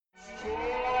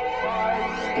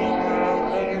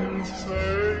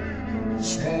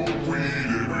Smoke weed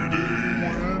every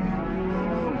day.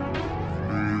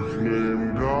 Big name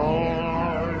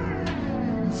dies.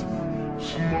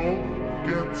 Smoke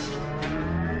gets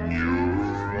you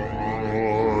high.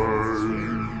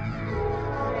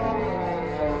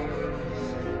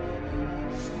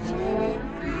 Smoke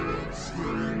gets you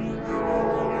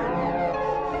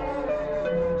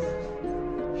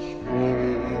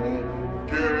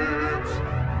Smoke gets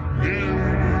in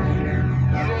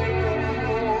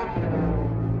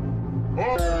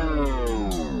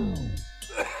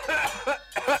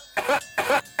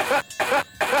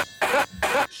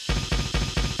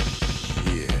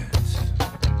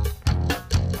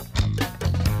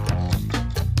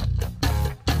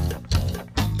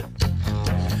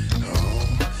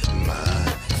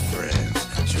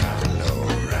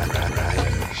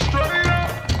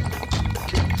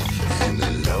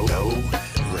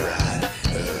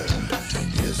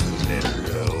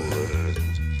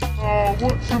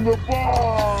what's in the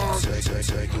box?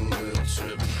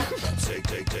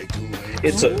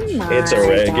 It's Oh a my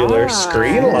regular God.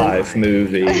 Screen Life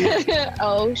movie.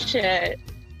 Oh shit.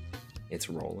 It's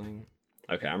rolling.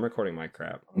 Okay, I'm recording my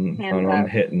crap. And Hands I'm up.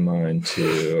 hitting mine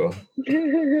too. Damn,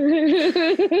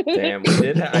 I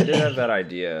did have that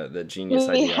idea, the genius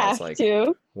We idea. I was have like,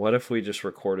 to. what if we just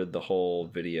recorded the whole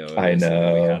video of I this and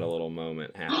then we know. had a little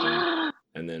moment happen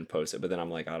and then post it? But then I'm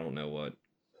like, I don't know what.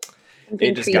 Something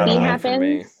It just creepy got on hard for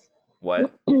me. happens.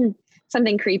 What?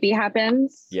 Something creepy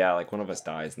happens. Yeah, like one of us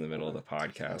dies in the middle of the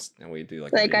podcast and we do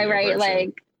like a Like I video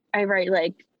write version.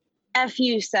 like F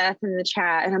you, Seth, in the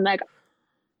chat, and I'm like,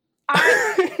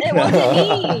 it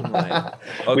wasn't me. Like,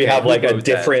 We okay, have who like a wrote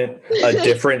that?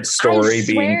 different story I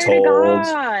being swear to told.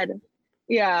 God.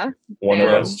 Yeah. One of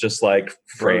Bro. us just like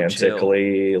Bro, chill.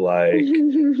 frantically like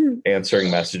answering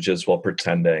messages while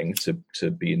pretending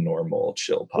to be normal,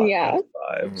 chill podcast Yeah.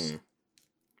 vibes.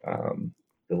 Mhm.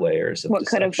 The layers of What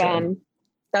could have deception. been?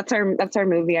 That's our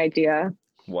movie idea.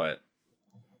 What?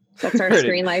 That's our Pretty-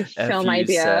 Screen Life F film you,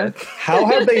 idea. Seth. How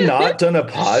have they not done a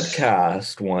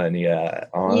podcast one yet?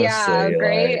 Honestly, Yeah,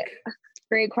 great. like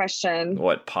Great question.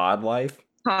 What, Pod Life?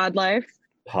 Pod Life.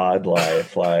 Pod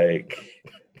Life, like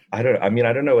I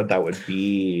don't know what that would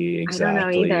be I don't know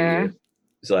exactly. either.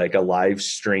 It's like a live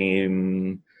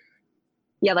stream.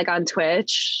 Yeah, like on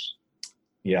Twitch.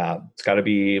 Yeah, it's got to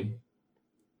be.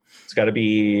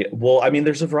 Well, I mean,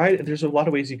 there's a lot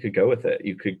of ways you could go with it.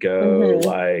 You could go Mhm.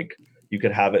 like you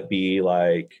could have it be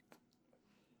like.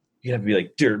 You could have it be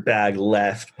like dirtbag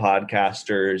left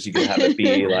podcasters. You could have it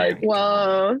be like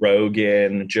Whoa.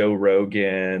 Joe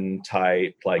Rogan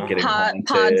type, like getting Pod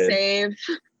haunted. save.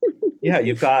 Yeah,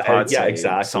 you've got Pod yeah, Save,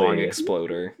 exactly. Song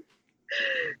Exploder.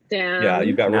 Damn. Yeah,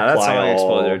 you've got Now that Reply Song All.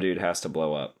 Exploder dude has to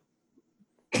blow up.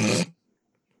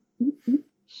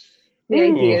 The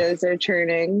ideas are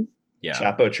churning. Yeah.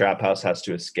 Chapo Trap House has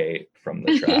to escape from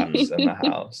the traps in the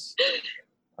house.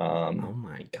 Oh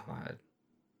my god.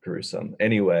 Gruesome.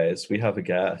 Anyways, we have a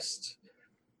guest,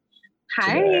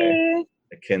 Hi. Today.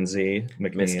 Kinsey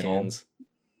Miss McNeil. Kins.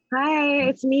 Hi,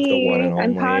 it's The me. one and I'm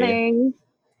only. podding.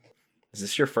 Is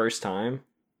this your first time?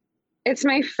 It's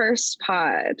my first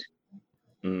pod.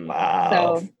 Mm.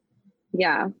 Wow. So,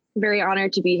 yeah, very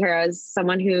honored to be here as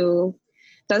someone who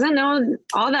doesn't know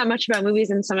all that much about movies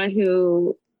and someone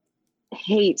who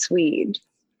hates weed.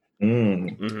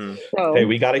 Mm. Mhm. So Hey,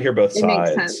 we got to hear both it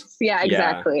makes sides. sense. Yeah,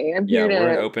 exactly. I'm Yeah, here we're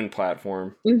an to. open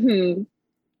platform. Mm-hmm.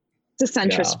 It's a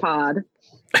centrist Yeah. pod.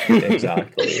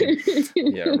 Exactly.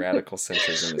 Yeah, radical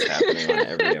centrism is happening on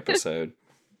every episode.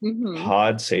 Mhm.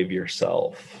 Pod save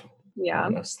yourself. Yeah.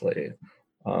 Honestly.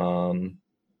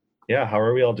 Yeah, how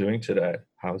are we all doing today?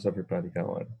 How's everybody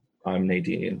going? I'm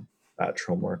Nadine at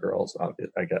Trillmore Girls.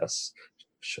 I guess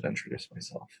should introduce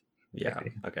myself. Yeah.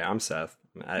 Maybe. Okay, I'm Seth.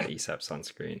 I'm at ESAP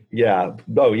Sunscreen. Yeah.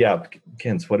 Oh yeah.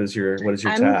 Kens, what is your I'm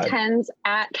tag? Ken's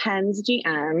at Ken's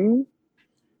GM.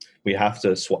 We have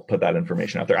to put that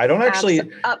information out there. I don't actually.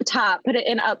 Up top. Put it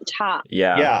in up top.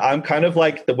 Yeah. Yeah, I'm kind of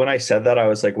like when I said that, I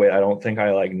was like, wait, I don't think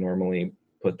I like normally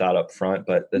put that up front,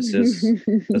 but this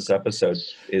episode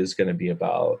is going to be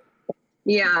about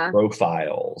Yeah.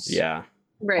 profiles. Yeah.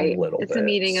 Right. little It's a bit,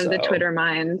 meeting of the so. Twitter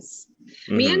minds.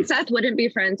 Me Mhm. and Seth wouldn't be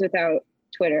friends without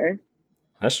Twitter.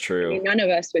 That's I true. mean, none of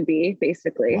us would be,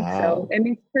 basically. Wow. So it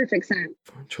makes perfect sense.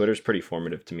 Twitter's pretty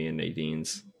formative to me and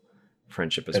Nadine's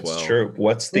friendship as It's well. true.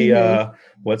 What's the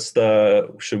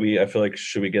should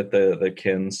we get the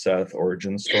Kin Seth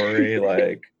origin story?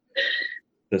 Like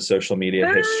the social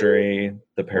media history,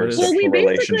 the parasexual Well, we basically-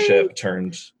 relationship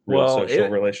turned real social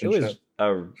it relationship. was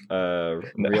a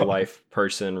real life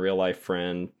person, real life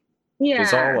friend It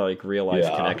was all Yeah. like real life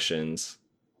Yeah. connections.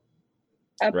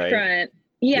 Up right. front.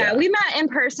 Yeah, Yeah. we met in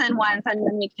person once and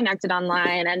then we connected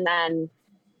online, and then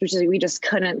we just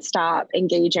couldn't stop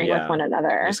engaging Yeah. with one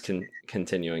another. Just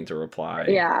continuing to reply.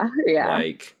 Yeah.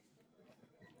 Like,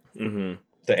 mhm.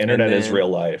 The internet is then- real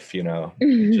life, you know.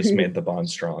 It just made the bond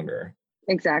stronger.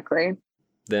 Exactly.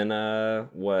 Then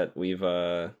what we've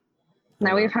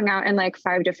Now we've hung out in like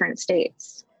 5 different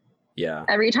states. yeah,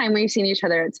 Every time we've seen each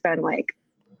other, it's been like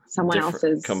someone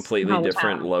else's completely hometown.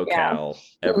 different Yeah. locale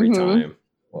every Mhm. time.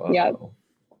 Wow. Yep.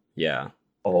 Yeah.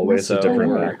 Always So- a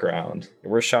different background.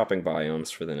 We're shopping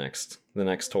biomes for the next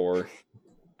tour.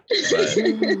 But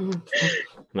I'm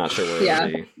not sure where Yeah.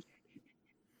 it'll be.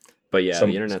 But yeah, Some-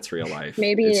 the internet's real life.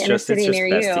 Maybe it's in a just city it's just near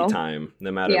bestie you. time,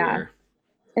 no matter Yeah. where.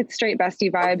 It's straight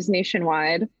bestie vibes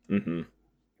nationwide. Mm-hmm.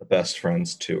 The Best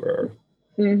Friends tour.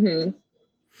 Mm-hmm.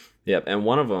 Yep, and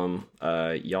one of them,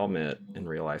 y'all met in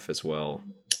real life as well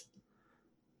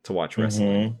to watch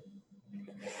wrestling.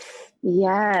 Mhm.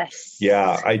 Yes.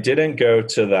 Yeah, I didn't go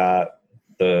to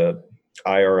the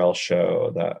IRL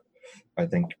show that I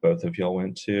think both of y'all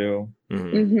went to,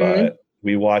 Mm-hmm. Mhm. but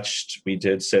we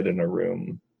did sit in a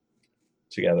room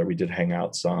together. We did hang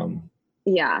out some.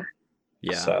 Yeah.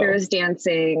 Yeah, So- There was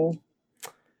dancing.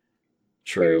 There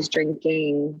true. was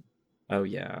drinking. Oh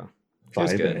yeah, it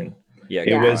was good. Vibing. Yeah, It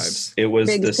good was it was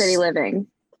Big this city living.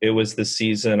 it was the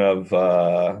season of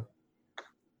I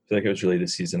feel like it was really the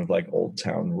season of like Old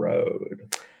Town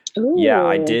Road. Ooh, Yeah,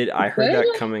 I did. I heard that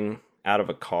good. coming out of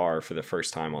a car for the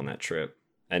first time on that trip,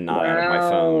 and not out of my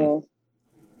phone.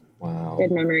 Wow. Wow.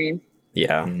 Good memory.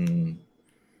 Yeah, Mm.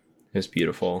 it was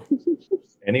beautiful.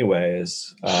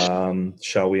 Anyways,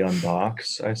 shall we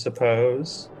unbox, I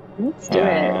suppose? Let's do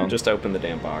Um, it. Just open the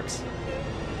damn box.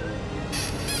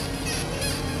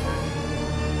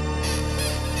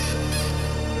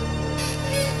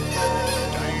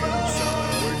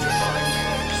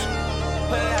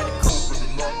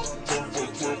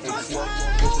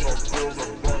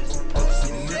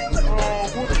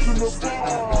 What's in the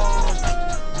box?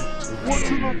 What's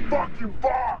in the fucking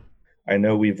box? I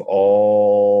know we've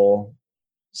all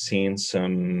seen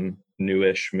some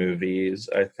newish movies,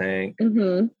 I think.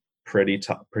 Mm-hmm. Pretty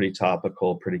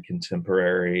topical, pretty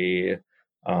contemporary.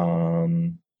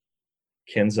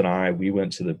 Kins and I, we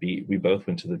went to the beach. We both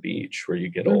went to the beach where you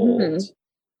get old. Mhm.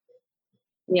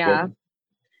 Yeah. What-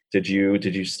 did you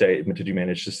stay? Did you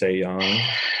manage to stay young?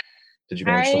 Did you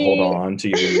manage to hold on to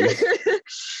your youth?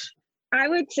 I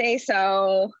would say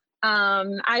so.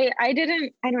 I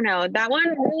don't know. That one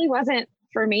really wasn't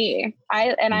for me.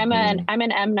 I'm Mhm.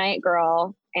 an M Night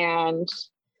girl, and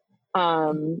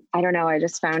I don't know.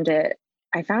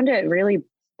 I found it really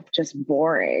just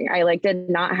boring. I like did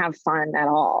not have fun at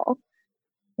all,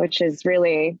 which is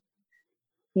really,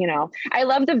 I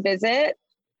love The Visit.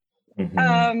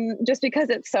 Mhm. Just because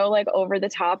it's so like over the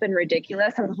top and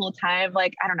ridiculous, and the whole time,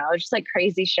 like, I don't know, it's just like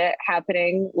crazy shit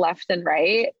happening left and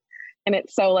right. And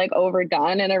it's so like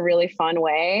overdone in a really fun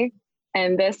way.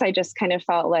 And this, I just kind of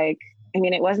felt like,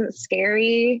 it wasn't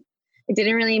scary. It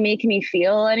didn't really make me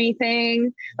feel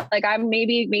anything. Like I'm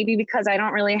maybe because I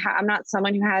don't really I'm not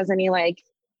someone who has any like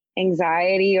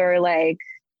anxiety or like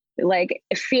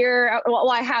fear. Well,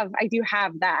 I do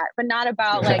have that, but not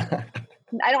about like,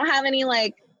 I don't have any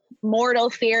like mortal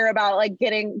fear about like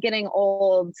getting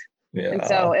old. Yeah. And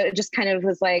so it just kind of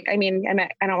was like, I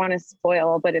don't want to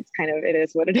spoil, but it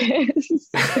is what it is.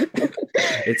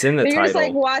 It's in the You're just like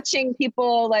title. watching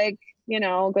people like,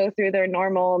 go through their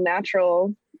normal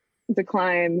natural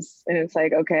declines, and it's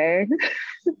like, okay.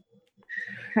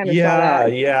 Kind of saw Yeah,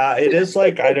 that. yeah. It is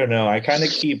like, I don't know. I kind of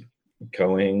keep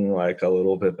going like a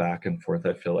little bit back and forth,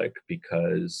 I feel like,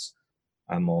 because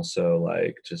I'm also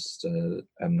like just a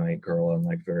M. Night girl. I'm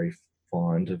like very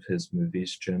fond of his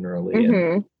movies generally. And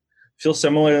Mhm. feel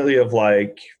similarly of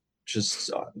like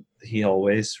just he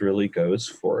always really goes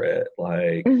for it,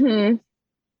 like Mhm.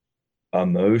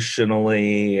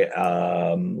 emotionally,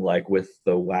 like with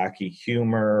the wacky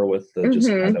humor, with the just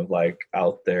Mhm. kind of like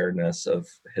out there-ness of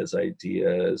his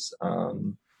ideas.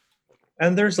 And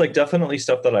there's like definitely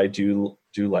stuff that I do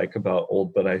like about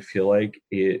old, but I feel like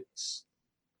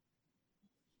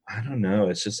I don't know,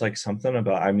 it's just like something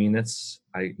about, I don't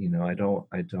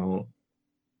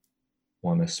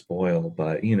want to spoil,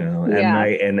 but M. Yeah.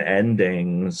 Night and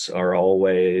endings are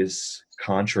always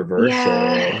controversial.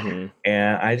 Yeah. Mhm.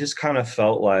 And I just kind of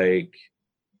felt like,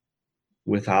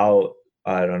 without,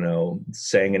 I don't know,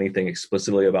 saying anything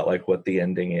explicitly about like what the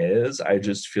ending is, I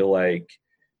just feel like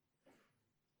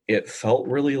it felt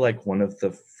really like one of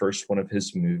the first one of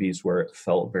his movies where it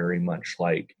felt very much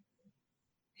like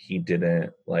he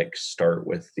didn't like start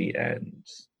with the end.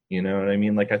 You know what I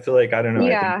mean? Like, I feel like, I don't know, I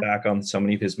Yeah. think back on so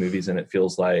many of his movies and it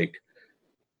feels like,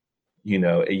 you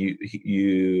know,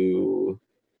 you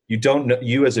don't know,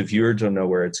 you as a viewer don't know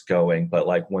where it's going, but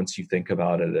like once you think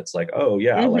about it, it's like, oh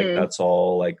yeah, like Mhm. that's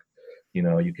all, like, you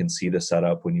know, you can see the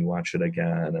setup when you watch it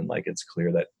again, and like it's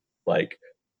clear that like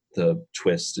the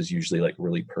twist is usually like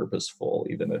really purposeful,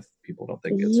 even if people don't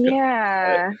think it's good. But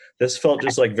Yeah. this felt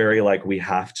just like very like, we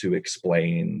have to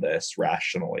explain this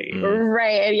rationally.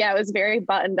 Right. And yeah, it was very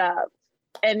buttoned up.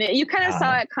 And you kind of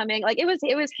saw Yeah. it coming. Like it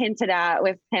was hinted at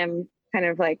with him kind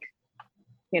of like,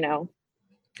 you know,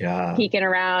 Yeah. peeking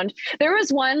around. There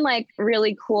was one like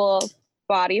really cool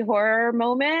body horror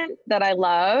moment that I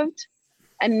loved.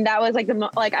 And that was like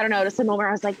like, I don't know, just a moment where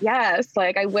I was like, yes,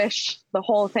 like I wish the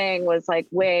whole thing was like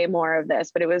way more of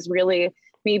this, but it was really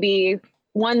maybe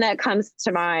one that comes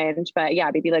to mind. But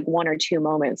yeah, maybe like one or two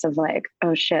moments of like,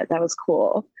 oh shit, that was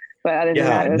cool. But other than Yeah,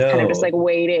 that, it was kind of just no. like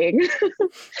waiting.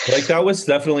 Like that was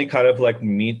definitely kind of like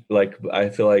me, like I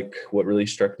feel like what really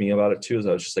struck me about it too is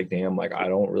I was just like, damn, like I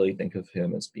don't really think of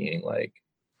him as being like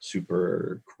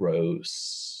super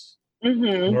gross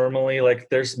Mhm. normally. Like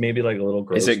there's maybe like a little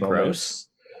gross Is it moments. gross?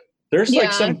 There's like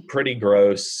Yeah. some pretty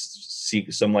gross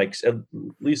some like at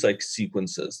least like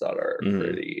sequences that are Mhm.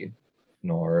 pretty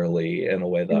gnarly in a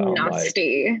way that I'm like,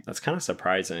 Nasty. That's kind of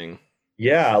surprising.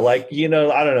 yeah, like, you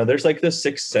know, I don't know. There's like this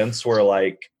Sixth Sense where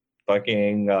like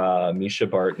fucking Misha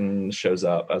Barton shows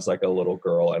up as like a little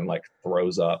girl and like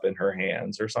throws up in her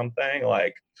hands or something.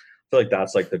 Like, I feel like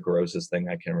that's like the grossest thing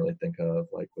I can really think of,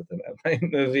 like with an M. Night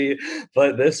movie.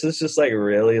 But this is just like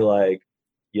really like,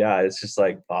 yeah, it's just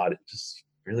like body, just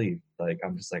really like,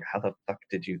 I'm just like, how the fuck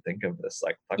did you think of this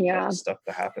like fucked Yeah. up stuff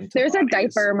to happen to There's a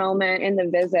bodies? diaper moment in The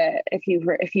Visit, if you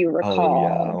Oh recall.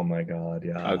 yeah, oh my god,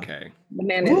 yeah. Okay. The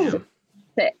man is Damn.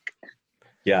 sick.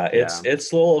 Yeah, it's Yeah.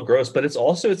 it's a little gross, but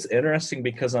it's interesting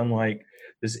because I'm like,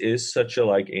 this is such a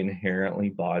like inherently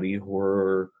body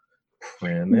horror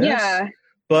premise. Yeah.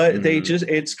 But they Mhm. just,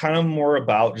 it's kind of more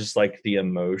about just like the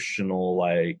emotional,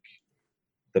 like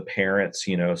the parents,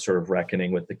 you know, sort of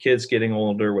reckoning with the kids getting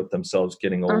older, with themselves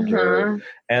getting older. Uh-huh.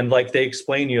 And like they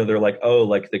explain, you know, they're like, oh,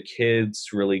 like the kids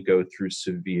really go through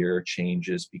severe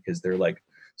changes because they're like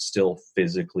still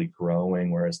physically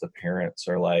growing, whereas the parents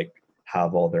are like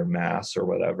have all their mass or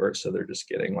whatever, so they're just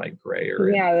getting like grayer.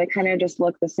 Yeah, they kind of just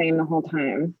look the same the whole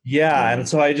time. Yeah, Mhm. and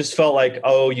so I just felt like,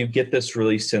 oh, you get this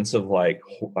really sense of like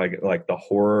the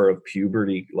horror of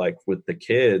puberty, like with the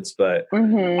kids, but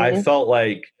Mhm. I felt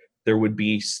like there would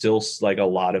be still like a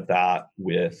lot of that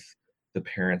with the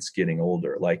parents getting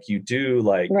older. Like you do,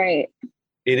 like Right.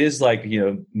 it is like, you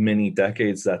know, many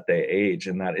decades that they age,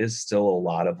 and that is still a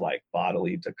lot of like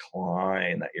bodily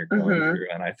decline that you're going Mhm. through.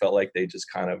 And I felt like they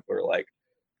just kind of were like,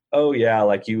 oh yeah,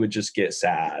 like you would just get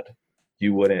sad.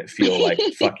 You wouldn't feel like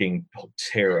fucking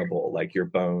terrible. Like your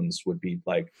bones would be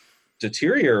like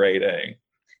deteriorating.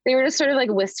 They were just sort of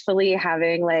like wistfully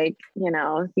having like, you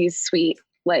know, these sweet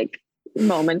like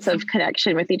moments of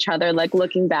connection with each other, like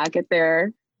looking back at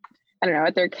their, I don't know,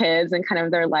 at their kids and kind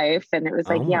of their life. And it was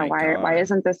like, Oh yeah, my why God.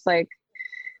 isn't this like,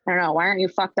 I don't know, why aren't you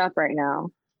fucked up right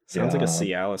now? Sounds like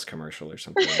Yeah. a Cialis commercial or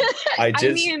something. I I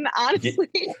just mean, honestly.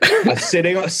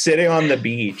 sitting on the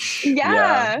beach.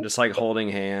 Yeah. Just like holding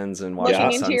hands and watching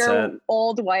Looking the into sunset. your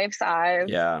old wife's eyes.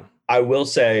 Yeah. I will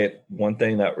say one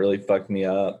thing that really fucked me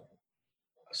up.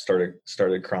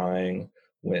 Started crying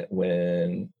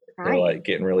when they're Crying. like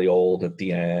getting really old at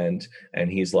the end, and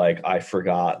he's like, I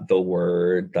forgot the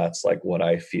word that's like what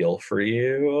I feel for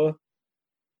you.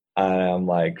 And I'm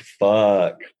like,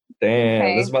 fuck, damn,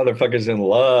 Okay. this motherfucker's in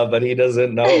love, but he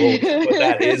doesn't know what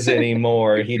that is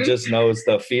anymore. He just knows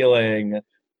the feeling.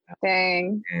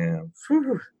 Dang. Damn.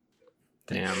 Whew.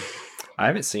 Damn. I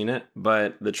haven't seen it,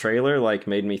 but the trailer like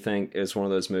made me think it's one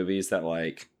of those movies that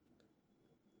like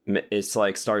it's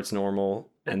like starts normal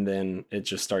and then it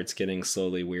just starts getting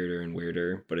slowly weirder and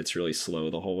weirder, but it's really slow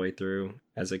the whole way through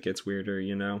as it gets weirder,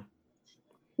 you know?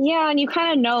 Yeah, and you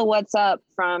kind of know what's up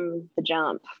from the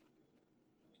jump.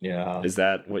 Yeah. Is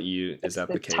that what you is that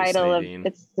the case, title Nadine?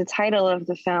 it's the title of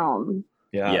the film.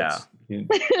 Yeah.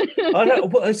 I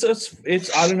don't know,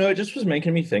 it's I don't know, it just was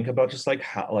making me think about just like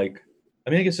how, like, I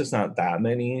mean, I guess it's not that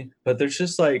many, but there's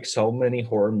just like so many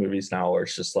horror movies now where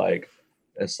it's like,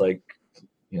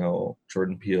 you know,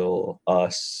 Jordan Peele,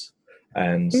 Us,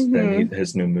 and then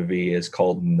his new movie is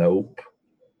called Nope,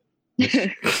 which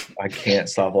I can't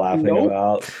stop laughing Nope.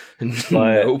 about.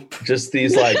 But Nope. just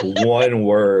these like one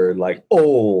word, like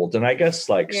old, and I guess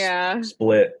like Yeah.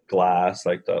 split glass,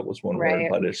 like that was one word,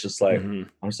 Right. but it's just like, Mhm.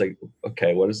 I'm just like,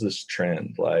 okay, what is this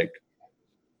trend like?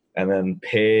 And then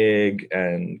pig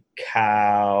and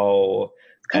cow.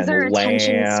 Because and our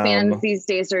attention spans lamb. these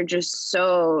days are just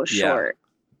so Yeah. short.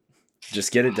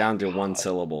 Just get it down to one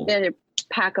syllable. They're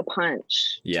pack a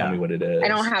punch. Tell me Yeah. what it is. I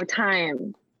don't have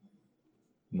time.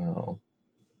 No.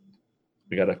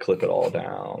 We got to clip it all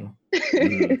down.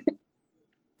 Mhm.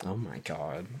 Oh my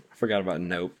god. I forgot about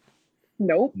Nope.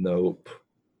 Nope.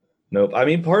 Nope. I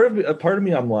mean, part of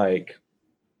me, I'm like,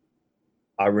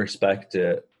 I respect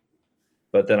it,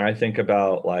 but then I think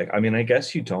about like, I mean, I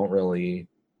guess you don't really.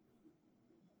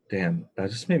 Damn, that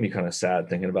just made me kind of sad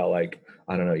thinking about like,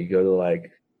 I don't know, you go to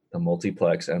like the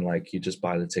multiplex and like you just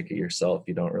buy the ticket yourself.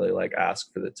 You don't really like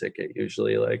ask for the ticket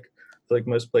usually, like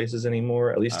most places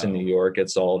anymore. At least in Oh. New York,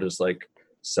 it's all just like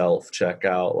self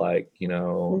checkout, like, you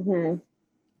know.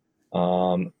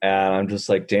 And I'm just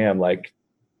like, damn, like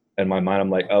in my mind, I'm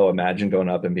like, oh, imagine going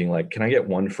up and being like, can I get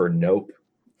one for Nope?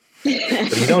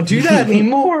 But you don't do that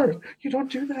anymore. You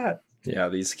don't do that. Yeah,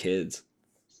 these kids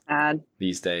Sad.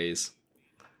 these days.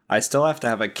 I still have to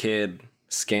have a kid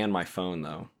scan my phone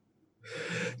though.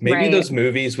 Maybe Right. those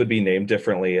movies would be named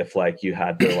differently if like you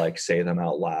had to like say them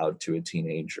out loud to a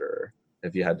teenager.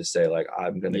 If you had to say like,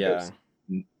 I'm gonna Yeah.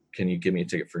 go, can you give me a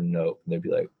ticket for Nope? And they'd be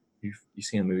like, you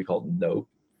seen a movie called Nope?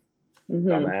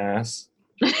 Mhm.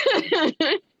 Dumbass.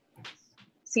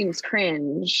 Seems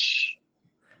cringe.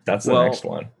 That's the Well, next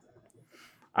one.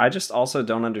 I just also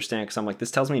don't understand because I'm like,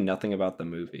 this tells me nothing about the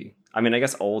movie. I mean, I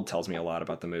guess old tells me a lot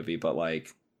about the movie, but like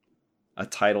a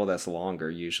title that's longer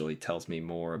usually tells me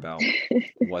more about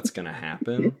what's going to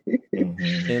happen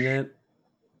Mhm. in it.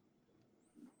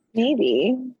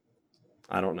 Maybe.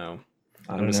 I don't know.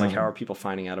 I I'm don't just like, know. how are people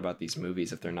finding out about these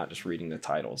movies if they're not just reading the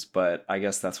titles? But I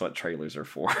guess that's what trailers are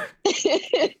for.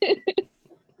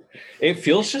 It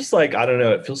feels just like, I don't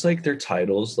know, it feels like their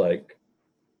titles like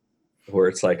where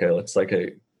it's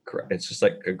just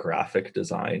like a graphic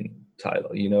design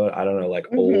title, you know. I don't know, like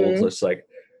old, Mhm. it's like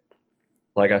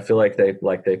I feel like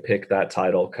they pick that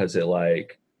title because it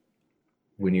like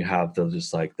when you have the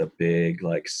just like the big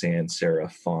like sans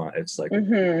serif font, it's like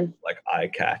Mhm. like eye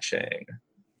catching.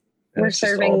 We're it's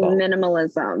just serving all about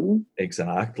minimalism.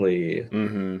 exactly.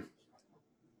 Mm-hmm.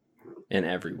 In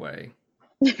every way.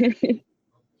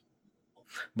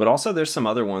 But also there's some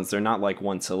other ones. They're not like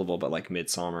one syllable, but like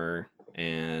Midsummer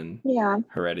and Yeah.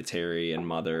 Hereditary and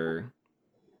Mother.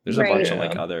 There's a bunch of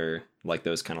like Yeah. other like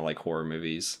those kind of like horror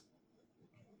movies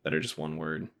that are just one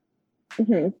word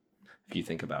hmm if you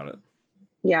think about it.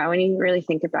 Yeah, when you really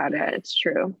think about it, it's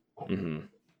true. Mm-hmm.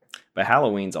 But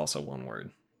Halloween's also one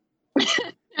word.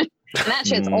 And that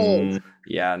shit's old.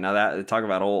 Yeah, now that talk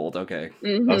about old, okay.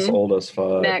 That's Mhm. old as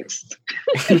fuck. Next.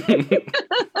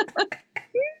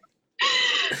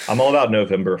 I'm all about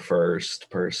November 1st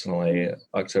personally.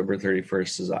 October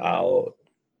 31st is out.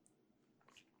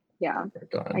 Yeah, We're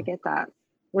done. I get that.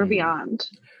 We're Mhm. beyond.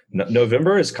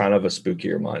 November is kind of a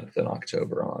spookier month than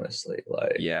October, honestly.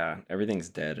 Like, Yeah, everything's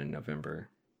dead in November.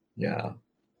 yeah.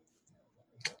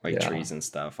 Like Yeah. trees and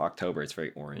stuff. October, it's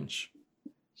very orange.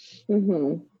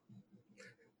 hmm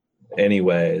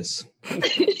Anyways,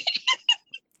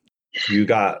 you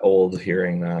got old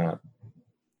hearing that.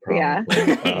 Yeah.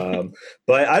 Probably.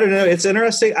 But I don't know. It's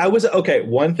interesting.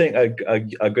 One thing, a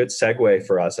good segue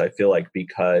for us, I feel like,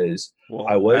 because Well,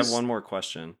 I I have was- one more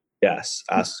question. yes,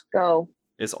 ask. Go.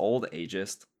 Is old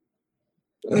ageist?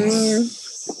 I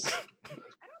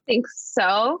think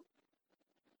so.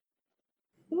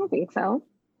 I don't think so.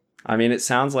 I mean, it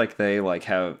sounds like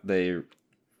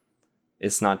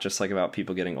it's not just like about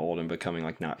people getting old and becoming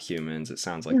like not humans. It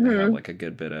sounds like they have like a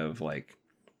good bit of like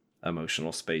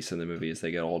emotional space in the movie as they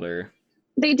get older.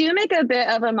 They do make a bit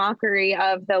of a mockery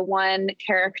of the one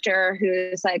character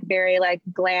who's like very like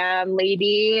glam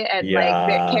lady and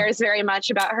Yeah. cares very much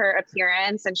about her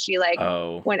appearance, and she like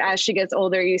Oh, when as she gets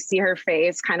older you see her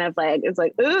face kind of like it's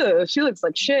like, ooh, she looks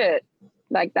like shit,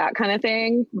 like that kind of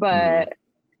thing. But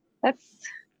that's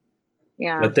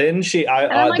But then and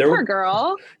I'm like, poor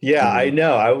girl. Yeah, I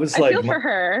know. I was I like, feel for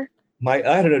her. I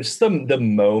don't know, just the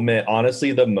moment,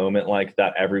 honestly, the moment like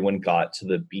that everyone got to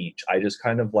the beach, I just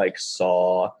kind of like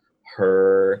saw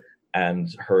her and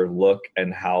her look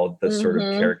and how the sort of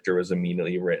character was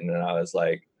immediately written, and I was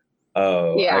like,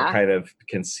 oh, Yeah. I kind of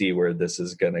can see where this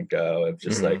is gonna go. It's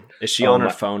just like, is she oh on her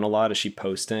my- phone a lot? Is she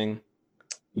posting?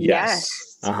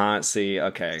 yes. Uh-huh. See,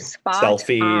 okay. Spot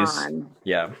Selfies. on.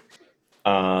 Yeah.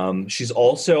 She's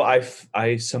also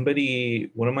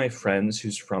one of my friends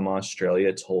who's from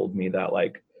Australia told me that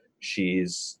like she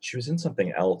was in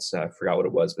something else, I forgot what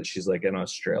it was, but she's like an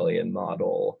Australian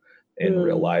model in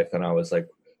real life, and I was like,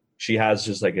 she has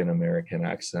just like an American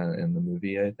accent in the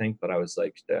movie, I think. But I was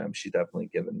like, damn, she definitely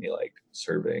given me like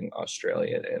serving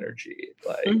Australian energy,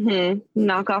 like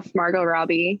Knock off Margot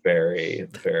Robbie. very,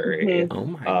 very. Oh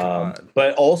my god.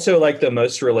 But also like the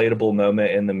most relatable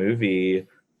moment in the movie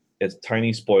is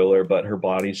tiny spoiler, but her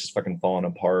body's just fucking falling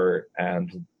apart,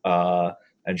 and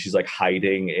she's like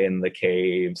hiding in the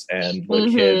caves, and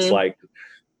the kids like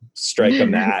strike a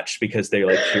match because they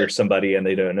like hear somebody and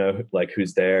they don't know like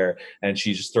who's there, and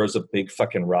she just throws a big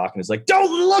fucking rock and is like,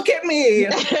 "Don't look at me!"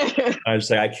 I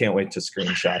was like, I can't wait to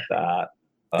screenshot that.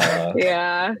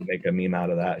 Yeah, Make a meme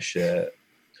out of that shit.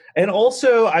 And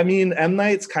also, I mean, M.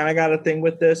 Night's kind of got a thing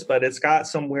with this, but it's got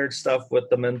some weird stuff with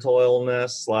the mental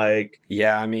illness, like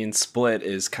Yeah, I mean, Split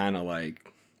is kind of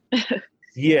like.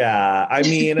 Yeah, I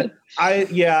mean,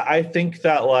 I think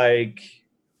that like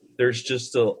there's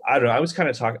just a, I don't know. I was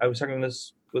talking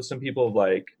this with some people,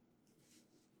 like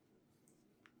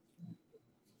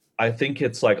I think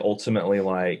it's like ultimately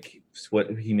like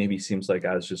what he maybe seems like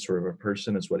as just sort of a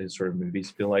person is what his sort of movies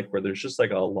feel like, where there's just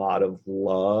like a lot of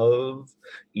love,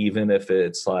 even if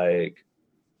it's like,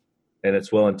 and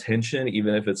it's well intentioned,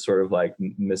 even if it's sort of like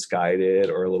misguided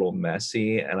or a little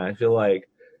messy. And I feel like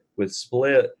with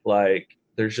Split, like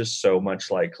there's just so much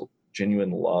like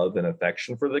genuine love and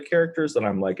affection for the characters that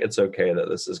I'm like, it's okay that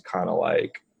this is kind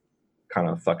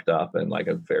of fucked up and like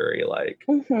a very like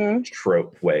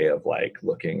trope way of like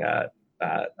looking at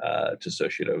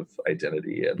dissociative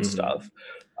identity and stuff.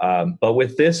 But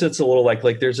with this, it's a little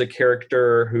like there's a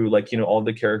character who like, you know, all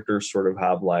the characters sort of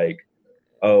have like,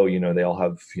 oh, you know, they all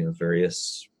have, you know,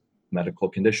 various medical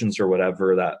conditions or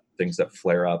whatever, that things that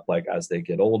flare up like as they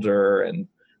get older, and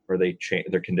or they change,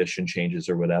 their condition changes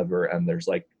or whatever. And there's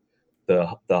like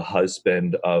the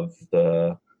husband of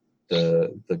the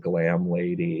glam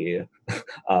lady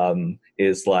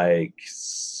is like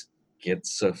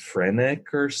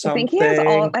schizophrenic or something.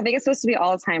 I think it's supposed to be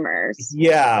Alzheimer's.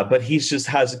 Yeah, but he's just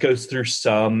goes through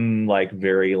some like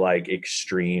very like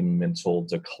extreme mental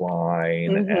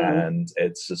decline, and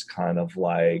it's just kind of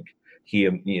like he,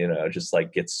 you know, just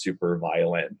like gets super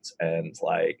violent and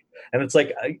like, and it's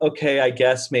like, okay, I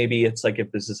guess maybe it's like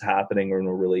if this is happening in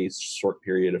a really short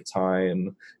period of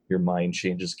time, your mind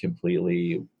changes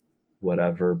completely,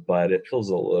 whatever, but it feels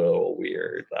a little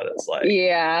weird that it's like,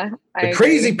 yeah, the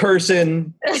crazy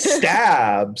person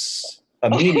stabs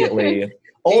immediately.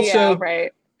 Also, yeah,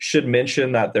 right. Should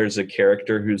mention that there's a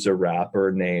character who's a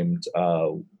rapper named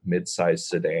Midsize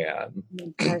Sedan.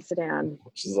 Midsize Sedan.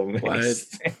 Which is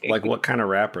amazing. Like what kind of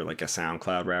rapper? Like a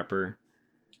SoundCloud rapper?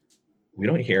 We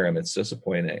don't hear him. It's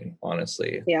disappointing,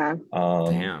 honestly. Yeah.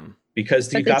 Damn. Because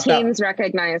but the teams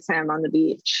recognize him on the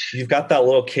beach. You've got that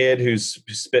little kid who's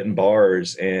spitting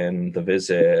bars in The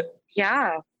Visit.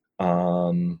 Yeah.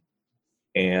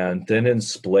 And then in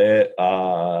Split,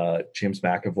 James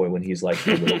McAvoy, when he's like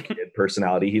the little kid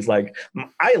personality, he's like,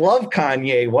 I love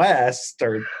Kanye West,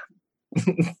 or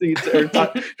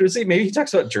maybe he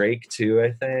talks about Drake too,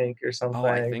 I think, or something. Oh,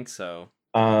 I think so.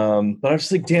 But I was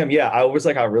just like, damn, yeah, I was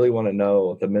like, I really want to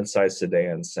know the Midsize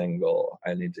Sedan single.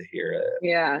 I need to hear it.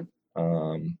 Yeah.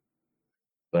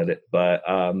 But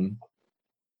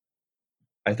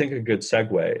I think a good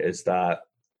segue is that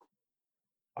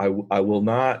I will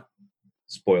not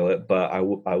spoil it, but I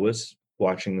was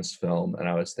watching this film and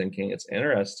I was thinking it's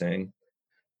interesting.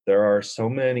 There are so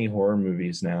many horror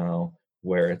movies now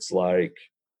where it's like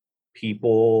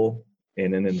people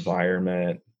in an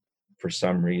environment for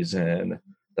some reason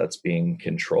that's being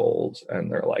controlled,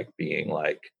 and they're like being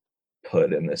like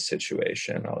put in this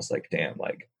situation. I was like, damn,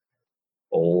 like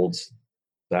Old,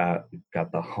 that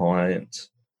got The Haunt,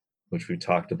 which we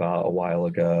talked about a while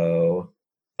ago,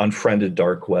 Unfriended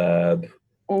Dark Web.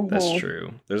 That's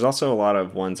true. There's also a lot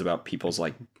of ones about people's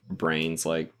like brains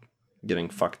like getting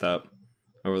fucked up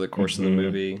over the course of the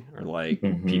movie, or like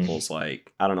people's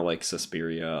like, I don't know, like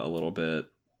Suspiria a little bit,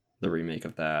 the remake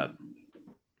of that,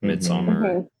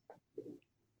 Midsommar.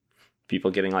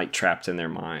 People getting like trapped in their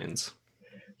minds.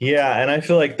 Yeah, and I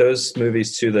feel like those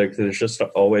movies too, there's just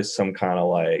always some kind of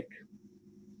like,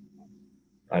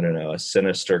 I don't know, a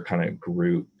sinister kind of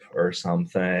group or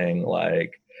something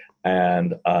like,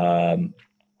 and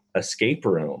Escape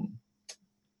Room,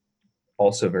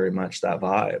 also very much that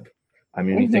vibe. I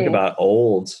mean, when you think about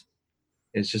Old,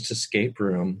 it's just Escape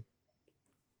Room.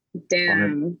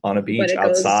 Damn. On a beach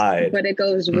outside. But it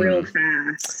goes real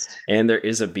fast. And there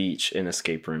is a beach in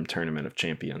Escape Room Tournament of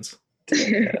Champions.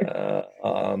 Shit.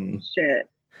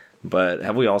 But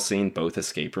have we all seen both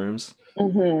escape rooms?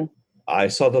 I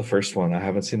saw the first one. I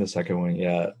haven't seen the second one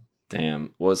yet.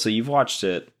 Damn. Well, so you've watched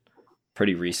it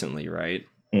pretty recently, right?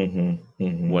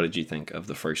 What did you think of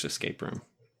the first escape room?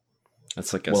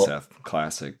 That's like a Well, Seth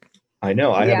classic. I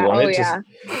know I had Yeah. Oh wanted yeah.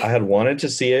 to I had wanted to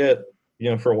see it,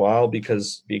 for a while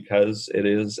because it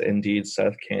is indeed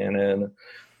Seth Cannon.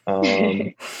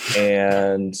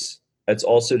 And it's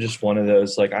also just one of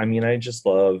those, like, I mean, I just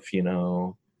love,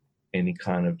 any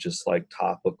kind of just like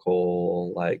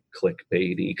topical, like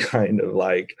clickbaity kind of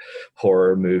like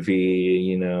horror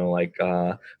movie, like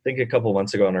I think a couple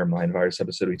months ago on our Mind Virus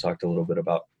episode, we talked a little bit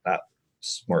about that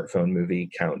smartphone movie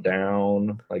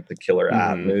Countdown, like the killer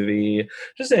app Mhm. movie,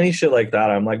 just any shit like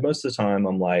that. I'm like, most of the time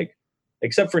I'm like,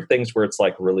 except for things where it's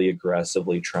like really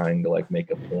aggressively trying to like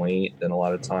make a point, then a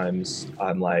lot of times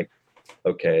I'm like,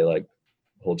 okay, like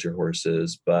hold your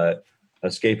horses. But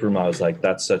Escape Room, I was like,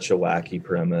 that's such a wacky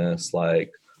premise.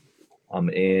 Like, I'm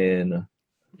in.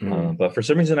 Mhm. But for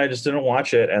some reason, I just didn't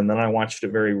watch it. And then I watched it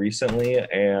very recently.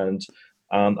 And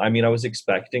I mean, I was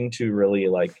expecting to really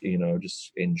like,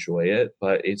 just enjoy it.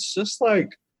 But it's just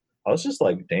like, I was just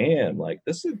like, damn, like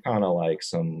this is kind of like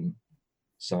some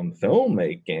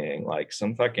filmmaking, like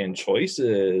some fucking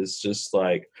choices, just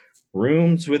like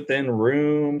rooms within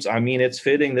rooms. I mean, it's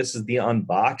fitting. This is the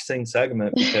unboxing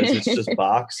segment because it's just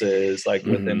boxes, like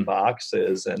within Mhm.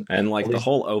 boxes, and And like all the these.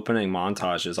 whole opening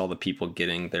montage is all the people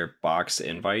getting their box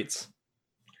invites.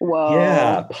 Whoa. Yeah, Think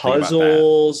about that.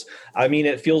 puzzles. I mean,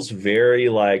 it feels very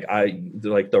like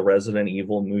the Resident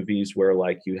Evil movies where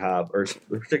like you have, or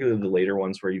particularly the later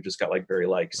ones where you've just got like very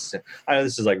like I know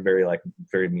this is like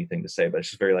very me thing to say, but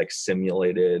it's just very like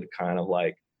simulated kind of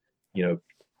like, you know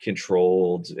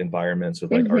controlled environments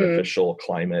with like Mhm. artificial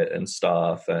climate and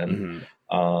stuff, Mhm.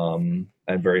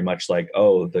 and very much like,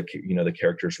 oh, the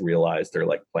characters realize they're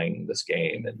like playing this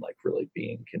game and like really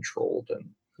being controlled,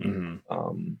 Mhm.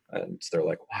 and they're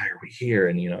like, why are we here?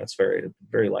 And it's very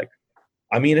very like,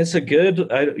 I mean, it's a good,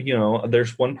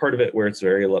 there's one part of it where it's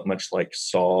very much like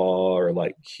Saw or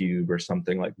like Cube or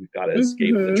something, like we've got to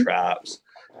escape the Mhm. traps.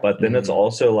 But then it's Mhm.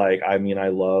 also like, I mean, I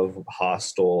love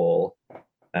Hostel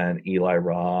and Eli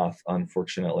Roth,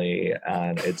 unfortunately,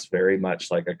 and it's very much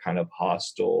like a kind of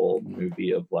Hostel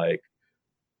movie of like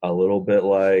a little bit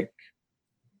like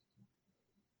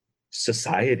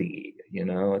Society,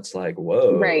 it's like,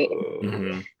 Right. whoa.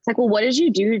 Mhm. It's like, well, what did you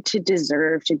do to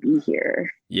deserve to be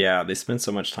here? Yeah, they spend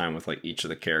so much time with like each of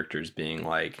the characters being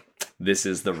like, this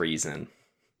is the reason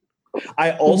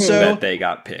I also, that they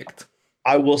got picked.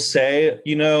 I will say,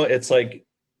 it's like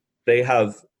they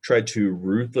have tried to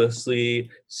ruthlessly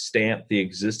stamp the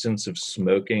existence of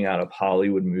smoking out of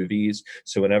Hollywood movies.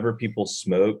 So whenever people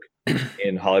smoke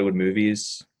in Hollywood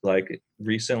movies, like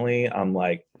recently, I'm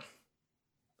like,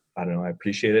 I don't know, I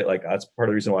appreciate it. Like that's part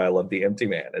of the reason why I love The Empty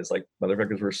Man is like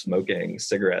motherfuckers were smoking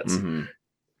cigarettes Mhm.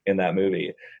 in that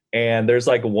movie. And there's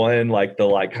like one, like the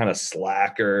like kind of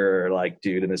slacker like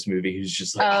dude in this movie who's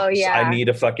just like, Oh I yeah. need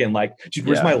a fucking like, dude,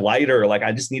 where's my Yeah. lighter? Like,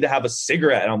 I just need to have a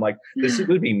cigarette. And I'm like, this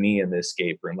would be me in the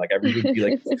escape room. Like everybody would be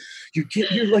like,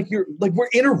 you're like, we're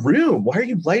in a room. Why are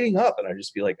you lighting up? And I'd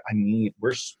just be like,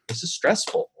 this is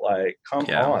stressful. Like, come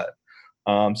Yeah.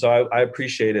 on. So I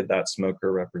appreciated that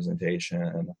smoker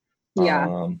representation.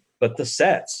 Yeah. But the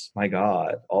sets, my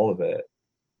God, all of it.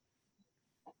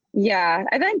 Yeah.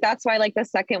 I think that's why like the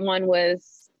second one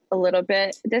was a little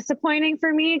bit disappointing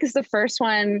for me because the first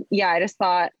one, yeah, I just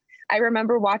thought I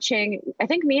remember watching, I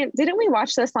think didn't we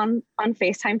watch this on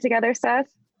FaceTime together, Seth?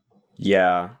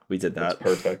 Yeah, we did That's that.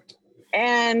 perfect.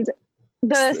 And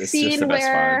the It's just scene the best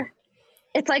where part.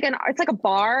 it's like a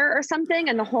bar or something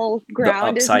and the whole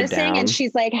ground is upside missing down. and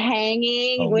she's like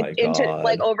hanging Oh my into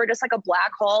like God. over just like a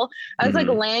black hole. I was like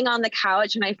Mhm. laying on the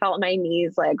couch and I felt my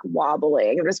knees like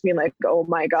wobbling and just being like, oh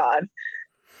my God.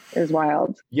 It was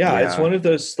wild. Yeah, it's Yeah. one of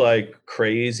those like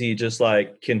crazy just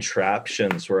like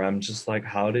contraptions where I'm just like,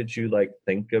 how did you like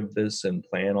think of this and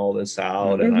plan all this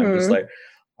out? And I'm just Mhm. like,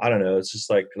 I don't know, it's just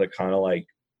like the kind of like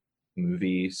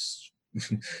movies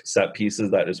set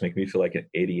pieces that just make me feel like an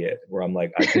idiot where I'm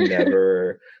like, I can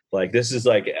never like, this is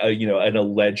like an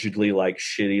allegedly like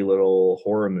shitty little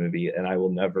horror movie and I will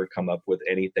never come up with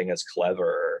anything as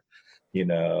clever,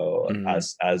 Mhm.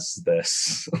 as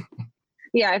this.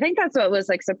 Yeah, I think that's what was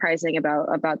like surprising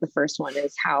about the first one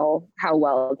is how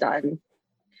well done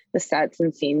the sets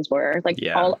and scenes were. Like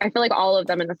Yeah. I feel like all of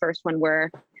them in the first one were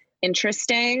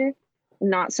interesting,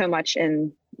 not so much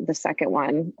in the second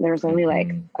one. There was only like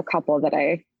Mhm. a couple that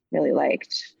I really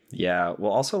liked. Yeah.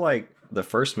 Well, also like the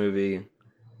first movie,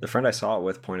 the friend I saw it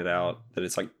with pointed out that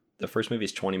it's like the first movie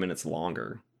is 20 minutes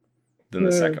longer than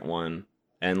the second one.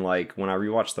 And like when I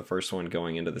rewatched the first one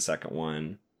going into the second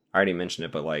one, I already mentioned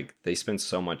it, but like they spend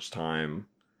so much time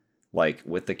like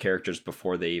with the characters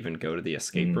before they even go to the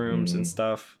escape rooms and Mhm.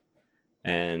 stuff.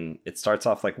 And it starts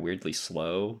off like weirdly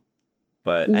slow,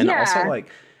 and also Yeah. like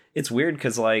it's weird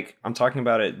because like I'm talking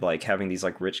about it like having these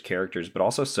like rich characters, but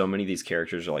also so many of these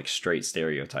characters are like straight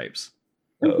stereotypes.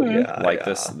 Oh Mhm. yeah, Like yeah.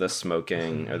 this, the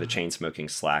smoking or the chain smoking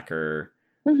slacker,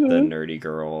 Mhm. the nerdy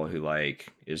girl who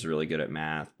like is really good at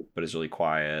math but is really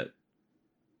quiet,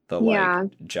 the like Yeah.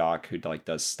 jock who like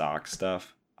does stock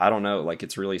stuff. I don't know, like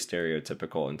it's really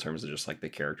stereotypical in terms of just like the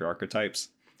character archetypes,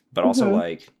 but also Mhm.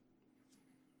 like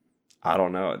I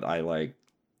don't know, I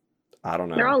don't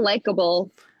They're know. all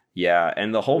likable. Yeah,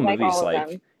 and the whole Like movie's all of like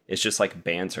them. it's just like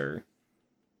banter.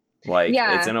 Like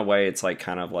Yeah. it's in a way it's like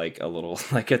kind of like a little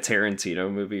like a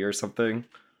Tarantino movie or something.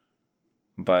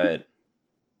 But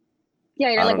Yeah,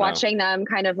 I you're like don't know. watching them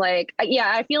kind of like,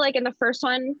 yeah, I feel like in the first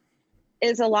one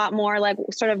is a lot more like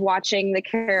sort of watching the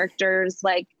characters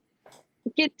like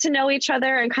get to know each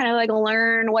other and kind of like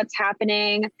learn what's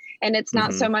happening. And it's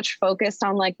not so much focused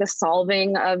on like the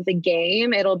solving of the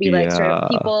game. It'll be like sort of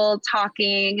Yeah. people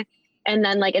talking. And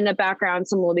then like in the background,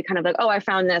 someone will be kind of like, oh, I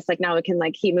found this. Like now we can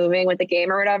like keep moving with the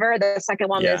game or whatever. The second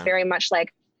one is Yeah. very much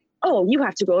like, oh, you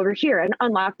have to go over here and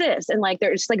unlock this. And like,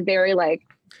 they're just like very like,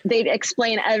 they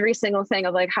explain every single thing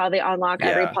of like how they unlock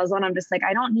every Yeah. puzzle. And I'm just like,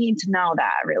 I don't need to know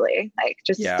that really. Like,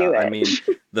 just Yeah, do it. I mean,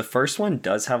 the first one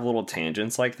does have little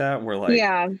tangents like that where like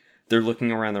yeah. they're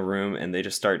looking around the room and they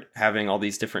just start having all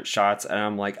these different shots and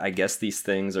I'm like, I guess these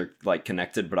things are like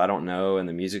connected, but I don't know, and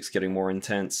the music's getting more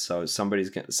intense, so something's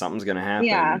gonna happen.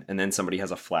 Yeah. And then somebody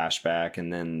has a flashback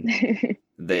and then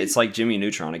it's like Jimmy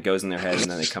Neutron. It goes in their head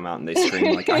and then they come out and they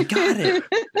scream like, I got it,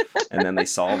 and then they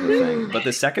solve the thing. But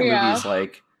the second Yeah. movie is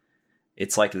like,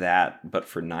 it's like that but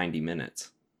for 90 minutes.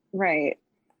 Right.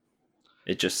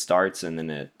 It just starts and then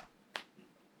it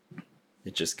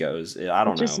just goes. I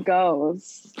don't It just know.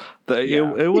 goes.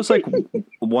 Yeah. It was like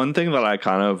one thing that I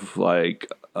kind of like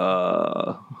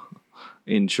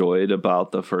enjoyed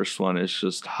about the first one is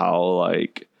just how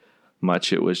like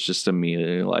much it was just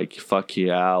immediately like, fuck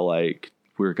yeah, like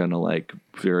we're gonna like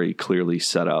very clearly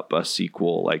set up a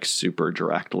sequel like super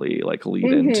directly, like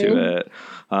lead into it.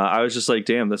 I was just like,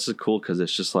 damn, this is cool because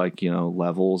it's just like, you know,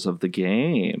 levels of the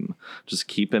game, just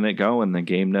keeping it going. The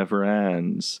game never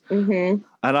ends. Mm-hmm.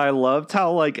 And I loved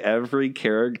how like every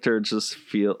character just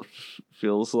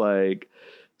feels like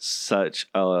such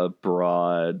a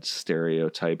broad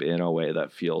stereotype in a way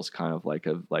that feels kind of like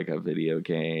a video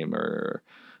game or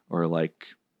like,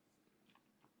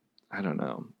 I don't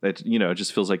know. It, you know, it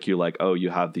just feels like you like, oh, you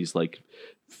have these like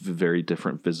very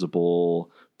different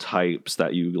visible types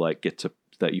that you like get to,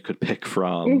 that you could pick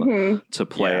from to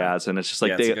play Yeah. as. And it's just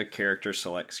like, it's like a character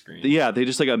select screen. yeah, they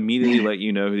just like immediately let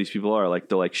you know who these people are, like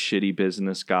the like shitty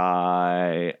business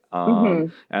guy,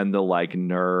 and the like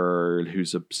nerd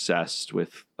who's obsessed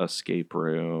with escape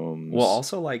rooms. Well,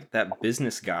 also like that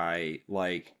business guy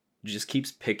like just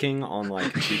keeps picking on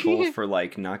like people for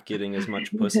like not getting as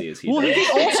much pussy as he well,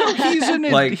 does. he's in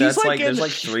it. Like he's that's like in- there's like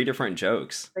 3 different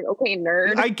jokes. Like, okay,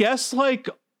 nerd. I guess like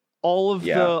all of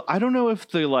Yeah. the, I don't know if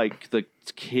the like the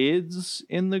kids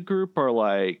in the group are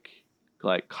like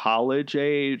college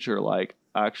age or like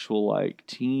actual like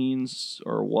teens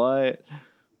or what.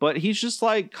 But he's just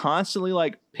like constantly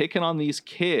like picking on these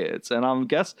kids. And I'm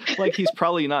guess like he's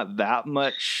probably not that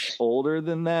much older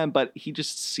than them, but he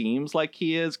just seems like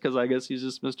he is because I guess he's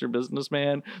just Mr.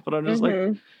 Businessman. But I'm just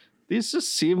like, these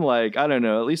just seem like, I don't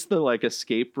know, at least the like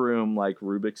escape room, like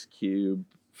Rubik's Cube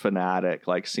fanatic,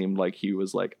 like seemed like he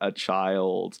was like a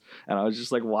child. And I was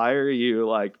just like, why are you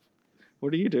like,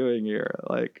 what are you doing here?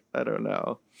 Like, I don't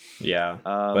know. Yeah.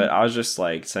 But I was just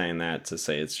like saying that to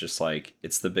say it's just like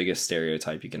it's the biggest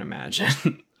stereotype you can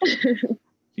imagine.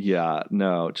 Yeah,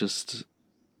 no, just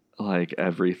like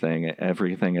everything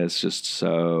is just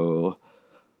so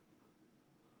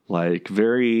like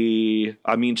very,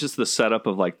 I mean, just the setup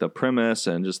of like the premise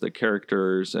and just the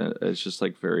characters, and it's just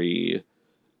like very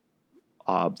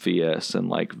obvious and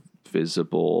like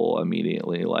visible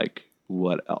immediately, like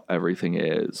what everything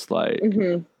is like.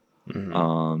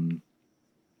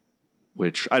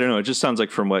 Which I don't know, it just sounds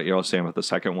like from what you're all saying about the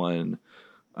second one,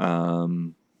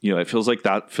 you know, it feels like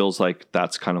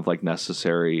that's kind of like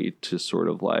necessary to sort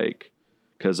of like,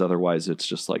 because otherwise it's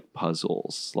just like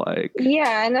puzzles, like.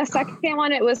 Yeah, and the second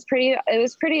one, it was pretty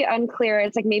unclear.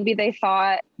 It's like maybe they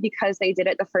thought because they did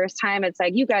it the first time, it's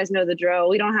like, you guys know the drill,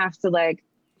 we don't have to like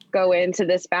go into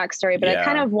this backstory. But I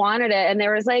kind of wanted it, and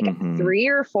there was like 3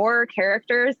 or 4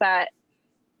 characters that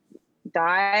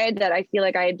died that I feel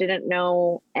like I didn't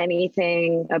know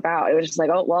anything about. It was just like,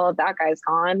 oh well, that guy's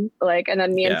gone. Like, and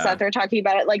then me and Seth were talking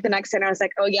about it like the next day, and I was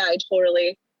like, oh yeah, I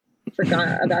totally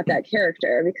forgot about that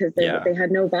character because they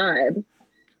had no vibe.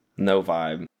 No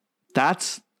vibe.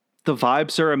 That's, the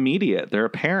vibes are immediate. They're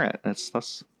apparent.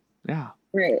 That's yeah.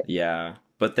 Right. Yeah.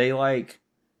 But they like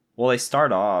Well, they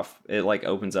start off. It like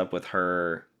opens up with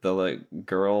her, the like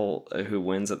girl who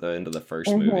wins at the end of the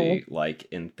first movie, like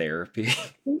in therapy,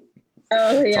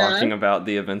 Oh yeah. talking about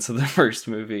the events of the first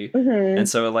movie, and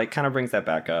so it like kind of brings that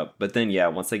back up. But then yeah,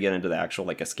 once they get into the actual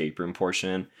like escape room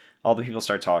portion, all the people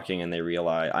start talking and they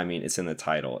realize. I mean, it's in the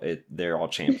title. They're all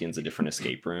champions of different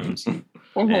escape rooms,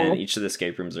 and each of the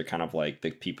escape rooms are kind of like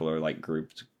the people are like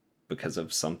grouped because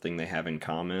of something they have in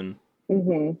common.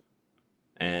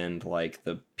 And like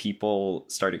the people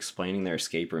start explaining their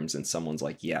escape rooms and someone's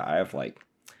like, yeah, I have like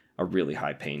a really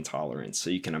high pain tolerance, so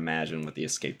you can imagine what the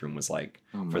escape room was like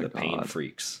for the pain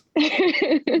freaks.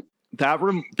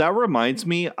 That reminds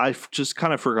me, I just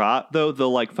kind of forgot though, the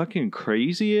like fucking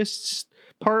craziest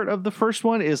part of the first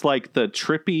one is like the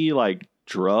trippy like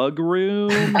drug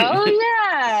room. Oh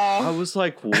yeah. I was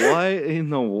like, what in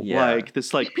the like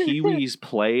this like Pee-wee's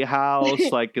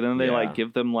Playhouse, like, and then they like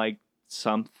give them like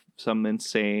some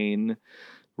insane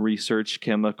research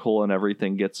chemical and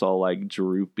everything gets all like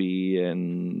droopy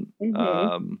and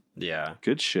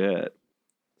good shit.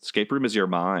 Escape room is your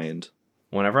mind.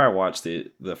 Whenever I watch the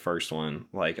first one,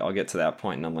 like I'll get to that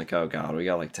point and I'm like, oh god, we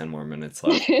got like 10 more minutes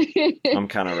left. I'm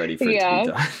kind of ready for it to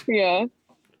be done. Yeah.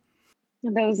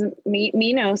 Those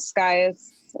Minos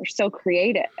guys are so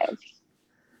creative.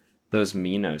 Those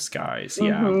Minos guys,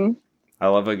 yeah. I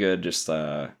love a good just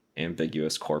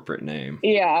ambiguous corporate name.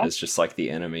 Yeah. It's just like the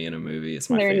enemy in a movie. It's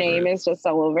my favorite. Their name is just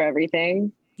all over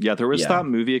everything. Yeah, there was that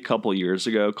movie a couple years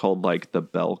ago called like the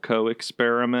Belko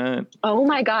Experiment. Oh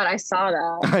my god, I saw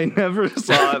that. I never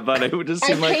saw it, but it would just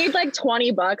seem I paid like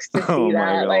 $20 to see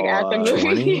that, like at the movie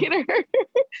 20? theater.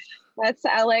 That's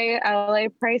LA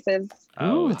prices.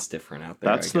 Oh, it's different out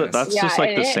there. That's just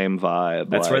like the same vibe.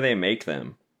 That's where they make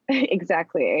them.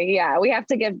 Exactly. Yeah, we have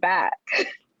to give back.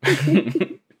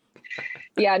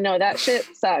 Yeah, no, that shit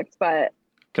sucked, but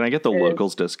can I get the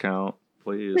locals discount,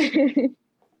 please?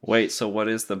 Wait, so what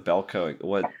is the Belko?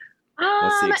 What's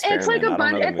the experiment? It's like a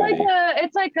bunch.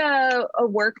 It's like a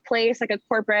workplace, like a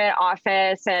corporate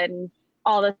office, and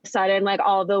all of a sudden, like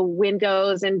all the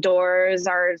windows and doors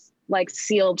are like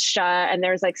sealed shut, and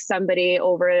there's like somebody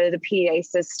over the PA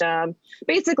system.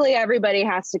 Basically, everybody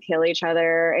has to kill each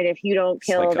other, and if you don't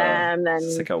kill them, then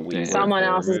someone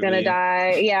else is gonna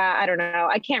die. Yeah, I don't know.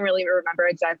 I can't really remember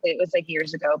exactly. It was like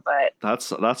years ago, but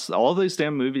that's all these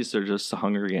damn movies. They're just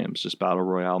Hunger Games, just battle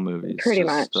royale movies. Pretty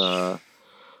much. The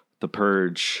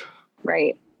Purge.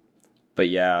 Right. But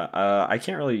yeah, I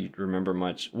can't really remember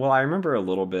much. Well, I remember a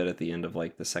little bit at the end of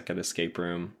like the second escape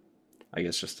room. I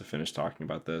guess just to finish talking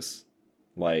about this,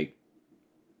 like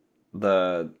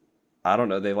I don't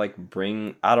know, they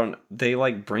bring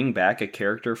back a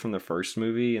character from the first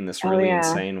movie in this really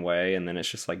insane way, and then it's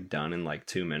just like done in like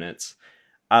 2 minutes.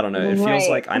 I don't know. It feels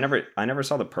like I never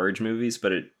saw the Purge movies,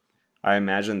 but I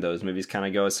imagine those movies kind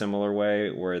of go a similar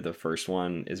way, where the first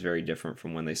one is very different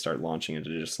from when they start launching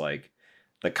into just like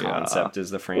the concept is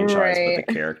the franchise, but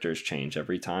the characters change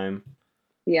every time.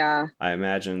 Yeah. I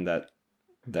imagine that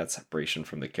separation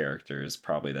from the character is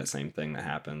probably that same thing that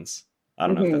happens. I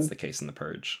don't know if that's the case in The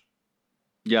Purge.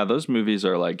 Yeah, those movies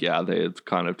are like, they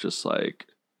kind of just like,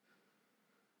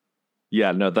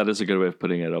 that is a good way of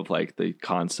putting it, of like the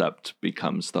concept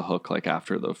becomes the hook like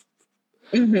after the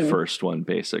first one,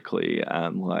 basically.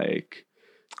 And like,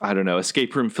 I don't know,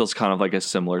 Escape Room feels kind of like a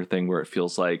similar thing where it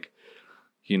feels like,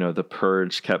 The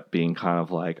Purge kept being kind of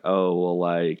like, oh, well,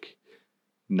 like,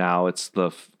 now it's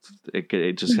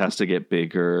it just has to get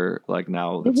bigger. Like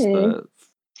now it's the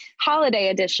holiday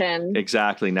edition.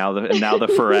 Exactly. Now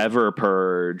the forever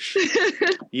Purge.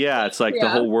 Yeah, it's like the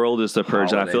whole world is the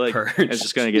Purge, holiday, and I feel like Purge. It's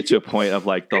just going to get to a point of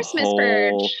like the Christmas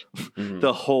whole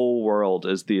the whole world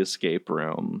is the escape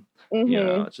room.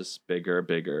 It's just bigger,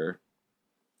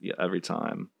 every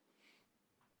time.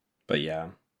 But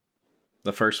yeah,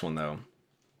 the first one though.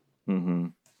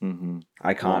 Iconic.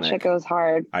 That shit goes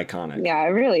hard. Iconic. Yeah, it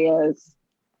really is.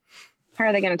 How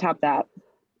are they going to top that?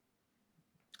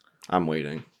 I'm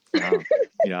waiting.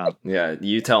 Yeah.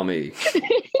 You tell me.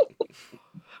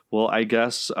 Well, I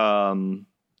guess a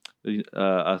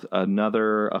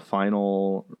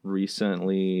final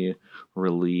recently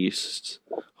released,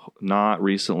 not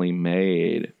recently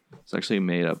made. It's actually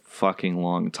made a fucking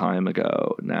long time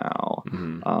ago now.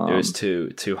 It was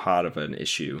too hot of an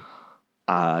issue.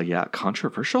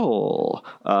 Controversial.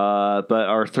 But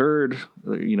our third,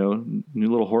 new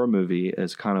little horror movie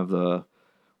is kind of the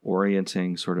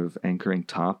orienting, sort of anchoring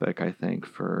topic, I think,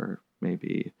 for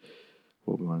maybe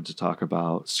what we wanted to talk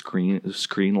about: screen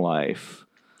life,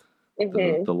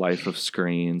 the life of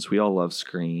screens. We all love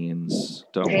screens,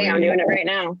 don't we? I'm doing it right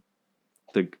now.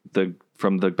 The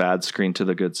from the bad screen to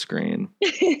the good screen.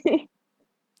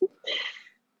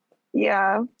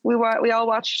 Yeah, we all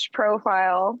watched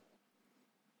Profile.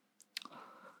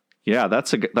 Yeah,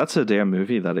 that's a damn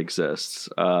movie that exists.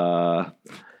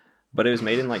 But it was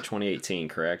made in like 2018,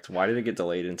 correct? Why did it get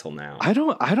delayed until now? I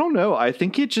don't know. I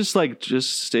think it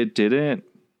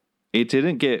it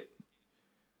didn't get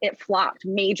It flopped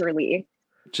majorly.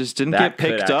 just didn't That get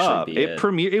could picked actually up. be It it.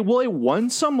 premiered. It won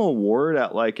some award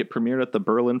at it premiered at the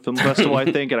Berlin Film Festival,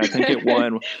 I think, and I think it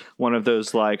won one of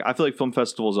those I feel like film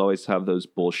festivals always have those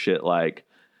bullshit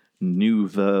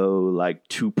Nouveau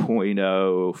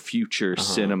 2.0 future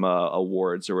cinema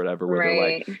awards or whatever, where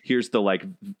Right. they're here's the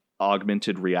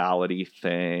augmented reality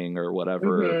thing or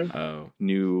whatever Oh,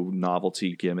 new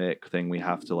novelty gimmick thing we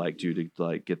have to do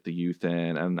to get the youth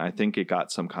in, and I think it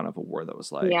got some kind of award that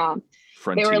was Yeah,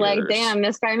 Frontiers. they were like, "Damn,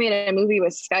 this guy made a movie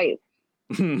with Skype."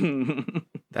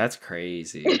 that's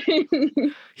crazy.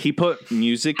 He put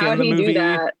music How'd in the he do movie,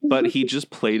 that? but he just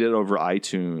played it over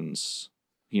iTunes.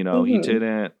 He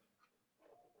didn't.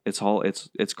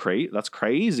 It's great. That's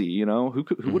crazy. Who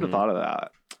would have thought of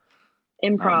that?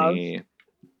 Improv. Not me.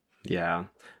 Yeah.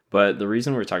 But the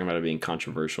reason we're talking about it being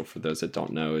controversial for those that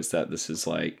don't know is that this is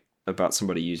about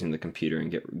somebody using the computer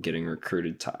and getting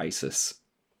recruited to ISIS.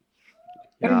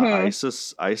 Yeah, Mhm.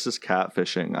 ISIS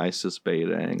catfishing, ISIS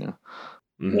baiting.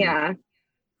 Mhm. Yeah,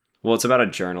 Well, it's about a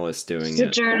journalist doing she's a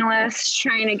it. journalist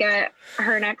trying to get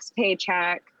her next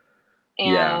paycheck,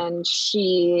 and Yeah.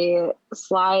 she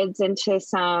slides into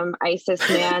some ISIS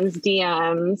man's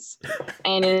DMs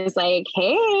and is like,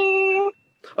 "Hey."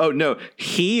 Oh no,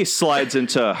 he slides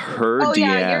into her Oh DMs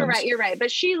yeah, you're right.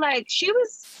 But she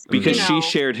was because you she know,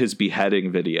 shared his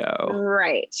beheading video.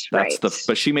 right. That's right.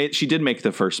 but she did make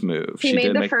the first move. She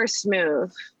made the first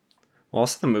move. Well,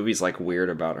 also the movie's weird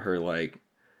about her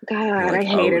God, I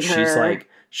hated her.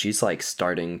 she's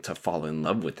starting to fall in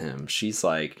love with him. She's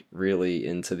really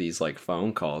into these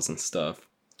phone calls and stuff.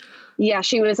 Yeah,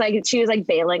 she was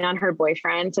bailing on her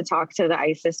boyfriend to talk to the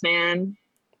ISIS man.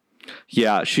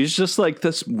 Yeah, she's just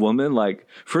this woman.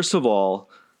 First of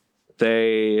all,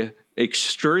 they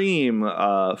extreme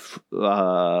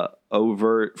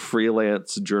overt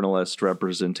freelance journalist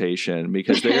representation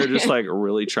because they're just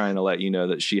really trying to let you know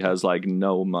that she has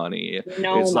no money.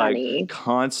 No It's money.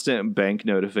 constant bank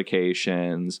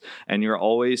notifications, and you're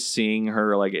always seeing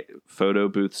her photo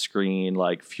booth screen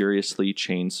furiously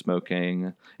chain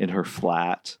smoking in her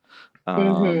flat.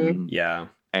 Yeah.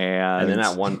 And then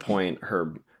at one point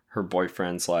her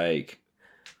boyfriend's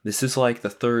this is the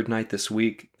third night this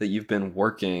week that you've been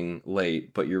working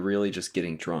late, but you're really just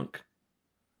getting drunk.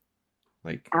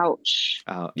 Ouch.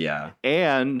 Yeah.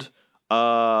 And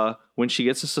when she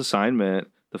gets this assignment,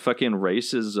 the fucking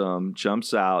racism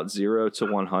jumps out 0 to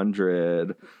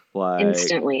 100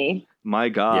 Instantly. My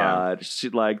God. She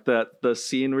the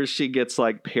scene where she gets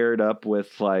paired up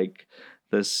with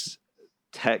this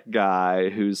tech guy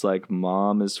whose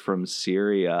mom is from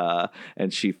Syria,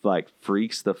 and she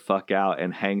freaks the fuck out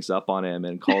and hangs up on him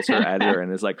and calls her editor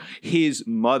and is his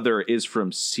mother is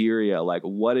from Syria.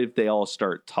 What if they all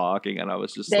start talking? And I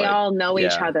was just they all know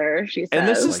each other, she says. And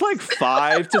this is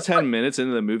 5 to 10 minutes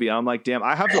into the movie. I'm damn,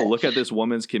 I have to look at this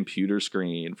woman's computer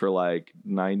screen for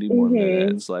 90 more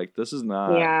minutes. This is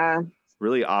not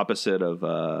really opposite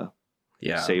of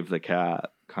Save the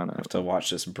Cat. Kind of have to watch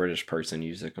this British person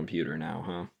use a computer now,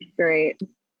 huh? Great.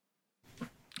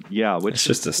 Yeah, which it's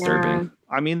just disturbing.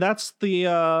 I mean, that's the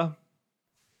I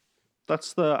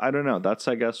don't know. That's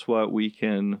I guess what we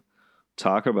can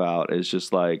talk about is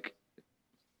just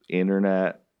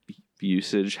internet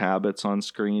usage habits on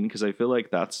screen, because I feel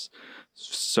that's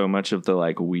so much of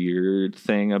the weird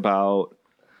thing about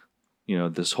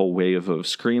this whole wave of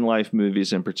screen life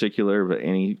movies in particular, but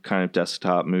any kind of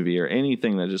desktop movie or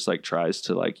anything that just tries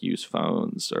to use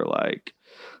phones or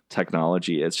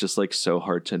technology. It's just so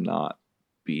hard to not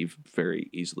be very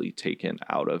easily taken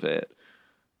out of it.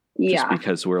 Just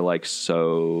because we're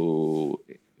so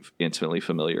intimately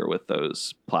familiar with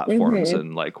those platforms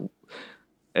and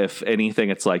if anything,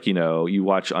 it's you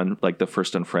watch the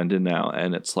first Unfriended now,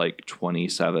 and it's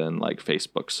 27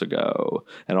 Facebooks ago,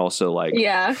 and also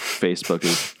Facebook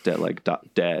is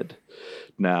dead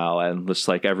now, and just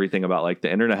everything about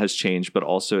the internet has changed, but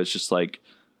also it's just I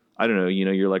don't know,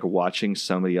 you're watching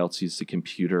somebody else use the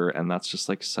computer, and that's just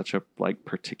such a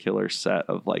particular set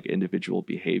of individual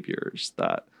behaviors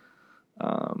that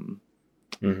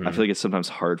I feel it's sometimes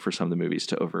hard for some of the movies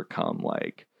to overcome.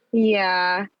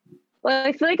 Yeah. Well,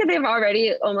 I feel they've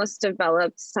already almost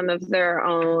developed some of their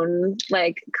own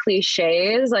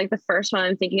cliches. The first one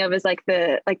I'm thinking of is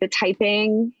the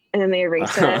typing, and then they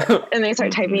erase it and they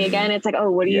start typing again. It's oh,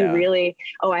 what do you really?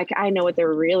 Oh, I know what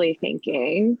they're really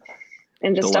thinking.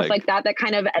 and just The, stuff like- like that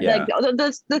kind of Yeah. like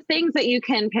the things that you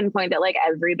can pinpoint that like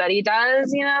everybody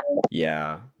does, you know.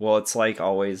 Yeah. Well, it's like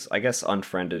always, I guess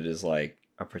Unfriended is like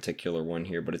a particular one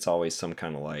here, but it's always some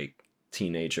kind of like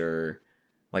teenager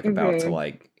like about to Mhm.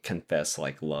 like confess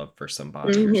like love for somebody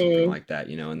or something Mhm. like that,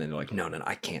 you know, and then they're like, no,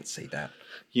 I can't say that.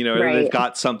 You know, Right. they've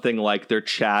got something like they're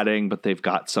chatting, but they've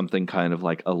got something kind of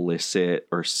like illicit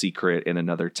or secret in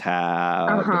another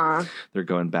tab. Uh-huh. They're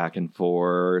going back and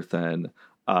forth, and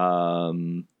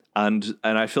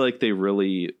I feel like they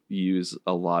really use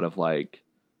a lot of like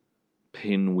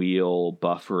pinwheel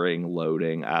buffering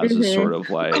loading as a Mhm. sort of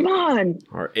like Come on.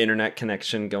 Or internet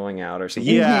connection going out or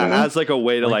something. yeah, Mhm. as like a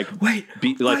way to like wait,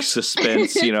 be like what?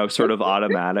 suspense, you know, sort of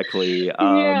automatically.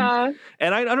 Yeah.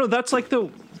 And I don't know, that's like the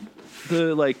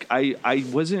like I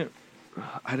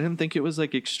didn't think it was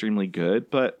like extremely good,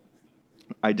 but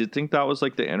I did think that was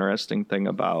like the interesting thing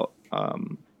about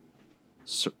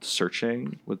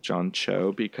Searching with John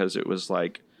Cho, because it was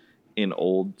like an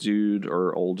old dude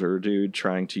or older dude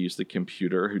trying to use the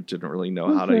computer who didn't really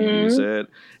know how to Mhm. use it,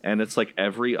 and it's like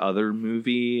every other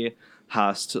movie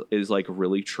is like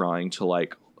really trying to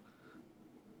like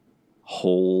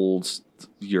hold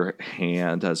your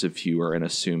hand as a viewer and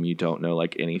assume you don't know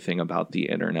like anything about the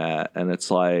internet, and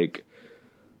it's like,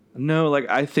 no, like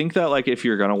I think that like if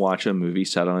you're gonna watch a movie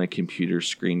set on a computer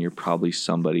screen, you're probably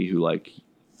somebody who like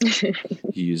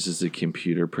uses a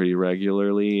computer pretty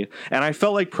regularly. And I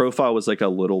felt like Profile was like a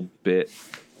little bit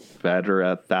better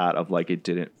at that, of like it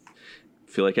didn't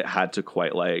feel like it had to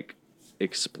quite like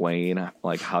explain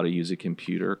like how to use a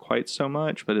computer quite so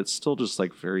much, but it's still just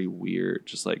like very weird,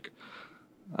 just like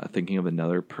thinking of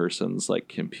another person's like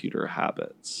computer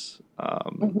habits.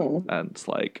 Mhm. And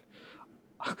like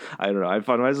I don't know, I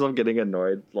find myself getting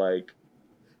annoyed like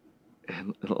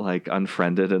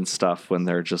Unfriended and stuff when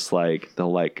they're just like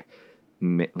they'll like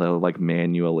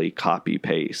manually copy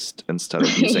paste instead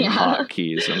of using Yeah.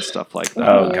 hotkeys and stuff like that.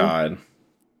 Oh God.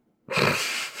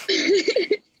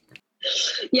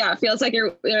 Yeah, it feels like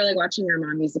you're like watching your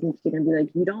mom use the computer and be like,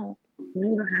 you don't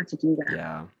have to do that.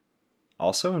 Yeah.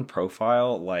 Also in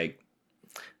Profile, like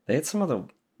they had some of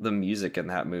the music in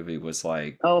that movie was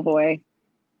like Oh boy.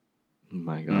 Oh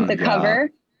my god. The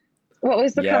cover. What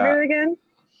was the Yeah. cover again?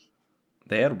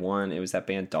 they had one, it was that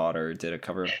band Daughter did a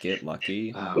cover of Get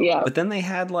Lucky. Oh, Yeah. But then they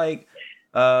had like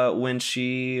when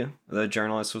the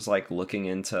journalist was like looking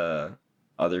into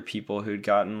other people who'd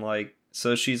gotten like,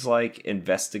 so she's like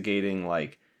investigating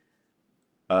like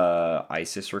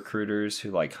ISIS recruiters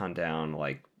who like hunt down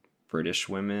like British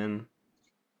women.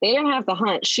 They didn't have to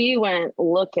hunt. She went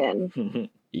looking.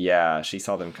 Yeah, she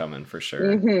saw them coming for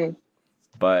sure. Mhm.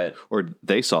 But or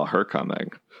they saw her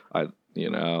coming. You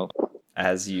know,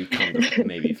 as you come to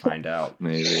maybe find out.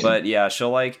 maybe. But yeah, she'll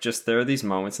like just, there are these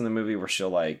moments in the movie where she'll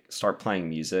like start playing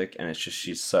music and it's just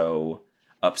she's so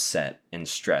upset and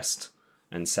stressed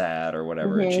and sad or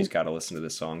whatever, and Mhm. she's got to listen to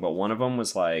this song. But one of them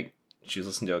was like she was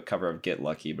listening to a cover of Get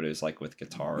Lucky, but it was like with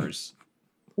guitars.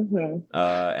 Mhm.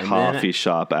 And coffee then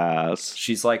shop ass.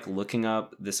 she's like looking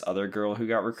up this other girl who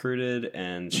got recruited,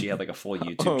 and she had like a full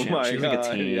YouTube Oh channel. my She was like a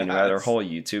God, teen who had her yes. whole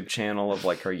YouTube channel of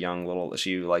like her young little.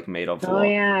 She like made a Oh vlog,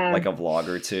 yeah. like a vlog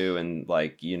or two, and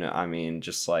like, you know, I mean,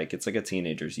 just like it's like a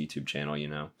teenager's YouTube channel, you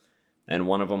know. And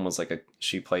one of them was like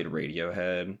she played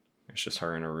Radiohead. It's just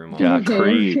her in her room. All Yeah, the time.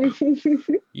 creep.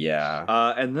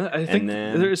 Yeah. And then I think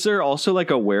then- is there also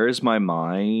like a "Where Is My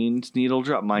Mind" needle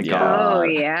drop? My Yeah. God. Oh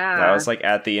yeah. That was like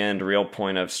at the end, real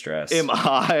point of stress. Am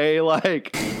I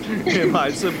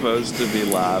supposed to be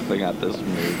laughing at this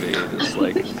movie? Just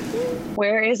like,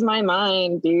 Where is my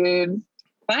mind, dude?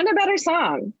 Find a better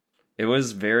song. It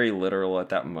was very literal at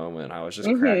that moment. I was just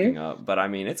Mhm. cracking up. But I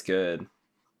mean, it's good.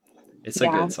 It's a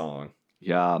Yeah. good song.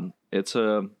 yeah, it's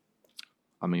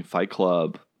Fight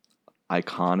Club,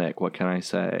 iconic. What can I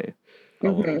say? A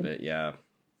little Mhm. bit, yeah.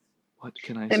 What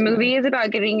can I The say? movie is about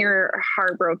getting your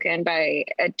heart broken by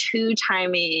a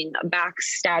two-timing,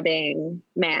 backstabbing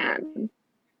man,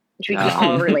 which we can Yeah.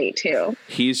 all relate to.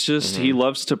 He's just he Mhm.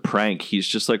 loves to prank. He's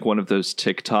just like one of those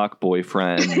TikTok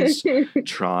boyfriends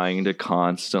trying to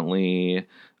constantly.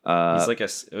 He's like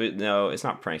no, it's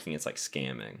not pranking. It's like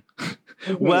scamming.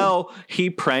 Well,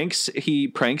 he pranks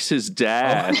his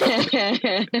dad.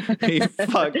 He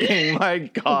fucking, my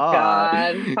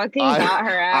God. Fucking got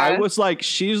her ass. I was like,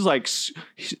 she's like,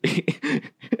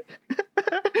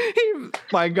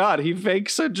 my God, he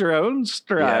fakes a drone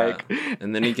strike.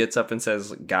 And then he gets up and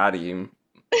says, "Got him."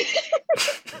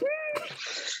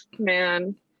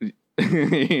 Man.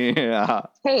 Yeah.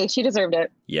 Hey, she deserved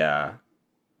it. Yeah.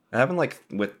 It happened like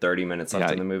with 30 minutes left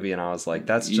Yeah, in the movie, and I was like,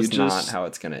 that's you just not just- how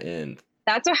it's gonna end.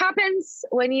 That's what happens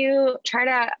when you try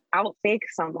to outfake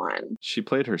someone. She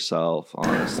played herself,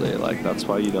 honestly. Like, that's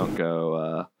why you don't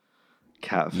go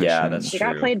catfishing. Yeah, that's She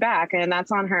true. got played back, and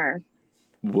that's on her.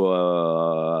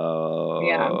 Whoa.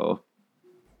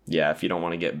 Yeah, if you don't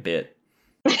want to get bit.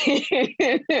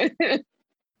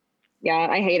 Yeah,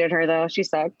 I hated her though. She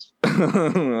sucked.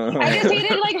 I just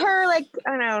hated like her, like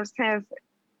I don't know, just kind of.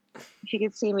 If you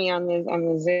could see me on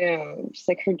the Zoom, just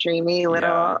like her dreamy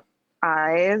little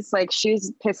eyes, like she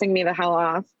was pissing me the hell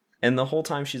off. And the whole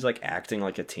time she's like acting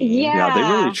like a teen. Yeah. They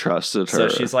really trusted her. So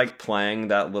she's like playing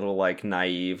that little like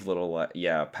naive little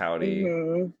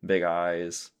pouty, big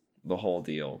eyes, the whole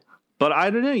deal. But I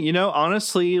don't know,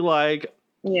 honestly, like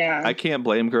I can't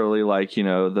blame Gurley. Like,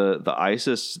 the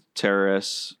ISIS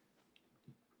terrorists,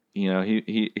 he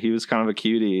was kind of a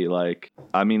cutie. Like,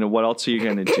 I mean, what else are you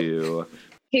gonna do?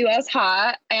 He was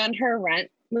hot, and her rent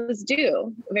was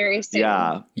due very soon.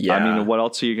 Yeah. I mean, what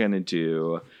else are you gonna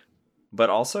do? But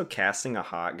also casting a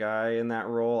hot guy in that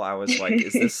role, I was like,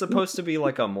 is this supposed to be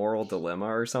like a moral dilemma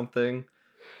or something?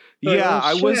 Yeah,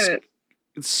 I was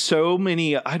so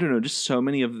many, I don't know, just so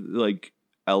many of like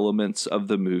elements of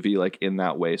the movie, like in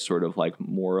that way, sort of like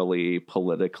morally,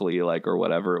 politically, like, or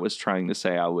whatever it was trying to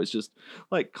say. I was just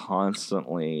like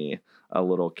constantly a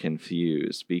little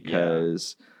confused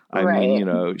because I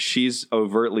mean, she's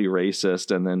overtly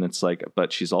racist, and then it's like,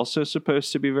 but she's also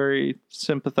supposed to be very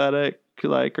sympathetic,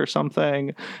 like, or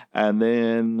something. And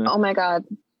then, oh my God,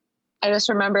 I just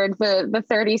remembered the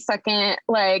 30-second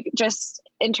like just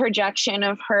interjection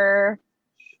of her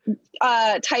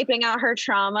typing out her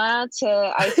trauma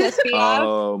to ISIS-BF.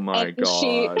 Oh my God.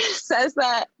 She says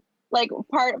that like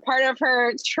part of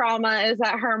her trauma is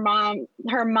that her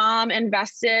mom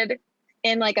invested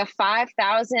in like a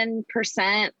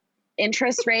 5,000%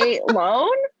 interest rate loan.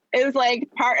 It was like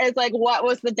what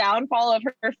was the downfall of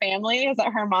her family is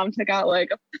that her mom took out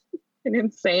like an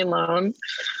insane loan,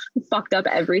 fucked up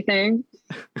everything.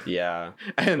 Yeah.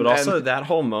 But also that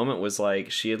whole moment was like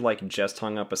she had like just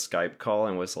hung up a Skype call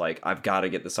and was like, I've got to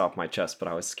get this off my chest, but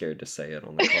I was scared to say it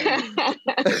on the call.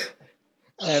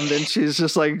 And then she's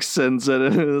just like sends it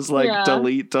and it's like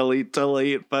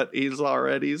delete, but he's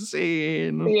already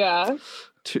seen. Yeah.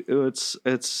 It's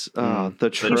the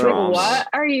tropes. Like, what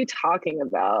are you talking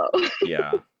about?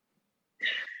 Yeah.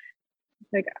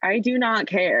 Like, I do not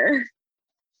care.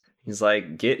 He's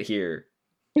like, get here.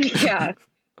 Yeah.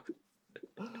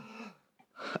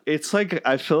 It's like,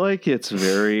 I feel like it's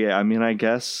very, I mean, I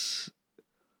guess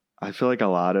I feel like a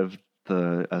lot of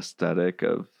the aesthetic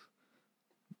of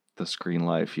the screen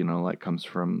life, like comes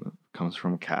from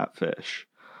Catfish.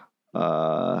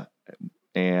 And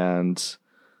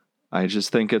I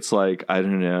just think it's like, I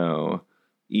don't know,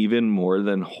 even more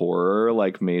than horror,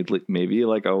 like maybe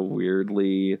like a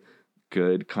weirdly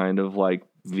good kind of like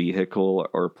vehicle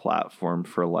or platform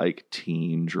for like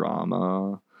teen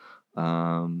drama.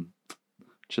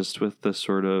 Just with the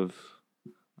sort of,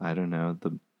 I don't know,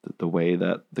 the way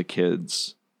that the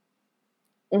kids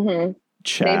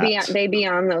chat. They be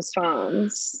on those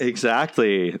phones.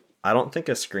 Exactly. I don't think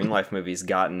a Screen Life movie's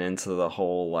gotten into the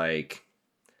whole like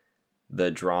the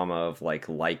drama of like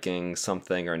liking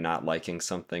something or not liking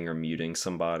something or muting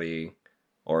somebody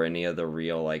or any of the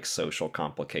real like social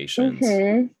complications.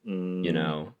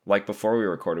 Like before we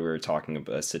recorded, we were talking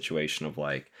about a situation of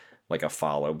like a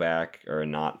follow back or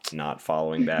not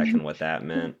following back and what that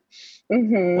meant.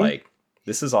 Like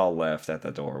this is all left at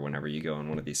the door whenever you go in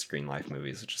one of these Screen Life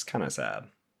movies, which is kind of sad.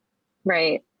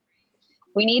 Right.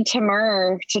 We need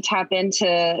Timur to tap into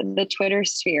the Twitter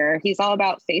sphere. He's all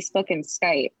about Facebook and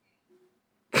Skype.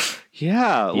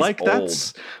 Yeah, he's like old.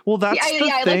 That's the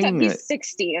thing. I looked up, he's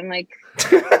 60. I'm like,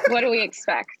 what do we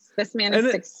expect? This man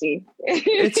is 60.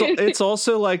 It's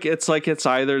also like it's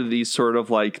either these sort of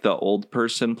like the old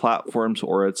person platforms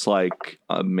or it's like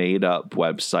made up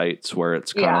websites where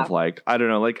it's kind of like, I don't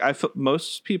know, like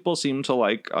most people seem to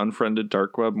like Unfriended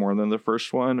Dark Web more than the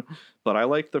first one, but I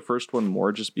like the first one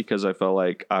more just because I felt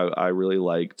like I really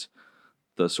liked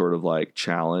the sort of like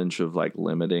challenge of like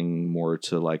limiting more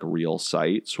to like real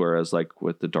sites, whereas like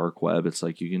with the dark web it's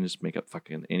like you can just make up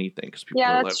fucking anything because people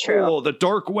are like, true. Oh, the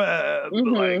dark web,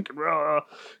 like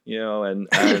and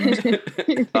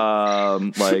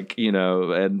like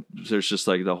and there's just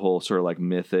like the whole sort of like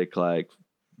mythic like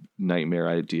nightmare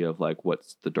idea of like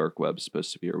what's the dark web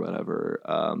supposed to be or whatever,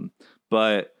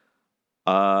 but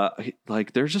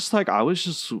like they're just like, I was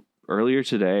just earlier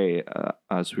today,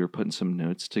 as we were putting some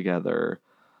notes together,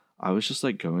 I was just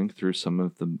like going through some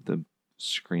of the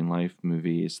Screen Life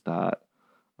movies that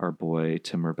our boy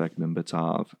Timur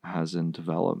Bekmambetov has in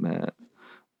development.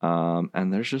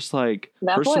 And there's just like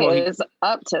that boy is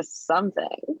up to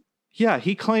something. Yeah,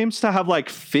 he claims to have like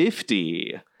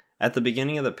 50. At the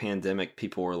beginning of the pandemic,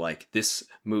 people were like, "This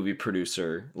movie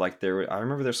producer," like I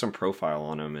remember there's some profile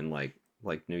on him in like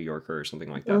New Yorker or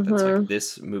something like that. That's like,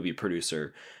 this movie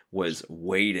producer was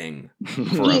waiting for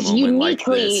a He's moment like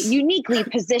this. uniquely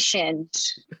positioned.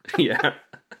 Yeah.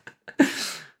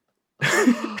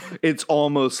 It's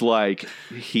almost like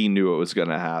he knew it was going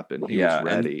to happen. He was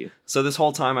ready. So this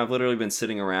whole time I've literally been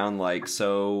sitting around like,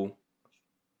 so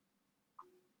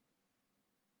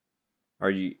are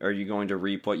you going to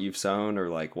reap what you've sown, or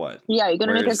like what? Yeah, you're going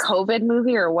to make a COVID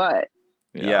movie or what?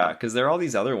 Yeah, because there are all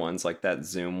these other ones, like that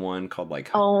Zoom one called like.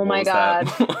 Oh my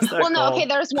god! Well, no, okay.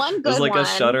 There's one good one. It's like a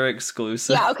Shudder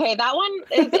exclusive. Yeah, okay, that one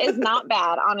is not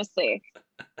bad, honestly.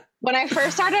 When I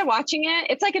first started watching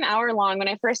it, it's like an hour long. When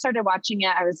I first started watching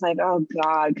it, I was like, oh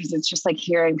god, because it's just like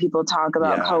hearing people talk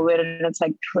about COVID, and it's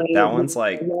like crazy. That one's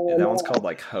called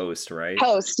like Host, right?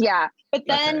 Host, yeah. But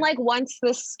then like once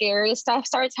the scary stuff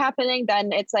starts happening,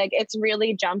 then it's like it's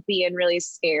really jumpy and really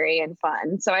scary and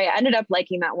fun. So I ended up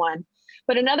liking that one.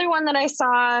 But another one that I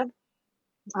saw,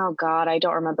 oh God, I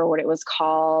don't remember what it was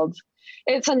called.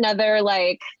 It's another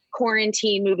like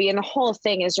quarantine movie. And the whole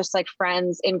thing is just like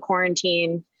friends in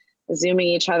quarantine, Zooming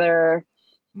each other.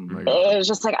 It was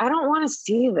just like, I don't want to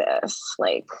see this.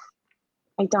 Like,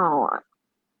 I don't.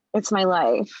 It's my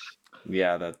life.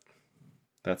 Yeah,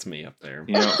 that's me up there.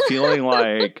 You know, feeling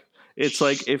like it's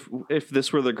like if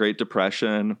this were the Great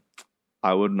Depression,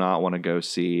 I would not want to go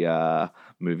see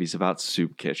movies about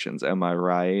soup kitchens. Am I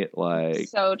right? Like,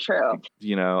 so true.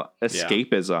 You know,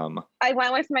 escapism. Yeah. I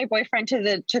went with my boyfriend to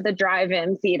the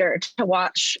drive-in theater to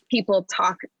watch people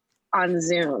talk on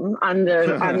Zoom on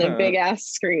the big ass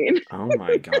screen. Oh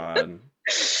my god.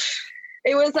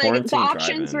 It was like quarantine the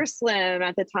options were slim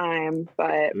at the time,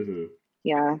 but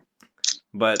yeah.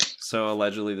 But so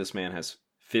allegedly this man has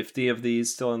 50 of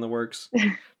these still in the works.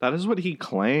 That is what he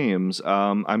claims.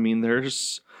 I mean,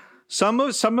 there's some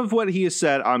of what he has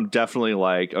said. I'm definitely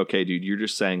like, okay, dude, you're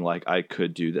just saying like I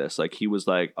could do this. Like he was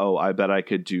like, oh, I bet I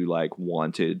could do like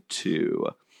Wanted 2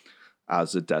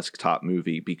 as a desktop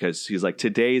movie, because he's like,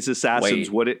 today's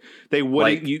assassins wouldn't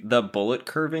like the bullet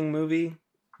curving movie.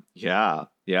 Yeah.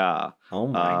 Oh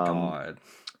my god.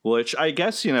 Which I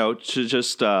guess, you know, to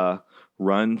just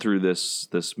run through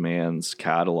this man's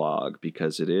catalog,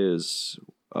 because it is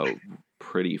a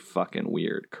pretty fucking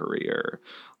weird career.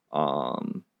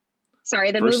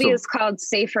 Sorry, the movie is called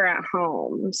Safer at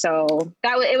Home. So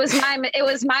it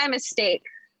was my mistake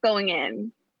going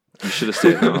in. You should have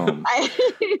stayed home.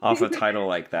 Off a title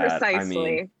like that. Precisely. I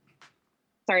mean,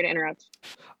 sorry to interrupt.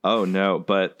 Oh no,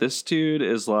 but this dude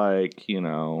is like, you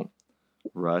know,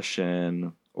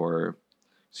 Russian, or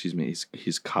excuse me,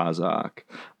 he's Kazakh.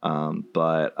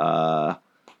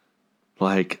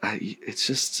 Like it's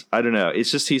just, I don't know. It's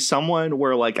just, he's someone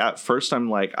where like at first I'm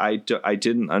like, I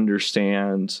didn't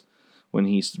understand when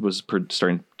he was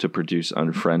starting to produce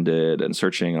Unfriended and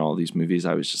searching all these movies.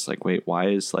 I was just like, wait, why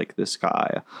is like this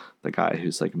guy, the guy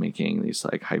who's like making these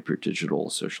like hyper digital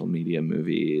social media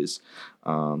movies?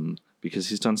 Because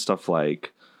he's done stuff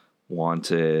like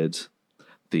Wanted,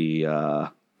 the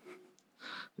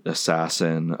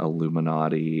Assassin,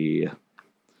 Illuminati,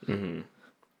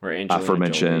 where Angelina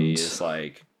Jolie is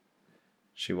like,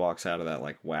 she walks out of that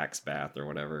like wax bath or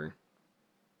whatever.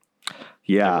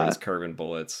 Yeah, everyone's curving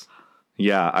bullets.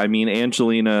 Yeah, I mean,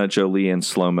 Angelina Jolie in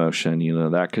slow motion, you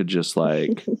know, that could just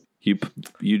like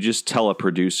you just tell a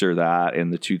producer that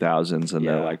in the 2000s and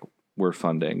they're like, we're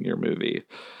funding your movie.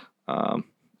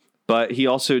 But he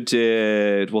also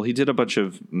did a bunch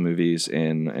of movies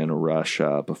in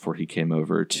Russia before he came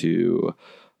over to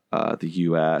the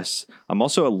US. I'm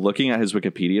also looking at his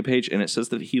Wikipedia page, and it says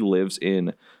that he lives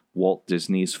in Walt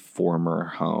Disney's former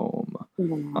home.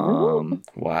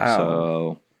 Wow.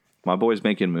 So my boy's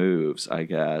making moves, I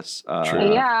guess.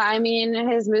 Yeah, I mean,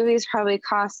 his movies probably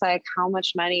cost like how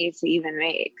much money to even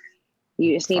make?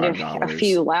 You just need a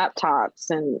few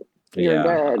laptops and you're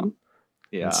good.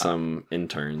 Yeah, and some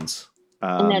interns.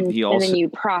 And then you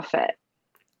profit.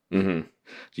 Mm-hmm.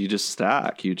 You just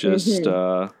stack. You just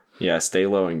stay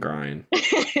low and grind.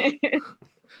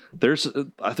 There's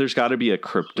got to be a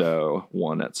crypto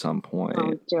one at some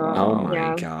point. Oh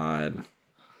my god.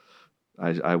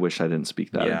 I wish I didn't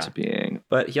speak that into being.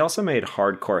 But he also made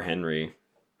Hardcore Henry.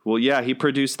 Well, yeah, he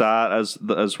produced that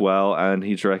as well, and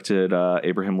he directed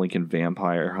Abraham Lincoln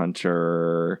Vampire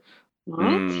Hunter.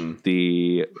 That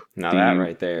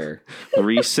right there.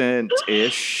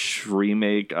 Recent-ish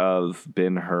remake of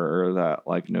Ben-Hur that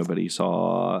like nobody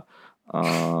saw.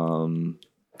 Damn.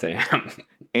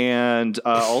 And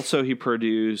also he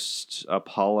produced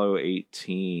Apollo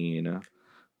 18,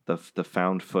 the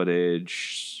found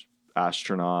footage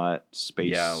astronaut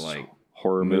space like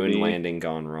horror moon movie. landing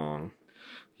gone wrong.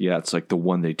 Yeah, it's like the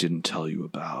one they didn't tell you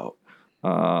about.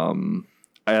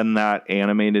 And that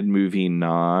animated movie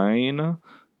 9,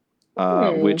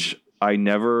 which I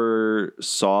never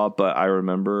saw, but I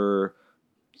remember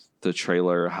the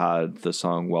trailer had the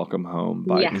song Welcome Home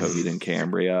by Coheed and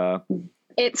Cambria.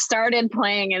 It started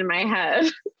playing in my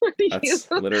head. That's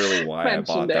literally why I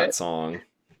bought that song.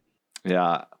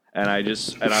 Yeah. And I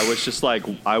was just like,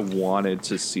 I wanted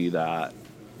to see that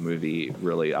movie.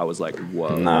 Really, I was like,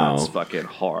 whoa, that's fucking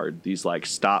hard. These like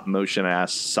stop motion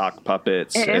ass sock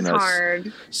puppets in a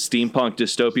hard steampunk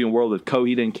dystopian world with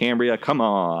Coheed and Cambria. Come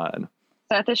on.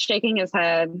 Seth is shaking his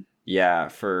head. Yeah,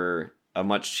 for a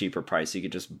much cheaper price, you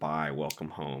could just buy Welcome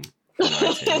Home.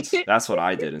 That's what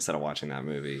I did instead of watching that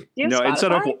movie. No,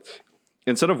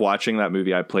 instead of watching that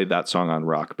movie, I played that song on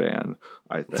Rock Band,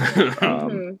 I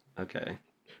think. Okay.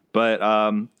 But I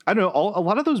don't know. A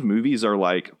lot of those movies are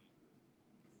like,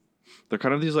 they're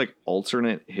kind of these like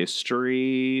alternate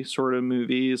history sort of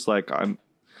movies. Like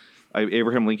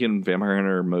Abraham Lincoln Vampire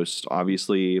Hunter most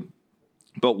obviously,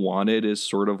 but Wanted is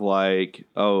sort of like,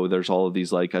 oh, there's all of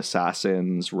these like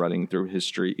assassins running through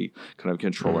history, kind of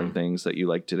controlling things that you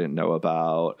like didn't know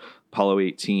about. Apollo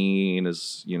 18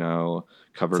 is,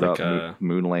 covered like up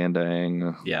moon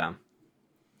landing. Yeah.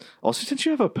 Also, didn't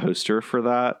you have a poster for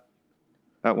that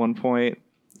at one point?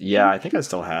 Yeah, I think I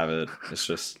still have it. It's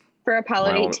just for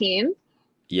Apollo 18.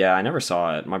 Yeah, I never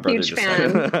saw it. My brother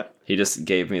he just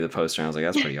gave me the poster and I was like,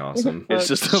 that's pretty awesome. It's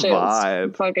just a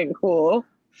vibe. Fucking cool.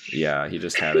 Yeah, he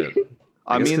just had it.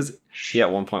 I mean, because he at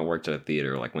one point worked at a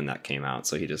theater like when that came out,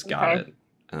 so he just got it.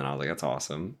 And then I was like, that's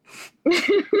awesome.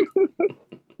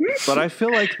 But I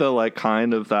feel like the like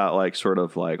kind of that like sort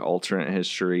of like alternate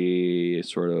history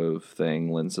sort of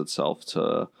thing lends itself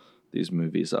to these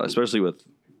movies, especially with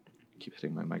keep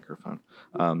hitting my microphone.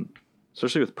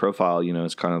 Especially with Profile,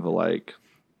 it's kind of a like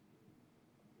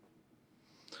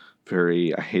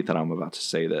very, I hate that I'm about to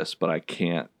say this, but I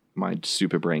can't, my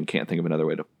stupid brain can't think of another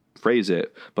way to phrase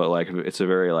it, but like it's a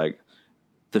very like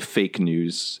the fake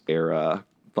news era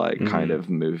like kind of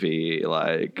movie,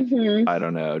 like I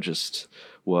don't know, just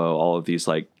whoa, all of these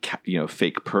like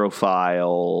fake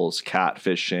profiles,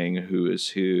 catfishing, who is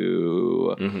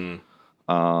who,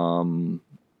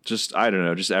 just I don't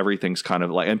know, just everything's kind of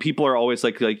like, and people are always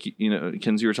like Kinsey,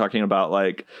 you were talking about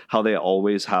like how they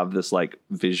always have this like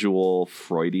visual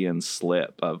Freudian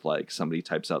slip of like somebody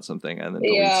types out something and then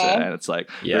deletes it, and it's like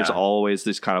there's always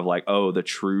this kind of like, oh, the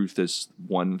truth is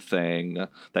one thing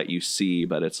that you see,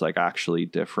 but it's like actually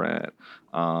different.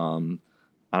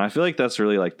 And I feel like that's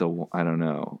really like I don't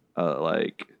know,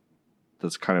 like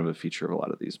that's kind of a feature of a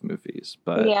lot of these movies.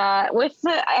 But yeah,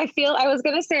 I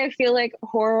feel like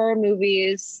horror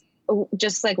movies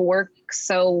just like work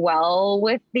so well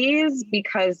with these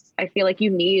because I feel like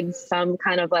you need some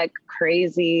kind of like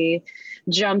crazy,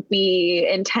 jumpy,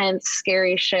 intense,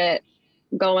 scary shit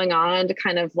going on to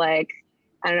kind of like,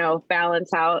 I don't know,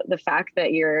 balance out the fact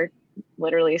that you're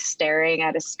literally staring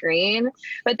at a screen.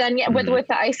 But then with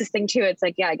the ISIS thing too, it's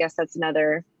like, yeah, I guess that's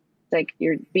another, like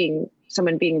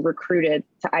someone being recruited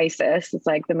to ISIS. It's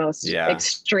like the most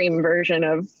extreme version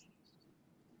of,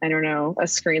 I don't know, a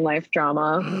screen life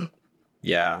drama.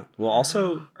 Yeah. Well,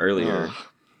 also earlier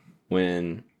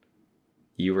when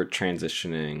you were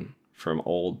transitioning from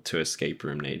old to escape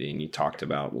room, Nadine, you talked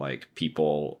about like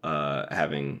people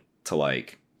having to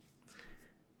like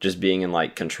just being in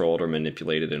like controlled or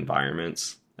manipulated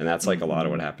environments. And that's like a lot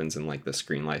of what happens in like the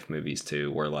screen life movies too,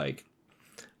 where like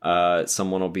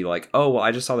someone will be like, oh, well,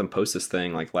 I just saw them post this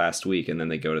thing like last week, and then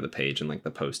they go to the page and like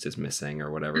the post is missing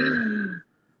or whatever.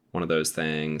 One of those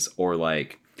things. Or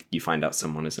like you find out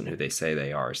someone isn't who they say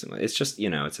they are or something. It's just,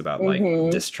 it's about like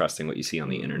distrusting what you see on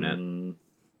the internet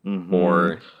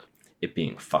or it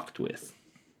being fucked with.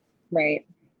 Right.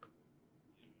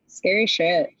 Scary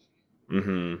shit.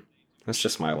 That's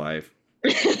just my life.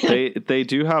 They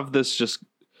do have this just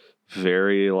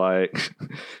very like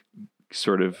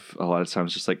sort of a lot of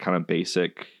times just like kind of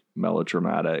basic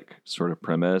melodramatic sort of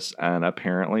premise, and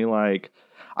apparently like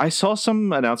I saw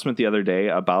some announcement the other day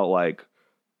about like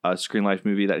a Screen Life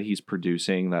movie that he's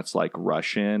producing that's like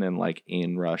Russian and like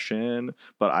in Russian,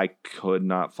 but I could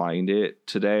not find it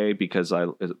today because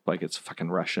it's a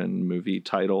fucking Russian movie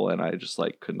title and I just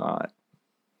like could not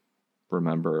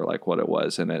remember like what it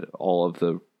was, and all of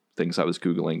the things I was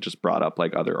Googling just brought up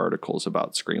like other articles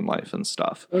about Screen Life and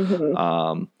stuff.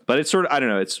 But it's sort of, I don't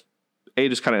know, it's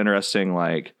just kind of interesting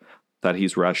like that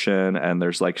he's Russian and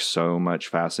there's like so much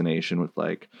fascination with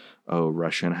like, oh,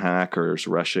 Russian hackers,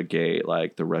 Russiagate,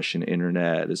 like the Russian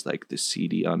internet is like the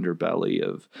seedy underbelly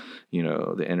of,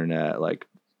 the internet, like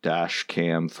dash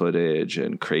cam footage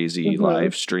and crazy Mhm.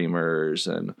 live streamers,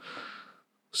 and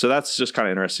so that's just kind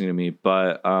of interesting to me.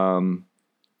 But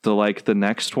the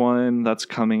next one that's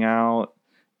coming out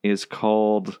is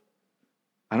called,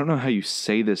 I don't know how you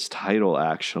say this title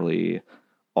actually,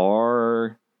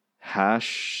 R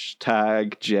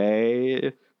hashtag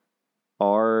J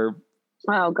R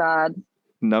Oh God.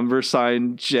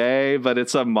 #J, but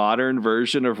it's a modern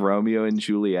version of Romeo and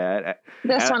Juliet.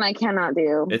 This And- one I cannot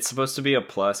do. It's supposed to be a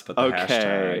plus, but the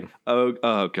Okay. hashtag,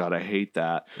 Oh God, I hate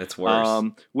that. it's worse.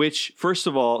 Which, first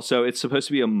of all, so it's supposed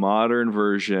to be a modern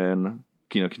version,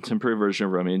 contemporary version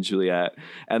of Romeo and Juliet,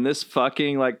 and this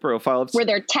fucking profile. Where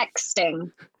they're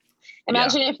texting.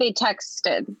 Imagine if they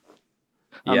texted.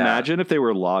 Yeah. Imagine if they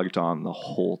were logged on the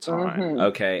whole time. Mhm.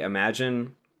 Okay,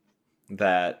 imagine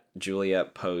that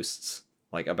Juliet posts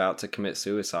about to commit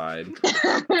suicide,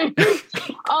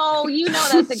 Oh, you know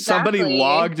that's exactly. Somebody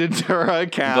logged into her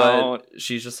account. but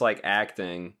she's just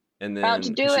acting, and then About to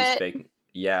do 'cause she's it. fake.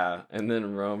 Yeah, and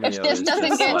then Romeo. If this is doesn't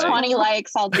just get 20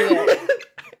 likes, I'll do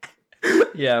it.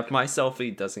 Yeah, if my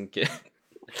selfie doesn't get.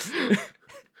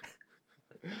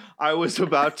 I was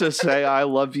about to say I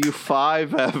love you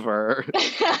 5 ever.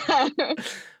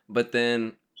 But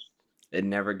then it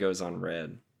never goes on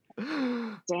red.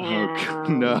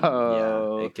 Damn.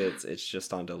 No. Yeah, it's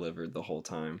just on delivered the whole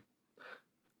time.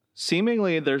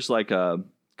 Seemingly there's a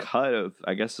cut of,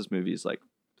 I guess this movie's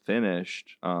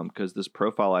finished, because this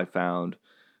profile I found,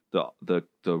 the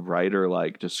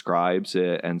writer describes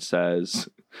it and says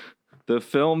the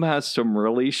film has some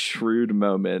really shrewd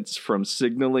moments, from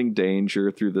signaling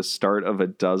danger through the start of a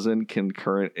dozen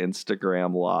concurrent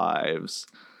Instagram lives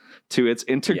to its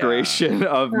integration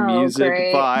of Oh, music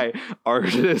great. by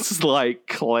artists like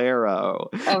Clairo.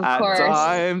 Of At course.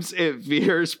 times, it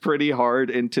veers pretty hard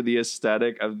into the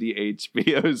aesthetic of the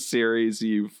HBO series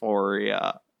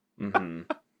Euphoria. Hmm.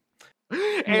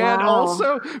 And Wow.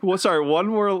 also, one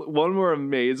more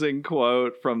amazing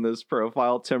quote from this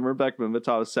profile. Timur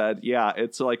Bekmambetov said, "Yeah,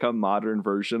 it's a modern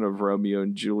version of Romeo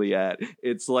and Juliet.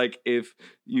 It's like if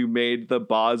you made the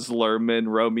Baz Luhrmann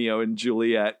Romeo and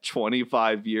Juliet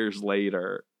 25 years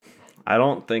later. I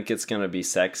don't think it's gonna be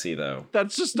sexy though.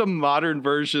 That's just a modern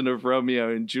version of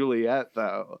Romeo and Juliet,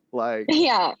 though.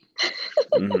 Yeah.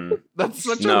 Hmm. That's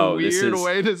such No, a this weird is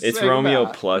way to say it's Romeo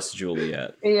that. plus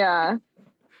Juliet. Yeah.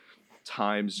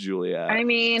 Times Juliet. I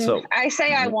mean, So- I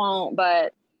say I won't,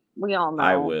 but we all know.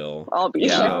 I will. I'll be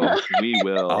Yeah, sure. we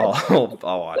will.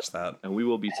 I'll watch that. And we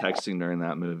will be texting during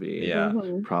that movie. Yeah.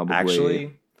 Mhm. Probably.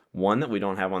 Actually, one that we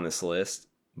don't have on this list,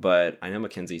 but I know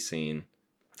Mackenzie's seen,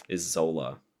 is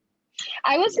Zola.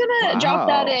 I was gonna drop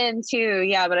that Wow. in too,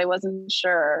 yeah, but I wasn't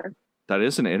sure. That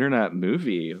is an internet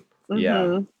movie. Yeah.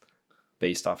 Mhm.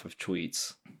 Based off of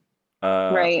tweets.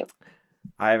 Right.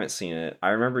 I haven't seen it. I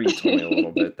remember you told me a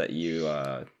little bit that you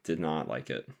did not like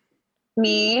it.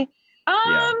 Me.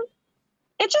 Yeah.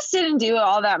 It just didn't do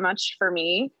all that much for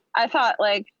me. I thought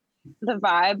the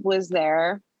vibe was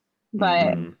there,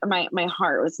 but Mhm. my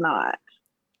heart was not.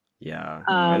 Yeah.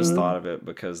 I just Um, thought of it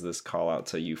because this call out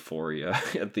to Euphoria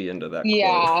at the end of that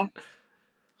Yeah. quote.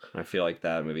 I feel like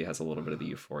that movie has a little bit of the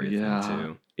Euphoria Yeah. thing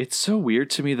too. It's so weird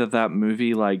to me that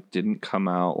movie didn't come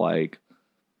out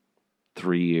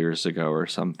 3 years ago or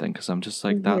something, because I'm just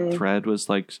that Mhm. thread was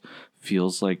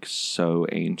feels so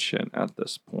ancient at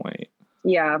this point.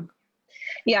 Yeah.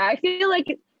 Yeah, I feel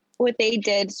like what they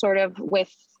did sort of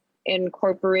with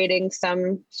incorporating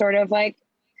some sort of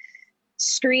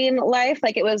screen life,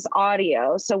 it was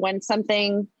audio. So when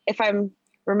something, if I'm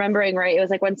remembering right, it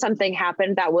was when something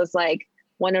happened that was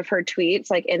one of her tweets,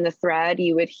 in the thread,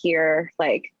 you would hear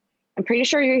I'm pretty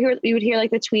sure you would hear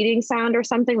the tweeting sound or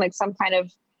something, some kind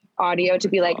of audio to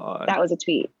be God. that was a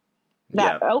tweet.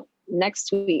 Next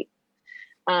tweet.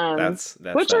 That's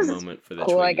which that is moment for the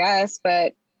cool, tweet. I guess,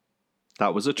 but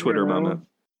That was a Twitter know. moment.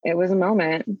 it was a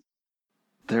moment.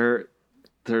 There's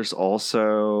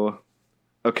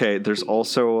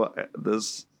also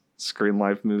this Screen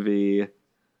Life movie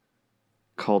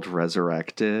called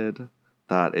Resurrected.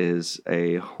 That is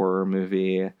a horror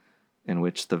movie in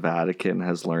which the Vatican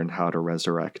has learned how to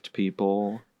resurrect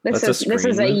people. This That's a is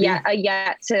Scream movie?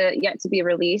 yet to be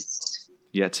released.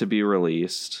 Yet to be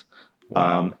released.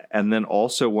 Wow. And then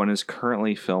also one is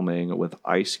currently filming with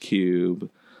Ice Cube,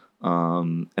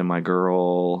 and my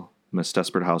girl, Miss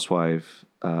Desperate Housewife,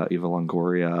 Eva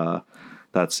Longoria.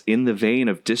 That's in the vein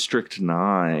of District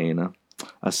 9,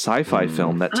 a sci-fi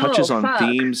film that touches on fuck.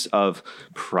 themes of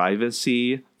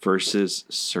privacy versus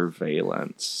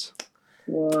surveillance.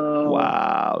 Whoa.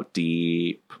 Wow,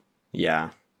 deep.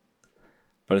 Yeah.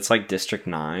 But it's District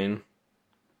 9.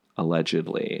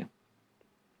 Allegedly.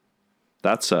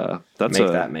 That's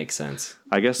that make sense.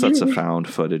 I guess that's a found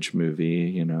footage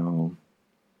movie, you know,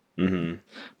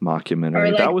 mockumentary. Or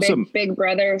like that was Big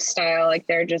Brother style, like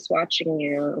they're just watching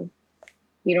you.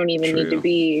 You don't even need to True.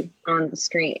 be on the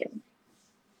screen.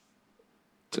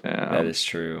 That is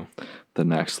true. The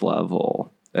next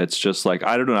level. It's just like,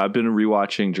 I don't know. I've been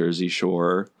rewatching Jersey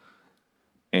Shore,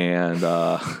 and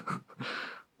I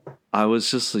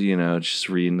was just, you know, just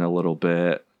reading a little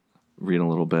bit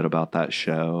about that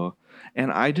show,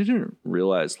 and I didn't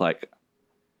realize, like,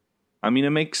 I mean,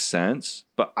 it makes sense,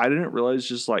 but I didn't realize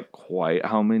just like quite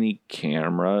how many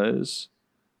cameras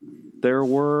there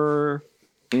were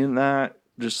in that.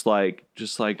 Just like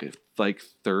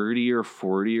 30 or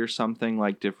 40 or something,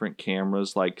 like different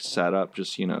cameras like set up,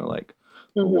 just, you know, like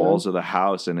the walls of the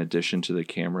house, in addition to the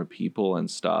camera people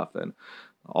and stuff. And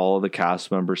all of the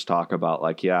cast members talk about,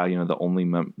 like, yeah, you know, the only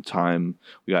time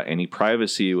we got any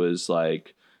privacy was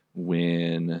like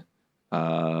when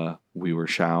we were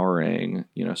showering,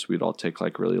 you know, so we'd all take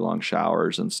like really long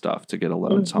showers and stuff to get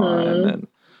alone time, and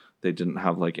they didn't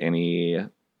have like any,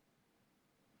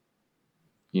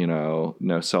 you know,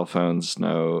 no cell phones,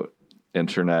 no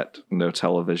internet, no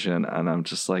television. And I'm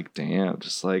just like, damn,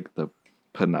 just like the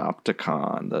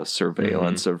panopticon, the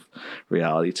surveillance of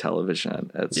reality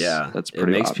television. That's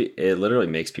pretty it literally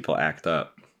makes people act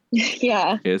up.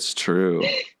 Yeah, it's true.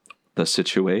 The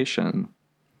situation.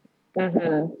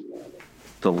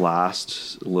 The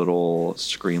last little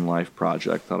Screen Life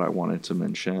project that I wanted to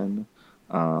mention,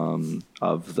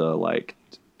 of the like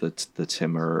the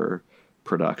Timur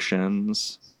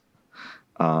Productions,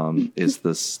 is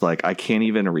this, like, I can't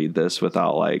even read this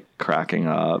without like cracking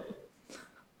up,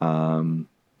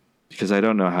 because I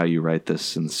don't know how you write this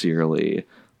sincerely,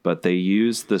 but they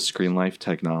use the Screen Life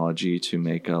technology to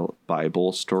make a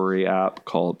Bible story app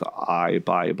called the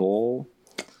iBible.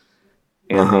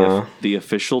 And the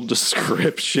official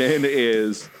description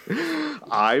is,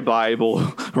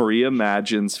 iBible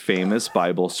reimagines famous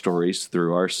Bible stories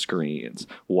through our screens.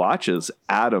 Watch as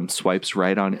Adam swipes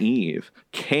right on Eve,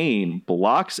 Cain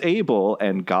blocks Abel,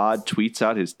 and God tweets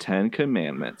out his 10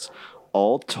 commandments,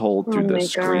 all told through the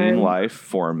Screen Life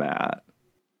format.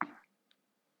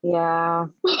 Yeah.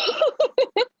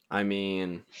 I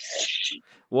mean,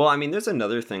 well, I mean, there's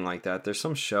another thing like that. There's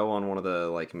some show on one of the,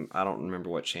 like, I don't remember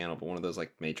what channel, but one of those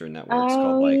like major networks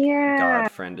called like God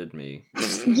Friended Me.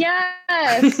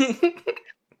 Yes.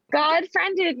 God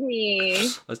Friended Me.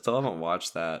 I still haven't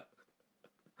watched that.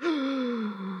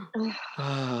 I don't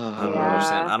Yeah.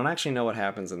 understand. I don't actually know what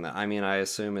happens in that. I mean, I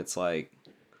assume it's like,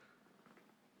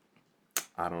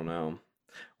 I don't know.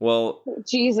 Well,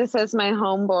 Jesus is my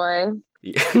homeboy.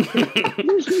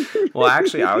 Well,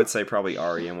 actually, I would say probably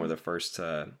REM were the first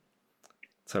to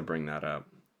bring that up.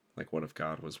 Like, what if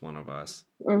God was one of us?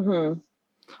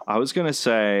 I was gonna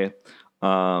say,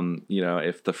 you know,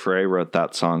 if the Fray wrote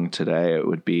that song today, it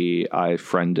would be "I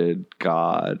friended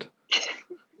God"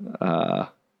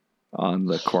 on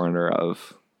the corner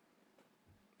of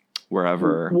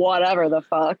whatever the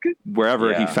fuck,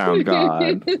 wherever he found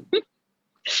God.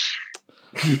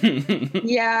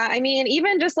 Yeah, I mean,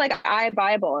 even just like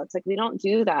iBible, it's like we don't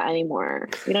do that anymore.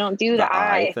 We don't do the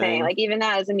I thing. Like, even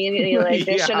that is immediately like,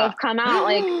 this should have come out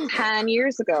like 10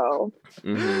 years ago.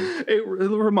 It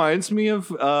reminds me of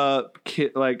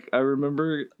like, I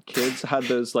remember kids had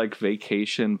those like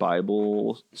vacation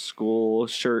Bible school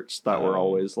shirts that were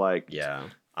always like,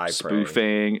 I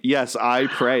spoofing. pray. Yes, I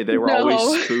pray. They were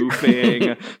always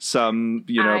spoofing some,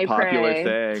 you know, popular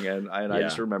thing, and I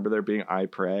just remember there being I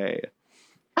pray.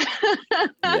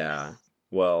 Yeah.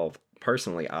 Well,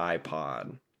 personally,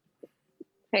 iPod.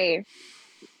 Hey,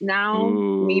 now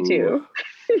me too.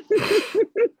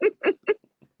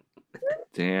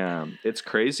 Damn, it's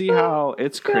crazy how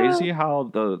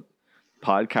the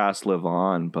podcasts live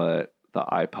on, but the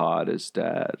iPod is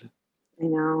dead. I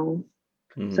know.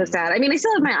 So sad. I mean, I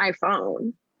still have my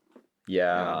iPhone.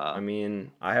 Yeah. I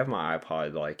mean, I have my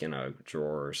iPod like in a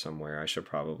drawer somewhere. I should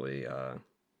probably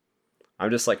I'm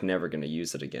just like never going to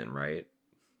use it again, right?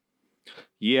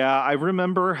 Yeah, I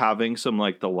remember having some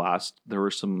like there were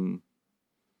some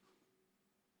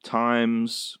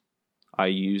times I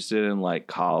used it in like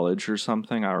college or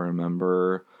something. I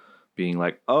remember being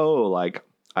like, oh, like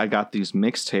I got these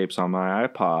mixtapes on my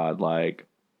iPod, like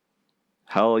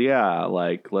hell yeah,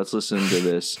 like let's listen to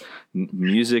this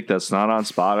music that's not on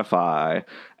Spotify.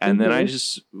 And then I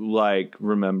just like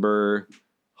remember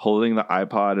holding the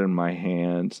iPod in my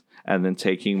hand and then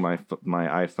taking my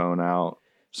iPhone out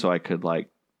so I could like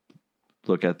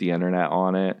look at the internet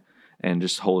on it, and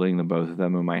just holding both of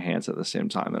them in my hands at the same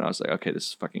time. And I was like, okay, this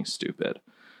is fucking stupid.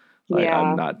 Like,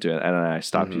 I'm not doing it. And then I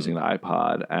stopped using the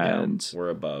iPod, and we're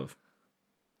above.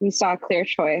 You saw a clear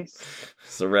choice.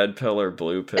 It's the red pill or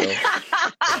blue pill.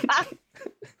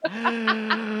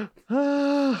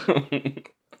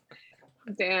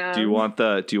 Damn. Do you want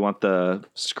the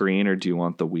screen or do you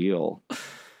want the wheel?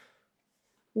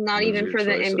 Not Those even are for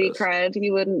the indie choices. cred,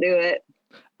 you wouldn't do it.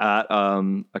 At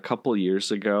a couple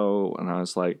years ago, when I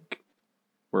was like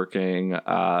working at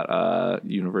a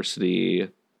university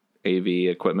AV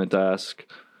equipment desk,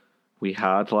 we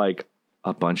had like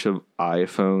a bunch of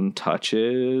iPhone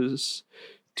touches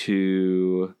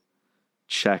to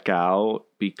check out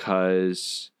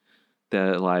because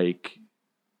that like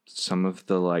some of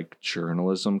the like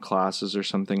journalism classes or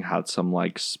something had some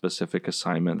like specific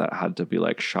assignment that had to be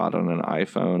like shot on an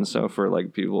iPhone. So for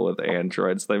like people with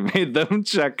Androids, they made them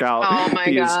check out Oh my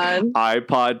these God.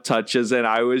 iPod touches. And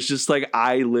I was just like,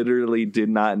 I literally did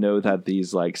not know that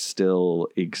these like still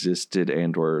existed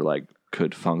and were like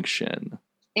could function.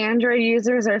 Android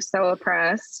users are so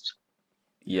oppressed.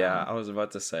 Yeah, I was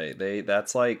about to say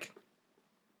that's like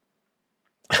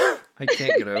I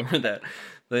can't get over that.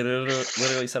 They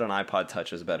literally said an iPod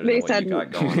Touch is better They than what said- you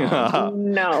got going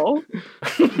on. No.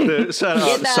 Get Get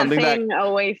that something thing that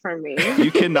away from me.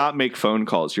 you cannot make phone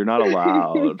calls. You're not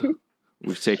allowed.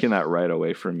 We've taken that right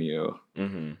away from you.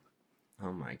 Mm-hmm.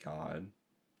 Oh my god.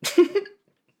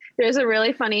 There's a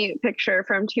really funny picture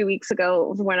from 2 weeks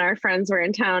ago when our friends were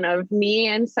in town of me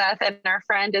and Seth, and our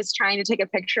friend is trying to take a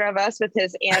picture of us with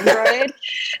his Android.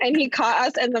 And he caught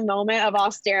us in the moment of all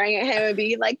staring at him and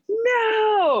being like,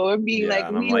 no, and be like,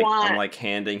 and we want. I'm like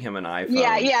handing him an iPhone.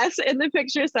 Yeah, yes. In the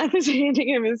picture, Seth is handing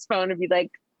him his phone and be like,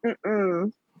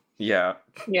 mm-mm. Yeah.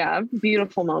 Yeah,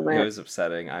 beautiful It moment. was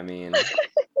upsetting. I mean,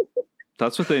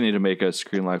 That's what they need to make a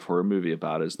Screen Life horror movie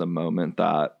about, is the moment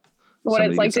that What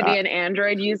it's somebody like gets to be an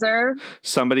Android user.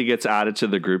 somebody gets added to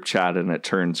the group chat and it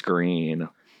turns green.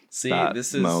 see, That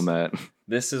this is moment.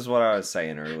 This is what I was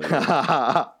saying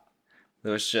earlier.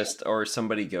 There's just, or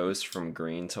somebody goes from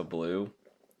green to blue,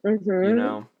 Mhm. you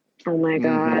know? Oh my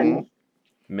God. Mhm.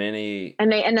 Many,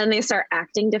 And then they start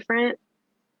acting different.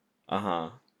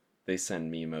 they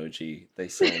send me emoji. They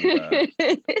send,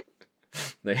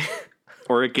 they,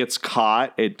 Or it gets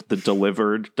caught. The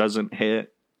delivered doesn't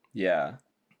hit. yeah.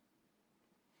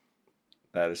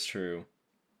 That is true.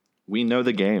 We know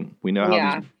the game. We know how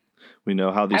Yeah.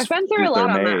 these I've been through a they're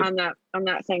lot made. on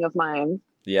that thing of mine.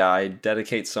 Yeah, I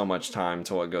dedicate so much time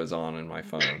to what goes on in my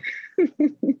phone.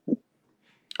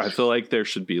 I feel like there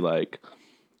should be like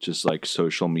just like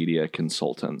social media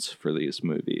consultants for these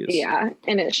movies. Yeah,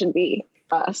 and it should be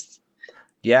us.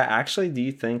 Yeah, actually, do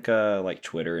you think like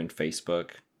Twitter and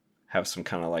Facebook have some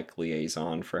kind of like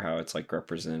liaison for how it's like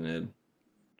represented?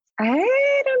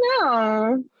 I don't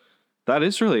know. That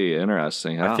is really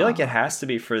interesting. I feel like Ah. it has to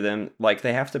be for them. Like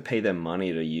they have to pay them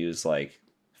money to use like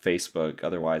Facebook.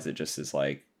 Otherwise, it just is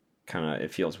like kind of,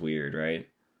 it feels weird, right?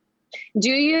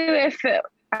 Do you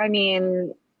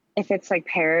if it's like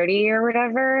parody or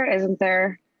whatever, isn't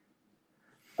there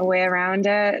a way around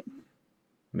it?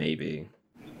 Maybe.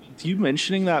 You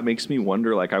mentioning that makes me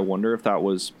wonder, like, I wonder if that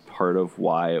was part of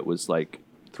why it was like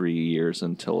 3 years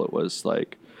until it was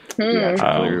like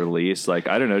theatrically Oh. released. Like,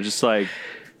 I don't know, just like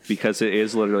because it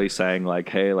is literally saying like,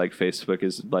 hey, like Facebook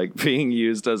is like being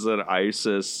used as an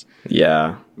ISIS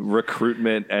Yeah.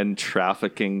 recruitment and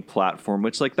trafficking platform,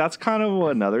 which like that's kind of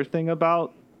another thing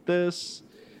about this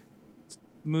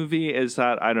movie is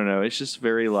that I don't know, it's just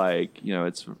very like, you know,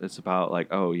 it's about like,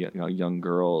 oh, you know, young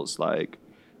girls like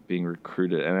being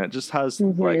recruited, and it just has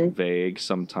like vague,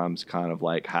 sometimes kind of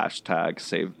like hashtag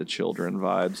save the children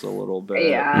vibes a little bit.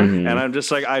 Yeah. Mhm. And I'm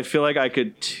just like, I feel like I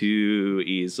could too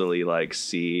easily like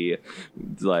see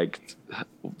like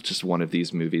just one of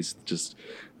these movies just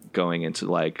going into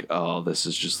like, oh, this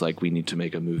is just like, we need to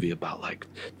make a movie about like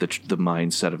the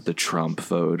mindset of the Trump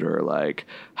voter, like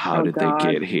how Oh, did God.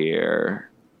 they get here?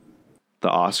 The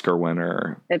Oscar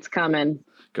winner, It's coming.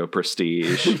 go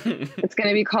Prestige. It's going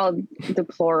to be called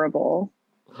Deplorable.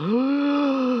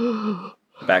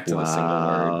 Back to the single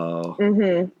word. Wow.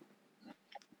 Mm-hmm.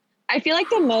 I feel like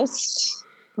the most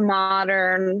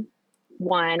modern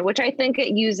one, which I think it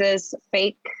uses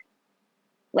fake,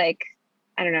 like,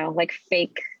 I don't know, like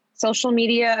fake social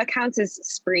media accounts, is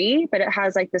Spree, but it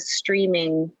has like the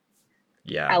streaming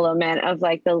Yeah. element of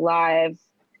like the live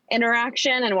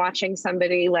interaction and watching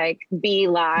somebody like be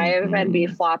live and be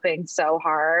flopping so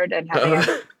hard and having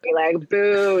everybody be like,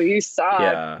 boo, you suck.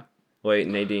 Yeah. Wait,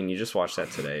 Nadine, you just watched that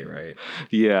today, right?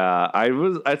 Yeah,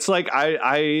 it's like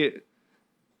I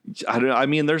don't know. I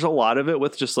mean, there's a lot of it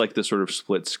with just like the sort of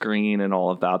split screen and all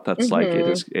of that. That's like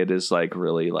it is like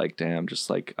really like, damn,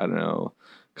 just like, I don't know,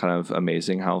 kind of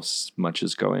amazing how much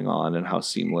is going on and how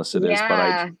seamless it is. But I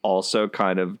Yeah. also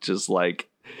kind of just like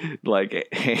like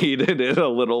hated it a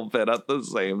little bit at the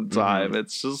same time.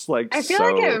 It's just like I feel so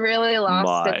like it really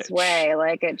lost its much. way.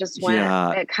 Like it just went,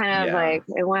 Yeah. it kind of Yeah. like,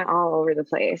 it went all over the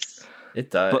place. It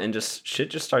does, But- and just shit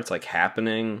just starts like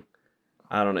happening.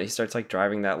 I don't know. He starts like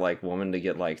driving that like woman to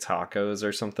get like tacos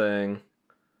or something,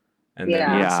 and then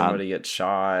Yeah. somebody gets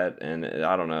shot, and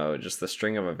I don't know. Just the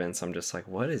string of events. I'm just like,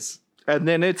 what is? And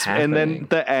then and then happening?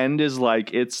 the end is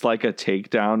like it's like a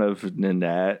takedown of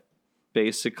Nanette,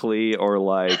 basically, or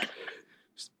like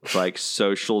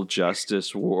social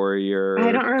justice warrior.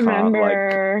 I don't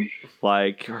remember.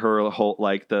 like her whole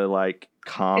like the like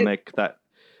comic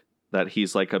that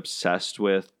he's like obsessed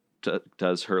with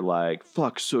does her like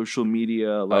fuck social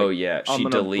media. Like, Oh yeah, I'm she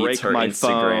gonna deletes break her my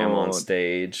Instagram on phone.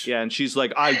 stage. Yeah, and she's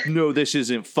like, I know this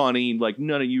isn't funny. Like,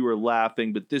 none of you are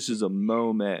laughing, but this is a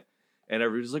moment. And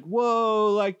everybody's like,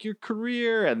 whoa, like your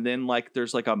career. And then like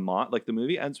there's like like the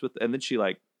movie ends with, and then she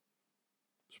like,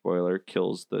 spoiler,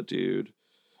 kills the dude,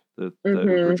 the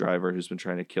Uber driver who's been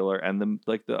trying to kill her. And then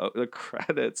like the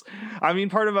credits. I mean,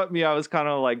 part about me, I was kind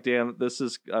of like, damn, this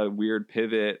is a weird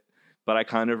pivot. But I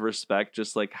kind of respect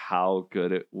just like how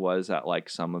good it was at like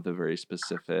some of the very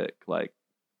specific like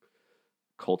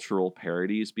cultural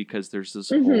parodies, because there's this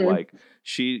whole like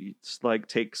she like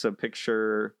takes a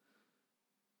picture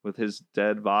with his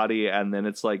dead body and then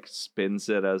it's like spins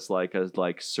it as like a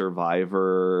like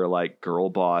Survivor like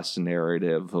girl boss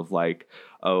narrative of like,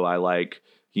 oh, I like,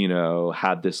 you know,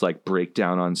 had this like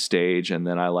breakdown on stage and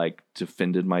then I like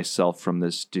defended myself from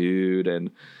this dude,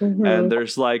 and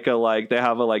there's like they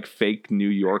have a like fake New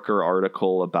Yorker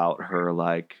article about her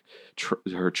like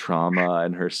her trauma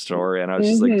and her story, and I was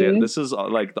just like, damn, this is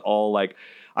like all like,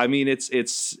 I mean, it's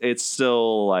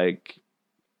still like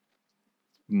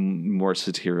more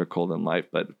satirical than life,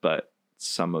 but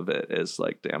some of it is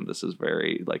like, damn, this is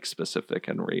very like specific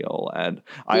and real. And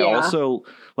I also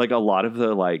like a lot of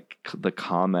the like the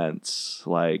comments,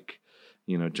 like,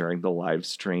 you know, during the live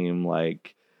stream,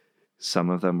 like some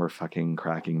of them were fucking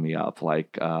cracking me up.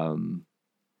 Like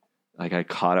I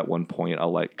caught at one point a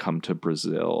like come to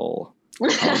Brazil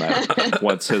comment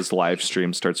once his live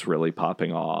stream starts really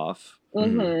popping off.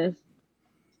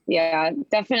 Yeah,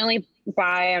 definitely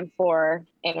by and for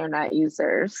internet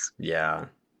users. Yeah.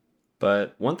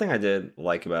 But one thing I did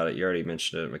like about it, you already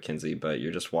mentioned it, Mackenzie, but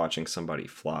you're just watching somebody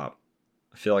flop.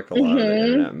 I feel like a lot of the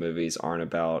internet movies aren't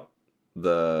about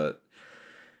the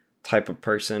type of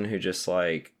person who just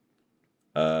like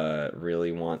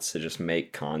really wants to just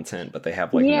make content, but they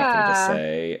have like nothing to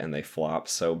say and they flop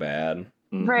so bad.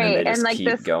 Right. And they just like keep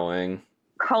this going.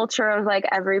 Culture of like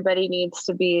everybody needs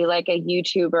to be like a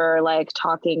YouTuber, like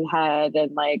talking head,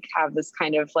 and like have this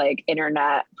kind of like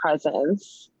internet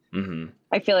presence.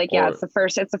 I feel like it's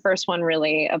the first one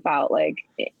really about like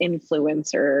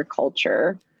influencer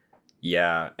culture.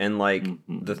 Yeah, and like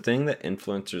the thing that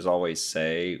influencers always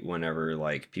say whenever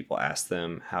like people ask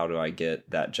them, how do I get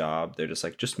that job, they're just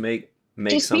like, just make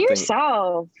something, be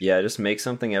yourself. Yeah, just make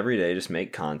something every day, just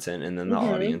make content, and then the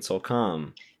audience will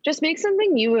come. Just make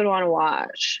something you would want to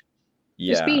watch.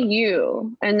 Yeah. Just be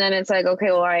you. And then it's like,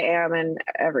 okay, well, I am, and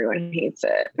everyone hates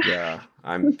it. Yeah.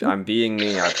 I'm being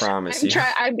me, I promise you.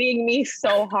 I'm being me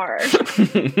so hard.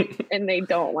 And they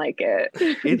don't like it.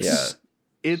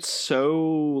 It's so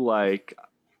like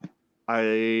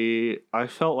I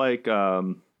felt like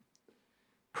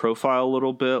Profile a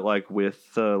little bit, like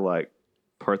with the like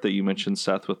part that you mentioned,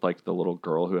 Seth, with like the little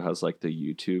girl who has like the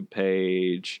YouTube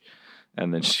page.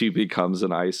 And then she becomes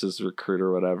an ISIS recruit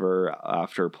or whatever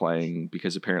after playing,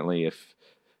 because apparently if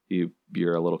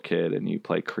you're a little kid and you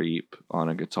play Creep on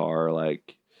a guitar,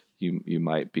 like you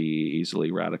might be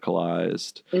easily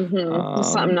radicalized.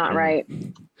 Something not right.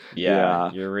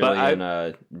 Yeah, you're really in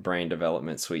a brain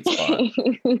development sweet spot.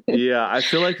 Yeah, I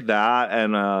feel like that,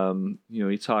 and you know,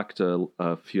 we talked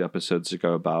a few episodes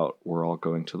ago about We're All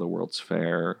Going to the World's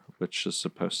Fair, which is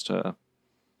supposed to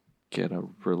get a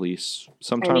release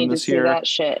sometime this year. That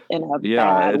shit in a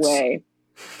bad way.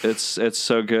 It's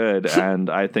so good, and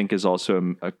I think is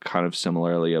also a kind of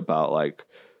similarly about like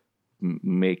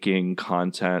making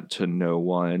content to no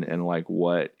one and like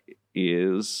what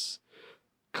is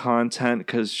content,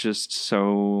 because just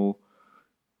so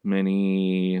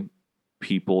many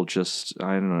people just,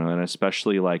 I don't know, and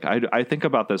especially like I think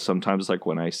about this sometimes, like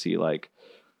when I see like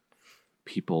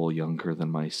people younger than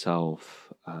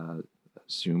myself,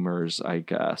 Zoomers, I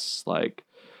guess, like,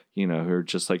 you know, who are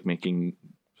just like making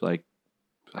like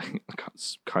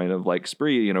kind of like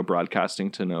spree, you know,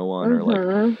 broadcasting to no one, or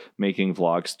like making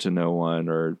vlogs to no one,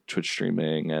 or Twitch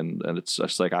streaming, and it's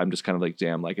just like, I'm just kind of like,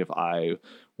 damn, like if I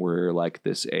were like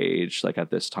this age, like at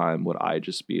this time, would I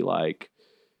just be like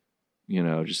you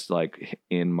know, just like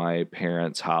in my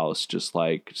parents' house, just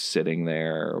like sitting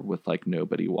there with like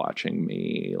nobody watching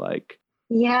me. Like,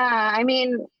 Yeah, I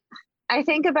mean, I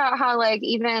think about how like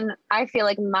even I feel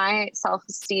like my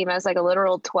self-esteem as like a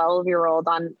literal 12-year-old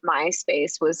on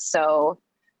MySpace was so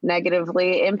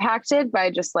negatively impacted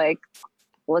by just like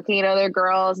looking at other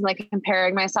girls and like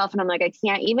comparing myself. And I'm like, I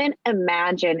can't even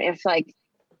imagine if like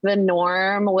the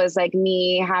norm was like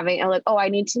me having like, oh, I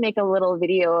need to make a little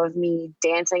video of me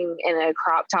dancing in a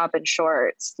crop top and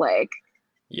shorts. Like,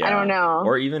 Yeah. I don't know.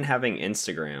 Or even having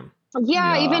Instagram.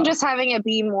 Yeah, Yeah. even just having it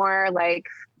be more like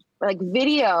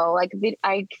video, like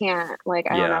I can't, like,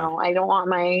 I don't Yeah. know. I don't want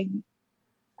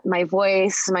my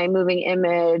voice, my moving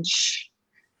image.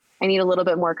 I need a little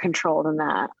bit more control than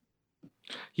that.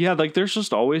 yeah, like there's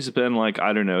just always been like,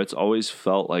 I don't know, it's always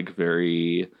felt like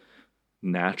very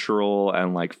natural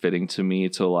and like fitting to me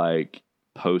to like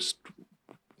post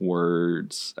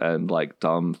words and like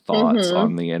dumb thoughts Mhm.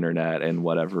 on the internet in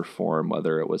whatever form,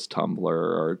 whether it was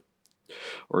Tumblr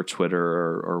or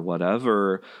Twitter or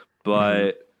whatever.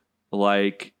 But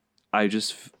like I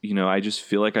just, you know, I just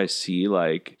feel like I see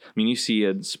like, I mean, you see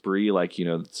in Spree, like, you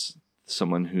know,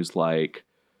 someone who's like,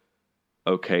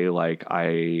 okay, like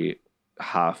I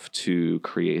have to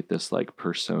create this like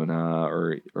persona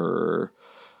or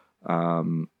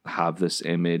have this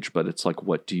image, but it's like,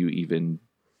 what do you even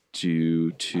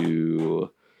do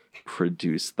to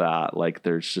produce that? Like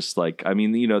there's just like, I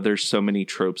mean, you know, there's so many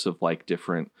tropes of like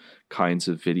different kinds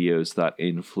of videos that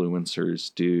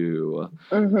influencers do,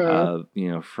 Mhm.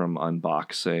 you know, from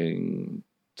unboxing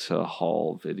to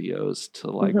haul videos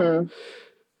to like Mhm.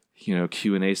 you know,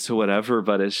 Q&As to whatever,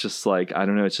 but it's just like, I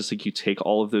don't know, it's just like you take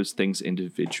all of those things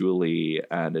individually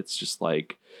and it's just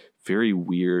like very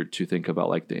weird to think about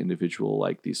like the individual,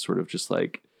 like these sort of just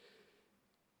like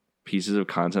pieces of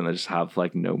content that just have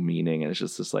like no meaning, and it's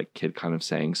just this like kid kind of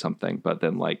saying something, but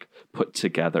then like put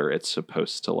together it's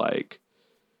supposed to like,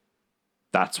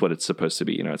 that's what it's supposed to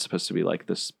be, you know, it's supposed to be like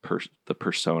this the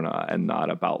persona and not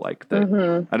about like the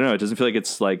Mhm. I don't know, it doesn't feel like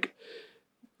it's like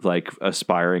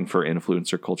aspiring for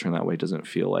influencer culture in that way. Doesn't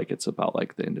feel like it's about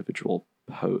like the individual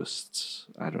posts.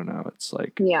 I don't know, it's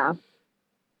like Yeah.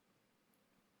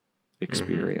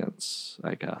 experience,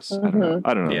 I guess. Mhm.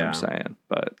 I don't know Yeah. what I'm saying,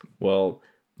 but Well,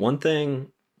 one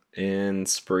thing in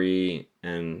Spree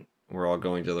and we're all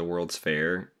going to the World's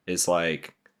Fair is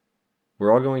like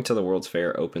we're all going to the World's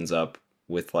Fair opens up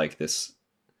with like this,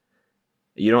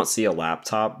 you don't see a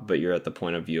laptop, but you're at the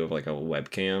point of view of like a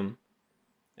webcam,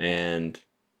 and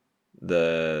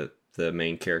the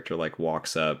main character like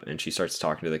walks up and she starts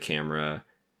talking to the camera,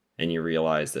 and you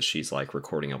realize that she's like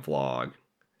recording a vlog.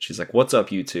 She's like, "What's up,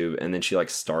 YouTube?" And then she like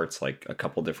starts like a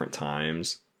couple different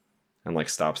times and like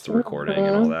stops the recording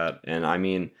and all that. And I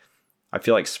mean, I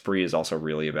feel like Spree is also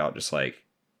really about just like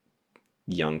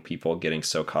young people getting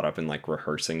so caught up in like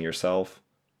rehearsing yourself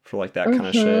for like that kind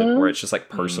of shit, where it's just like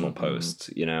personal Mhm.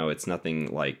 posts, you know, it's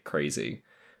nothing like crazy,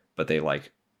 but they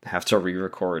like have to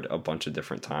re-record a bunch of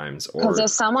different times. Or Because if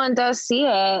someone does see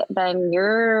it, then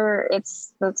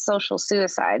it's social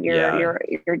suicide. Yeah.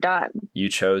 You're done. you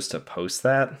chose to post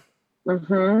that.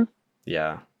 Mm-hmm.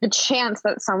 Yeah, The chance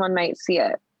that someone might see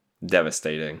it.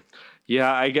 devastating.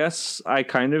 yeah, I guess I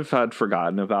kind of had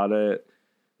forgotten about it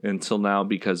until now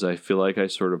because I feel like I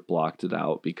sort of blocked it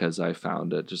out because I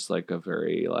found it just like a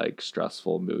very like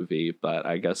stressful movie. But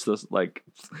I guess this like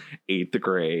 8th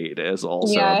grade is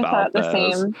also Yeah, I about thought the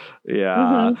this. same.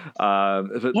 Yeah. But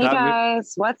Hey that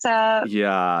guys, what's up?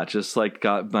 yeah, just like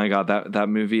my God, that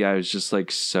movie, I was just like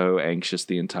so anxious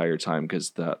the entire time because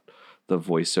the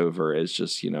voiceover is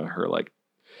just, you know, her like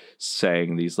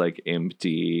saying these like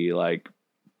empty like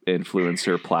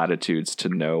influencer platitudes to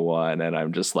no one, and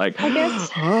I'm just like, I guess-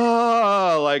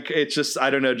 oh, like it just, I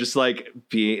don't know, just like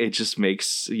it just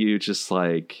makes you just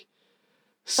like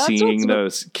seeing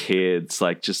those kids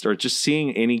like just, or just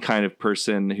seeing any kind of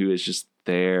person who is just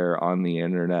there on the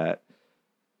internet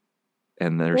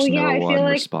and there's I no feel one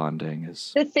like responding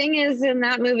is the thing is in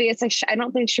that movie, it's like I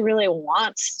don't think she really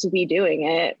wants to be doing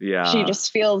it. yeah, She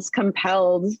just feels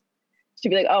compelled to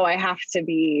be like, oh, I have to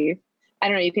be. I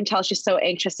don't know. You can tell she's so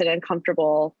anxious and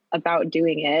uncomfortable about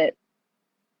doing it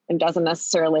and doesn't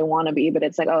necessarily want to be, but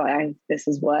it's like, oh, this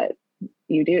is what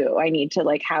you do. I need to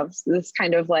like have this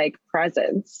kind of like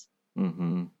presence.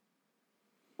 mm-hmm.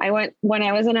 When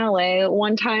I was in LA,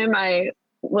 one time I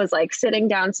was like sitting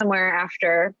down somewhere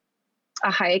after a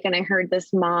hike and I heard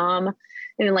this mom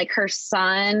and like her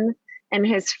son and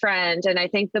his friend. And I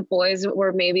think the boys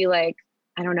were maybe like,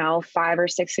 I don't know, 5 or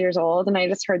 6 years old. And I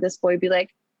just heard this boy be like,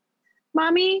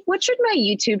 "Mommy, what should my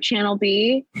YouTube channel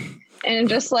be?" And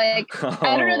just like,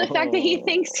 I don't know, the fact that he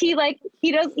thinks he like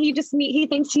he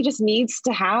thinks he just needs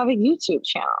to have a YouTube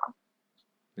channel.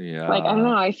 Yeah. Like, I don't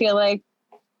know. I feel like,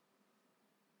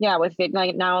 yeah, with it,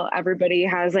 like now everybody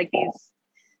has like these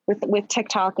with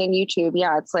TikTok and YouTube.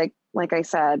 Yeah. It's like I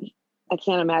said, I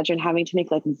can't imagine having to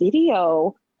make like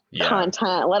video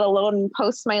content, let alone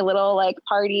post my little like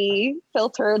party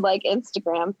filtered like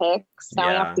Instagram pics. Now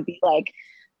I have to be like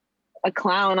a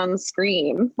clown on the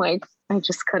screen. Like, I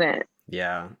just couldn't.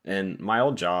 Yeah. And my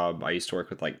old job, I used to work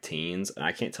with like teens, and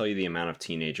I can't tell you the amount of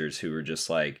teenagers who were just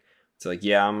like, it's like,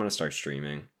 yeah, I'm going to start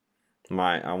streaming.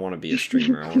 I want to be a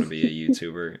streamer. I want to be a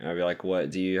YouTuber. And I'd be like,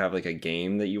 what? Do you have like a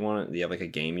game that you want? Do you have like a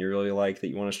game you really like that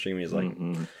you want to stream? He's like,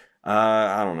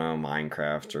 I don't know,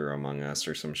 Minecraft or Among Us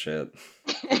or some shit.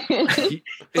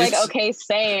 Like, okay,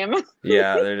 same.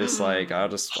 Yeah, they're just like, I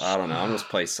don't know, I'll just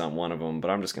play one of them,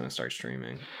 but I'm just gonna start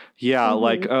streaming. Yeah,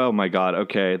 like, oh my god,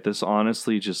 okay, this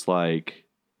honestly just like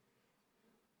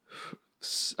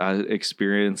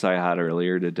experience I had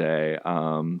earlier today.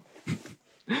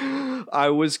 I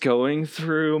was going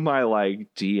through my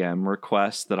like DM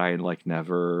requests that I like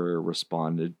never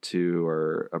responded to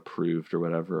or approved or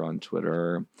whatever on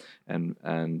Twitter, and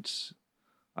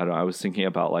I don't know, I was thinking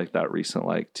about like that recent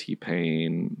like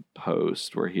T-Pain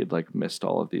post where he had like missed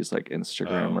all of these like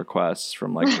Instagram requests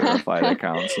from like verified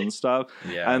accounts and stuff.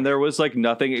 Yeah. And there was like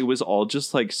nothing. It was all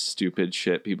just like stupid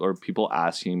shit. People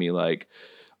asking me like,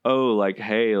 oh, like,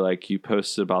 hey, like you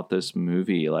posted about this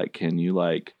movie. Like, can you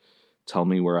like tell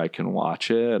me where I can watch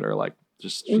it? Or like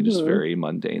just very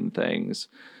mundane things.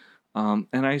 And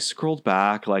I scrolled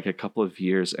back like a couple of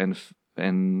years and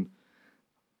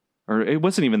or it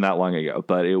wasn't even that long ago,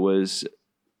 but it was,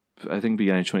 I think,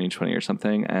 beginning of 2020 or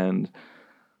something. And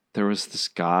there was this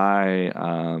guy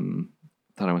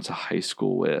that I went to high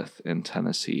school with in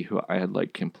Tennessee who I had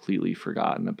like completely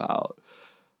forgotten about,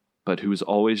 but who was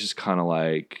always just kind of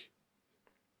like,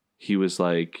 he was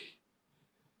like,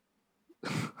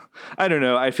 I don't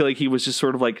know. I feel like he was just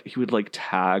sort of like, he would like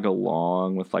tag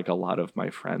along with like a lot of my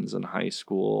friends in high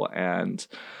school and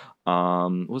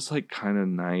was like kind of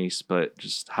nice, but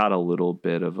just had a little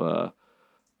bit of a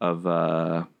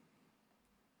I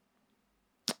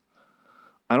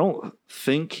don't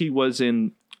think he was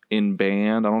in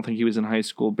band. I don't think he was in high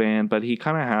school band, but he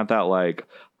kind of had that like,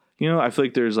 you know, I feel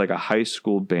like there's like a high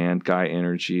school band guy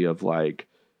energy of like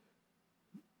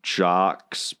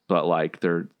jocks, but like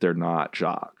they're not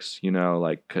jocks, you know,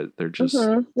 like 'cause they're just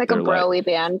like a broy like,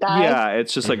 band guy. Yeah,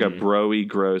 it's just like a broy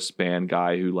gross band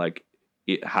guy who like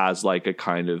it has like a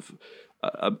kind of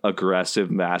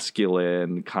aggressive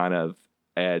masculine kind of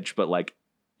edge, but like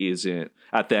isn't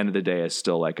at the end of the day is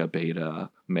still like a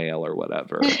beta male or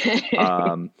whatever.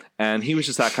 And he was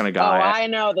just that kind of guy. Oh, I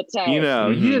know the type. You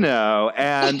know.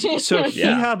 And so he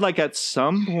had like at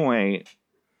some point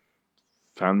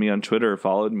found me on Twitter,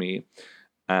 followed me,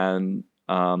 and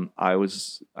I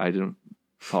didn't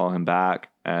follow him back,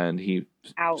 and he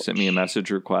sent me a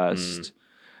message request.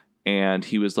 And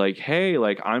he was like, hey,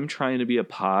 like, I'm trying to be a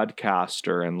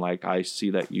podcaster. And like, I see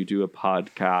that you do a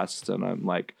podcast. And I'm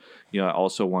like, you know, I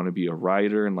also want to be a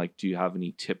writer. And like, do you have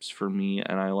any tips for me?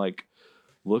 And I like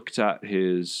looked at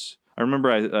I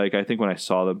remember I think when I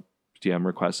saw the DM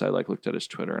request, I like looked at his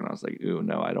Twitter and I was like, ooh,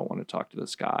 no, I don't want to talk to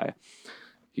this guy.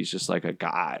 He's just like a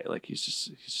guy. Like he's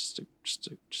just a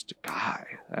guy.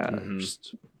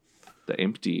 Just the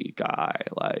empty guy,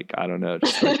 like I don't know,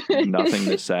 just like nothing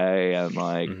to say, and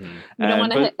like you don't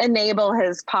want to enable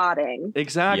his podding.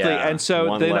 Exactly. And so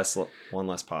one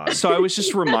less pod. So I was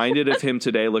just reminded of him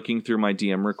today looking through my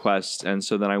DM requests, and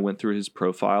so then I went through his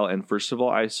profile, and first of all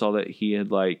I saw that he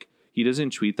had like, he doesn't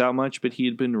tweet that much, but he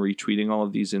had been retweeting all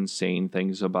of these insane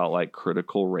things about like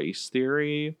critical race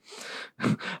theory.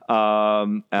 And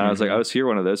I was like, I was here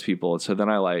one of those people. And so then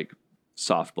I like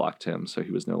soft blocked him, so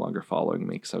he was no longer following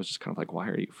me, because I was just kind of like, why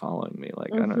are you following me?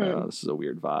 Like, I don't know, this is a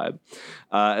weird vibe.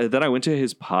 Then I went to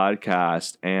his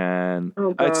podcast, and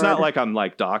it's not like I'm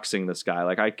like doxing this guy,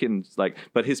 like I can like,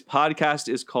 but his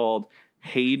podcast is called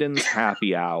Hayden's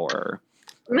Happy Hour,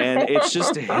 and it's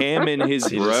just him and his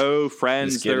bro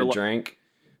friends. They're drink.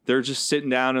 They're just sitting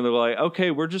down and they're like, okay,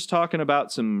 we're just talking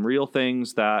about some real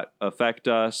things that affect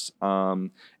us.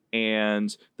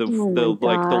 And the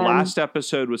last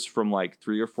episode was from like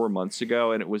 3 or 4 months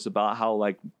ago, and it was about how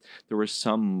like there was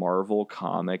some Marvel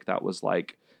comic that was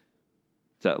like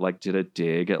that like did a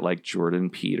dig at like Jordan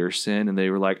Peterson, and they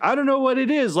were like, I don't know what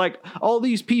it is, like all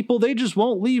these people, they just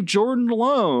won't leave Jordan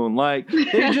alone, like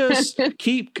they just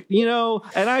keep, you know,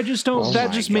 and I just don't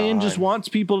man just wants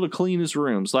people to clean his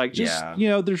rooms, like just you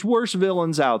know, there's worse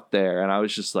villains out there. And I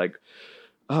was just like,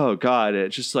 oh God,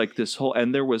 it's just like this whole,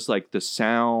 and there was like the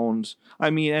sound. I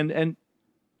mean, and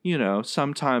you know,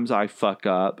 sometimes I fuck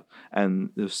up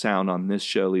and the sound on this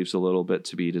show leaves a little bit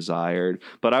to be desired.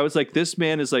 But I was like, this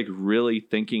man is like really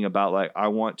thinking about like, I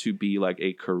want to be like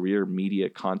a career media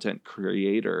content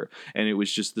creator. And it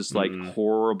was just this like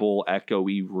horrible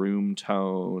echoey room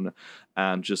tone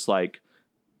and just like,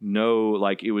 no,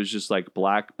 like it was just like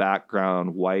black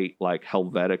background, white, like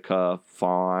Helvetica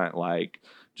font, like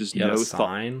just no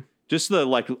sign. Just the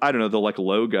like, I don't know, the like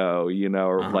logo, you know,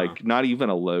 or like not even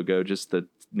a logo, just the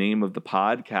name of the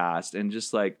podcast. And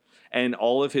just like, and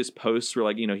all of his posts were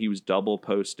like, you know, he was double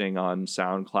posting on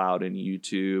SoundCloud and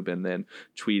YouTube and then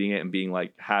tweeting it and being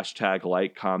like hashtag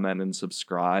like, comment, and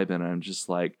subscribe. And I'm just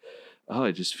like, oh,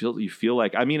 I just feel, you feel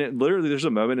like, I mean, it literally, there's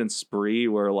a moment in Spree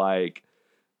where like,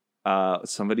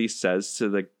 somebody says to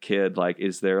the kid, like,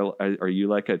 are you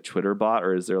like a Twitter bot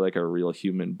or is there like a real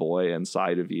human boy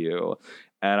inside of you?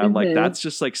 And I'm like, that's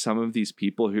just like some of these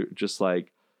people who just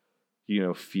like, you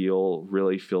know,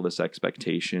 really feel this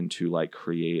expectation to like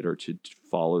create or to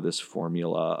follow this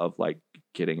formula of like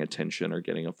getting attention or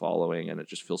getting a following. And it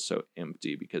just feels so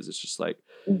empty because it's just like,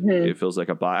 it feels like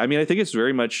a bot. I mean, I think it's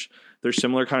very much, there's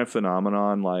similar kind of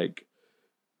phenomenon, like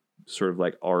sort of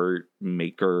like art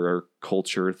maker or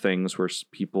culture things where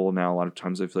people now a lot of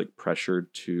times I feel like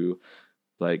pressured to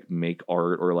like make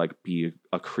art or like be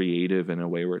a creative in a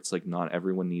way where it's like not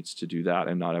everyone needs to do that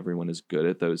and not everyone is good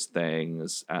at those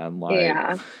things. And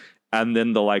like and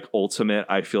then the like ultimate,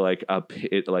 I feel like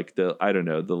like the, I don't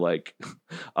know, the like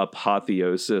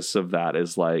apotheosis of that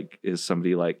is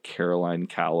somebody like Caroline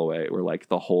Calloway, where like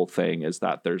the whole thing is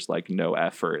that there's like no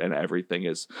effort and everything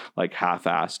is like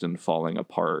half-assed and falling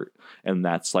apart. And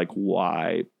that's like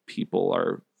why people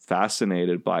are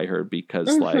fascinated by her,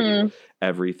 because like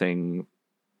everything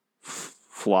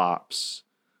flops,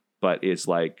 but it's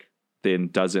like then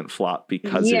doesn't flop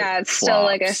because it's still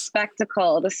like a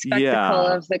spectacle, the spectacle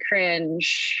of the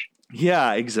cringe.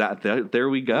 Yeah, exactly. There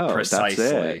we go.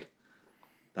 Precisely.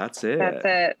 That's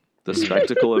it. The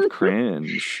spectacle of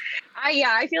cringe.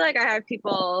 I feel like I have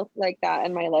people like that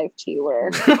in my life too,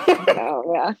 where you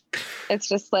know, it's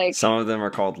just like some of them are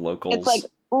called locals. It's like,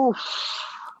 oof.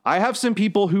 I have some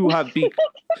people who have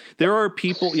there are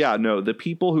people, the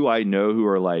people who I know who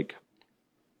are like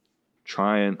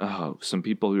some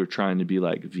people who are trying to be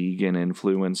like vegan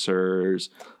influencers,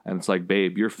 and it's like,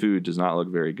 babe, your food does not look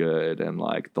very good, and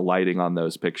like the lighting on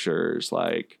those pictures,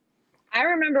 like I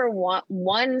remember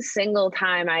one single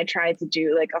time I tried to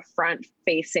do like a front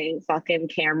facing fucking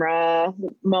camera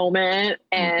moment,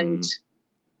 and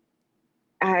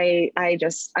I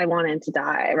wanted to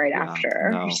die right after.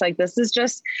 No. It's like, this is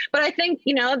just, but I think,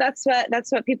 you know, that's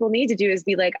what people need to do, is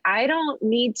be like, I don't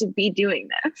need to be doing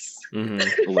this.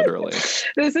 Literally.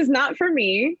 This is not for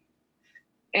me.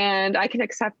 And I can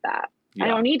accept that. I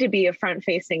don't need to be a front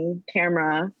facing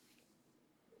camera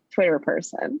Twitter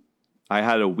person. I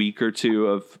had a week or two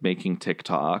of making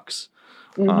TikToks.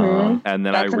 And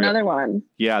then that's another one.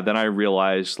 Yeah. Then I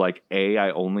realized like,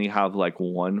 I only have like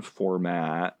one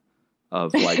format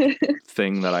of like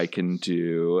thing that I can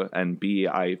do, and B,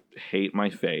 I hate my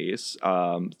face,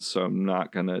 so I'm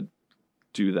not gonna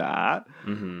do that.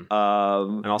 And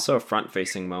also a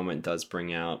front-facing moment does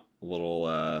bring out a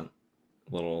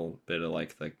little bit of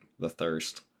like the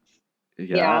thirst.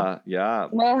 Yeah.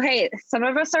 Well, hey, some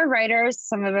of us are writers,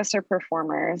 some of us are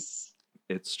performers.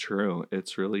 It's true.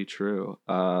 It's really true.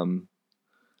 God,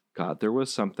 there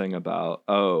was something about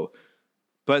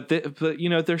But you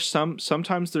know, there's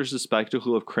sometimes there's a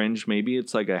spectacle of cringe. Maybe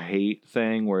it's like a hate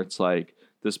thing where it's like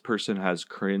this person has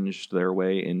cringed their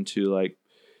way into like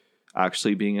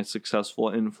actually being a successful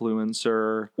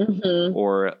influencer,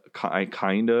 or I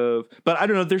kind of. But I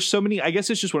don't know. There's so many. I guess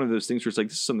it's just one of those things where it's like,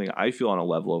 this is something I feel on a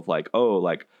level of like, oh,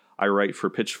 like I write for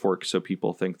Pitchfork, so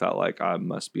people think that like I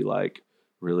must be like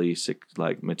really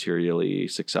like materially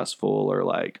successful, or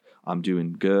like I'm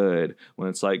doing good, when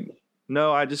it's like,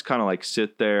 no, I just kind of like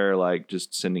sit there, like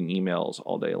just sending emails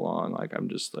all day long. Like I'm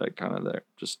just like kind of there.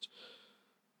 Just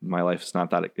my life is not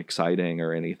that exciting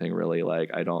or anything really.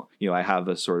 Like I don't, you know, I have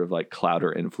a sort of like clout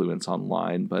or influence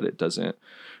online, but it doesn't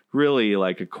really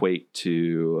like equate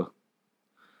to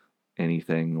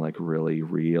anything like really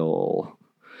real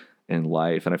in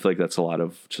life. And I feel like that's a lot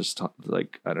of just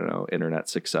like, I don't know, internet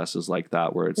successes like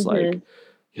that, where it's like,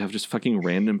 you have just fucking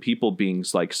random people being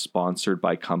like sponsored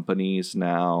by companies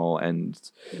now, and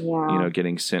you know,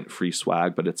 getting sent free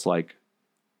swag, but it's like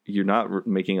you're not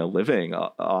making a living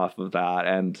off of that.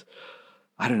 And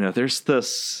I don't know, there's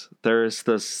this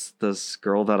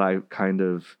girl that I kind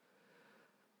of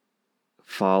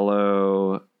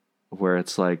follow, where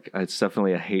it's like, it's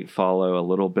definitely a hate follow a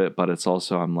little bit, but it's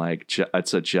also, I'm like,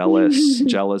 it's a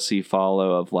jealousy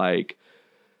follow of like,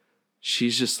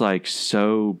 she's just like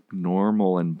so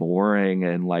normal and boring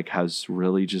and like has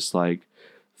really just like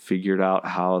figured out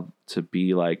how to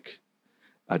be like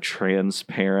a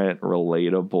transparent,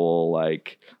 relatable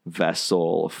like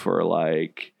vessel for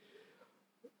like,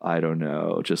 I don't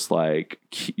know, just like,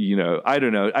 you know, I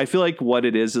don't know. I feel like what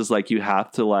it is like you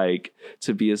have to like,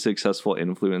 to be a successful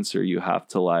influencer, you have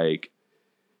to like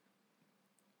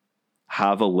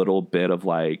have a little bit of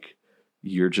like,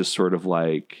 you're just sort of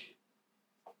like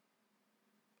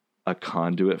a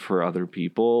conduit for other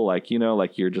people. Like, you know,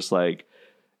 like you're just like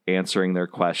answering their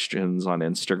questions on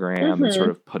Instagram and sort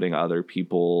of putting other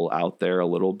people out there a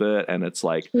little bit. And it's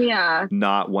like,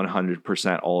 not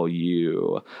 100% all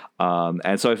you.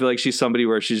 And so I feel like she's somebody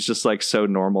where she's just like so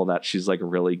normal that she's like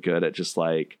really good at just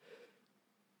like,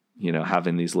 you know,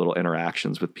 having these little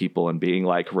interactions with people and being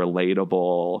like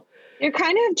relatable. You're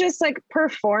kind of just like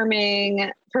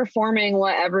performing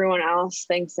what everyone else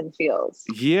thinks and feels.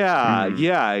 Yeah.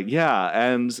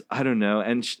 And I don't know.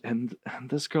 And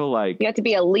this girl, like, you have to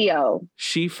be a Leo.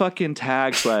 She fucking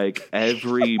tags like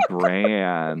every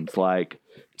brand, like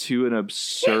to an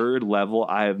absurd level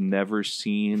I have never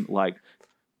seen, like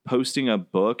posting a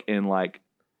book and like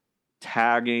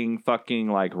tagging fucking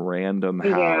like Random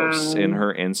House in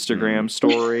her Instagram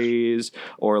stories,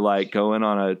 or like going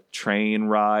on a train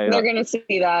ride. They're gonna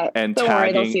see that, and don't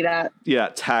tagging, worry, they'll see that. Yeah,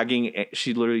 tagging.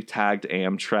 She literally tagged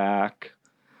Amtrak.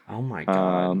 Oh my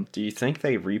god! Do you think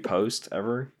they repost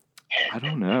ever? I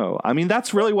don't know. I mean,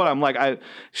 that's really what I'm like.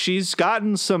 She's got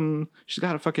a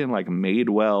fucking like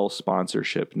Madewell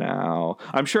sponsorship now.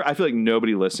 I'm sure. I feel like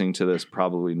nobody listening to this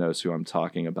probably knows who I'm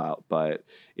talking about, but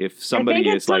if somebody I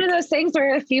think is it's like one of those things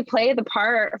where if you play the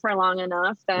part for long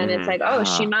enough, then it's like, oh,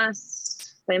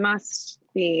 they must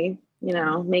be, you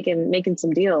know, making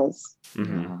some deals.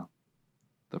 Yeah.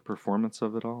 The performance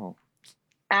of it all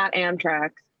at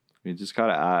Amtrak. We just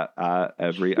gotta at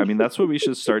every. I mean, that's what we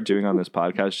should start doing on this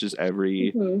podcast. Just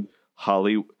every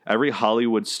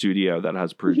Hollywood studio that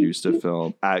has produced a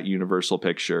film at Universal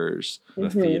Pictures, the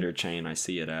theater chain. I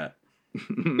see it at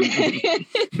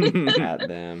at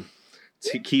them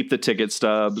to keep the ticket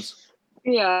stubs.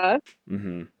 Yeah.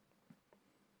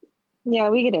 Yeah,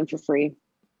 we get in for free.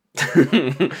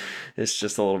 It's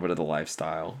just a little bit of the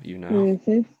lifestyle, you know.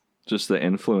 Just the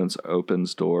influence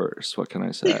opens doors. What can I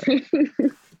say?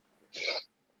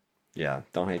 Yeah,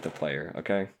 don't hate the player,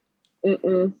 okay?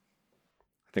 I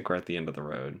think we're at the end of the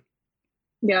road.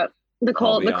 Yep. The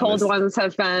cold ones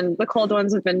have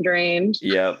been drained.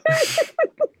 Yep.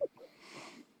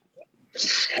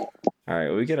 All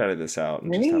right, we get out of this out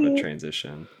and just have a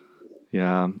transition.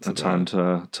 Yeah, a time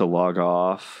to log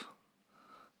off.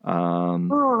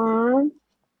 Aww.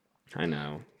 I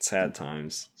know. Sad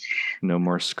times. No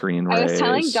more screen rays. I was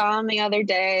telling Dom the other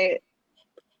day,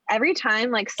 every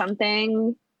time like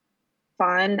something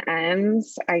fun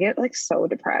ends, I get like so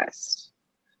depressed.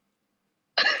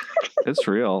 It's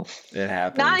real. It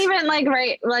happens. Not even like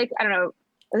I don't know.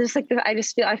 Just like I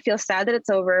feel sad that it's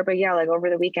over, but yeah, like over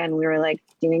the weekend we were like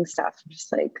doing stuff.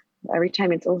 Just like every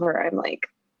time it's over, I'm like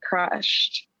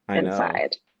crushed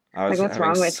inside. I was like, what's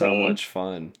wrong with so me? much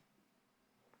fun.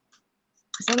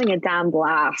 It's having a damn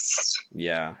blast.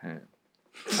 Yeah.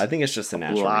 I think it's just a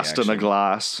natural blast reaction. in a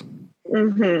glass.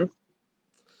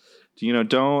 You know,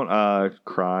 don't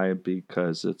cry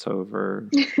because it's over.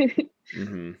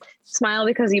 Smile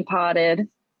because you potted.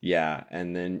 Yeah,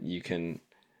 and then you can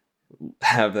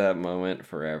have that moment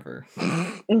forever.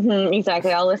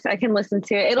 Exactly. I can listen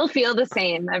to it. It'll feel the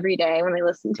same every day when I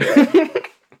listen to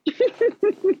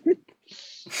it.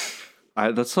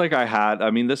 That's like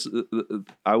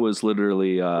I was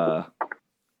literally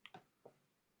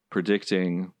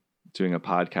predicting doing a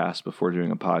podcast before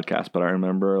doing a podcast, but I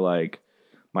remember like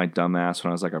my dumbass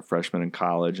when I was like a freshman in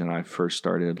college and I first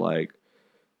started like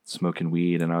smoking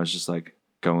weed, and I was just like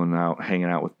going out, hanging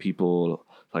out with people,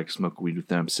 like smoke weed with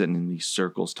them, sitting in these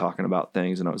circles talking about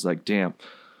things, and I was like, damn,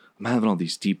 I'm having all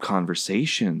these deep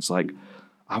conversations. Like,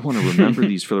 I want to remember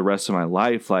these for the rest of my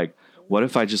life. Like, what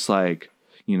if I just like,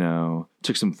 you know,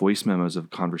 took some voice memos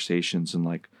of conversations and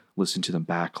like listened to them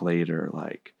back later,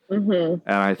 like. And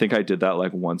I think I did that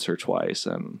like once or twice,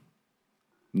 and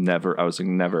I was like,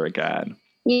 never again.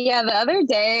 Yeah, the other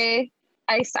day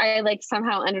I like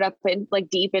somehow ended up in like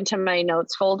deep into my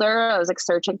notes folder. I was like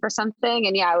searching for something,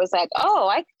 and I was like, oh,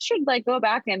 I should like go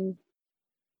back and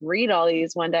read all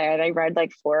these one day. And I read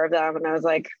like 4 of them, and I was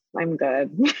like, I'm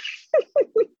good.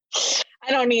 I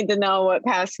don't need to know what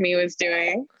past me was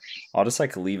doing. I'll just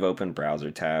like leave open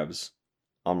browser tabs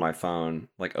on my phone,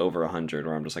 like over 100,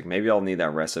 where I'm just like, maybe I'll need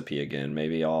that recipe again.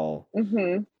 Maybe I'll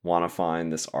want to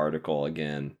find this article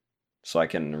again. so I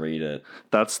can read it.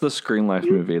 That's the Screen Life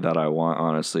movie that I want,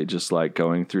 honestly. Just like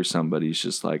going through somebody's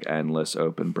just like endless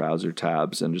open browser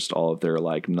tabs and just all of their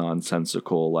like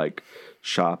nonsensical like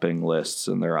shopping lists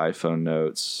and their iPhone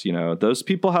notes. You know, those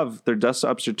people have their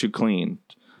desktops are too clean,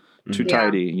 too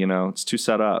tidy. You know, it's too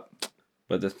set up.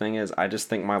 But the thing is, I just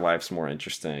think my life's more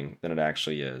interesting than it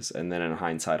actually is. And then in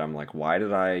hindsight, I'm like, why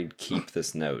did I keep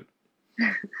this note?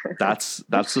 That's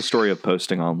the story of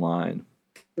posting online.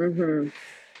 Mm-hmm.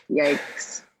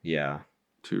 Yikes. Yeah.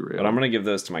 Too real. But I'm going to give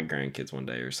those to my grandkids one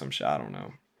day or some shit. I don't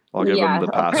know. I'll give them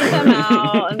the I'll print password. them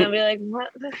out and they'll be like,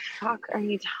 what the fuck are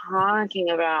you talking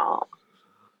about?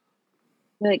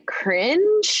 Like,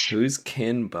 cringe? Who's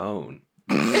Ken Bone?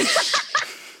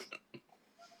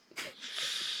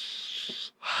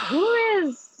 Who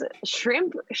is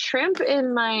shrimp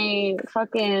in my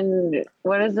fucking,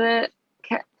 what is it?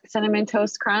 Cinnamon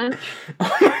Toast Crunch?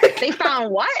 They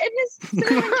found what in this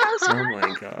Cinnamon Toast Oh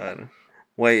Crunch? my god.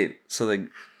 Wait, so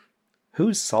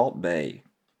who's Salt Bay?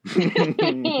 Not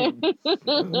Cinnamon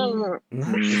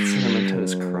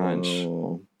Toast Crunch.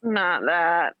 Not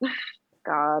that.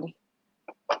 God.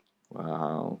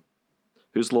 Wow.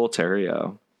 Who's Lil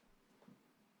Terrio?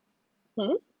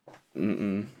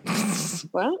 Mm-mm.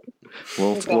 What?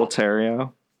 Lil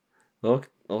Terrio?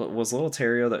 Was Little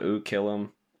Terrio the Ooh Kill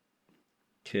Him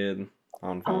kid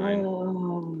on Vine?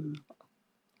 Oh.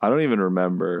 I don't even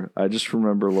remember. I just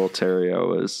remember Lil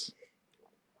Terrio was.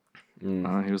 He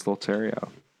was Lil Terrio.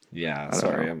 Yeah, I don't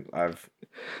sorry. know. I've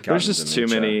There's gotten just too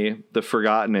dementia. many. The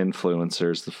forgotten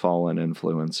influencers, the fallen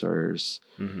influencers.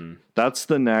 Mm-hmm. That's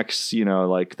the next, you know,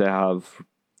 like they have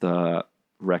the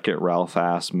Wreck-It Ralph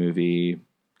ass movie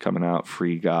coming out,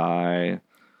 Free Guy.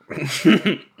 With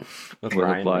Where,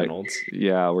 Ryan like, Reynolds.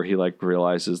 Yeah, where he like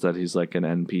realizes that he's like an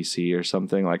NPC or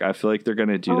something. Like I feel like they're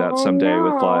gonna do that someday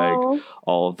with like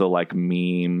all of the like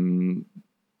meme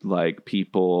like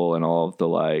people and all of the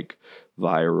like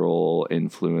viral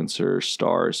influencer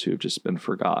stars who've just been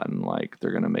forgotten. Like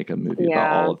they're gonna make a movie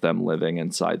about all of them living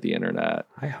inside the internet.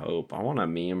 I hope. I want a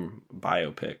meme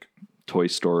biopic. Toy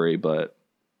Story, but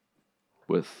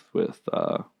with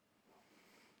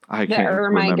I can't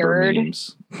remember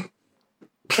memes.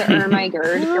 The Irma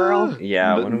Gerd girl.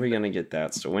 Yeah, when are we gonna get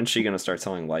that? So when's she gonna start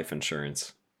selling life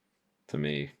insurance to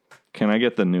me? Can I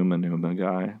get the Numa Numa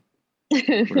guy?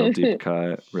 Real deep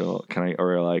cut. Real can I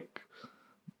or like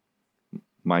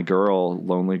my girl,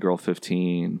 Lonely Girl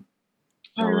 15.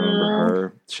 I remember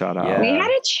her. Shout out. Yeah. We had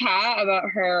a chat about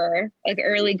her, like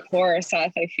early core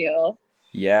stuff, I feel.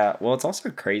 Yeah, well, it's also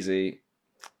crazy.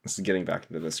 This is getting back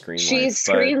into the Screen Life. She's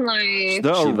Screen Life.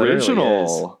 The She literally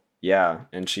original. Yeah,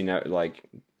 and she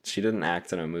she didn't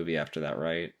act in a movie after that,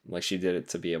 right? Like she did it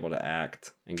to be able to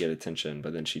act and get attention,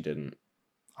 but then she didn't.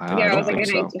 Yeah, it was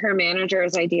like her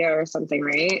manager's idea or something,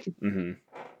 right? Mm-hmm.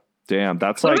 Damn,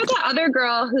 that's what like. about the other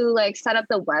girl who like set up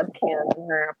the webcam in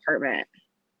her apartment?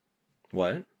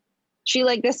 What? She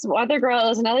like this other girl. It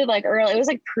was another like early. It was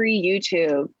like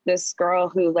pre-YouTube. This girl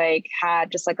who like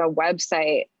had just like a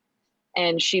website,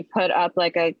 and she put up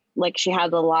she had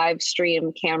the live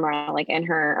stream camera like in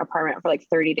her apartment for like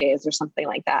 30 days or something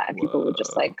like that, and people would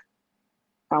just like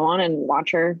go on and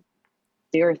watch her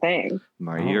do her thing.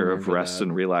 My year of rest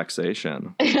and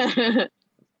relaxation.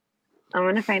 I'm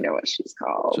gonna find out what she's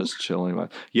called. Just chilling.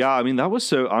 Yeah, I mean that was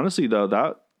so. Honestly,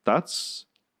 though, that's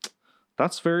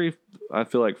very. I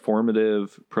feel like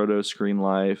formative proto Screen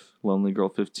Life, Lonely Girl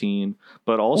 15.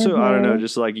 But also, I don't know,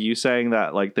 just like you saying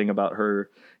that like thing about her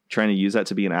trying to use that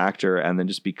to be an actor, and then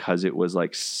just because it was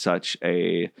like such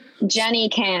a Jenny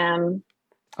Cam.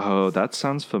 Oh, that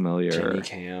sounds familiar. Jenny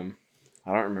Cam.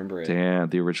 I don't remember it. Damn,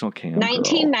 the original Cam.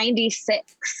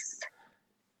 1996.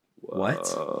 What?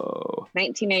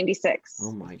 1996.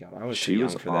 Oh my god, I was she too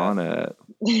was young for on that.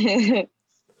 it.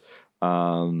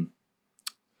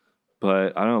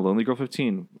 But I don't know, Lonely Girl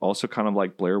 15, also kind of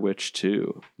like Blair Witch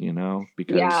 2, you know?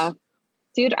 Because yeah.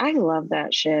 Dude, I love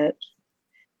that shit.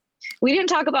 We didn't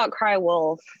talk about Cry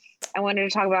Wolf. I wanted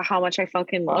to talk about how much I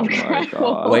fucking love Cry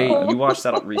Wolf. Wait, you watched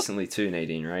that recently too,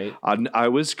 Nadine, right? I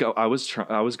was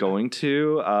going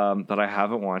to, but I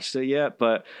haven't watched it yet.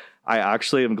 But I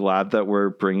actually am glad that we're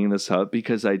bringing this up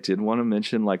because I did want to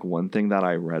mention like one thing that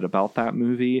I read about that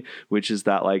movie, which is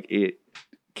that like it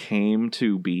came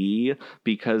to be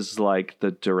because like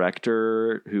the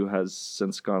director who has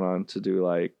since gone on to do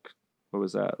like what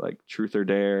was that, like Truth and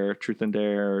Dare.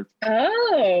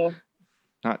 Oh,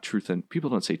 not Truth and people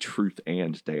don't say Truth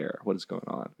and Dare. What is going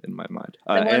on in my mind?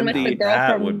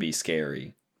 That would be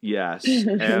scary. Yes,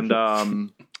 and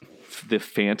the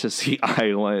Fantasy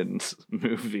Island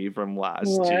movie from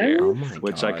last year, oh my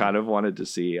which God. I kind of wanted to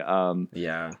see.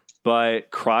 Yeah, But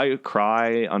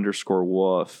cry underscore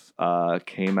wolf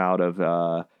came out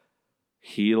of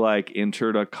he like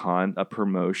entered a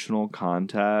promotional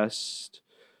contest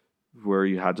where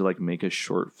you had to like make a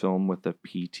short film with a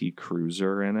PT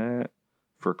Cruiser in it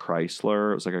for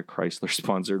Chrysler. It was like a Chrysler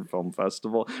sponsored film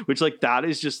festival, which like that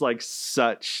is just like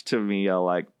such to me a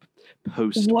like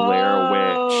post Blair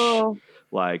Witch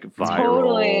like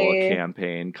viral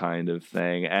campaign kind of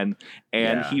thing. And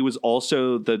he was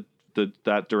also that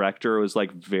director was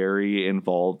like very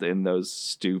involved in those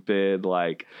stupid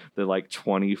like the like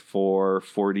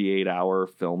 48 hour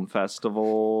film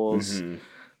festivals,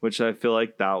 which I feel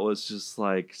like that was just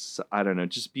like, I don't know,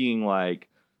 just being like,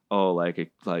 oh, like a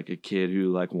kid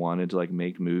who like wanted to like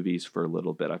make movies for a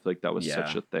little bit. I feel like that was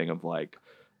such a thing of like,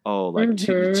 oh, like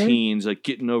teens like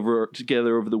getting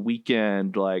together over the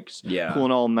weekend, like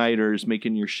pulling all nighters,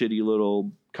 making your shitty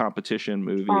little competition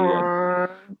movie.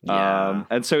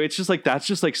 And so it's just like that's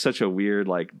just like such a weird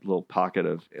like little pocket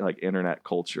of like internet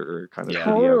culture kind of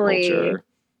video culture.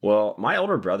 Well, my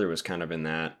older brother was kind of in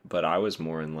that, but I was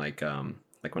more in like when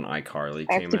iCarly came out.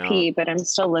 I have to pee, but I'm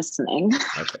still listening.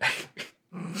 Okay.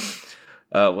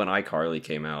 When iCarly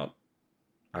came out,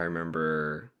 I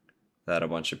remember that a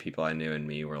bunch of people I knew and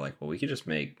me were like, well, you could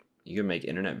make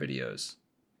internet videos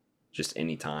just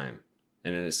anytime.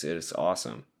 And it's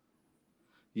awesome.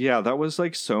 Yeah, that was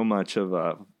like so much of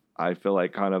I feel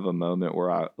like kind of a moment where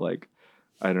I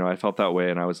don't know, I felt that way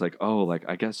and I was like, oh, like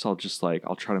I guess I'll just like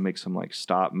I'll try to make some like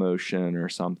stop motion or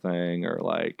something, or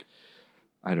like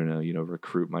I don't know, you know,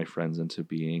 recruit my friends into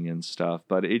being and stuff.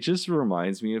 But it just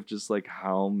reminds me of just like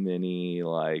how many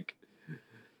like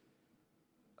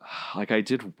I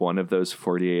did one of those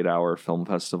 48 hour film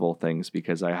festival things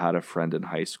because I had a friend in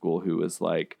high school who was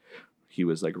like, he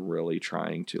was like really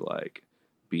trying to like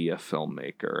be a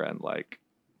filmmaker, and like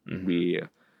we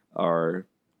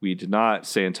did not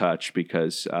stay in touch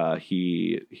because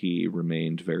he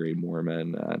remained very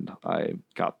Mormon, and I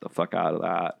got the fuck out of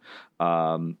that.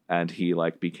 And he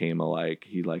like became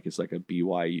is like a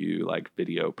BYU like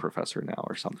video professor now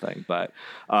or something. But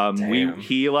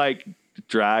he like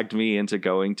dragged me into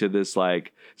going to this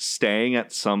like staying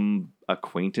at some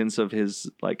acquaintance of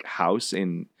his like house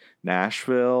in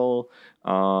Nashville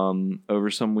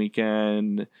over some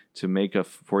weekend to make a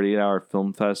 48 hour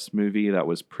film fest movie that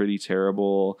was pretty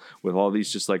terrible with all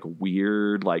these just like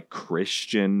weird like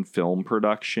Christian film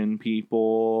production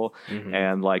people.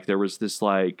 And like there was this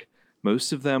like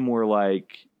most of them were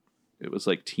like it was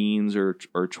like teens or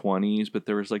 20s, but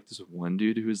there was like this one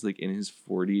dude who was like in his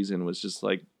 40s and was just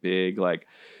like big like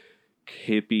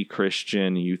hippie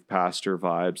Christian youth pastor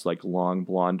vibes, like long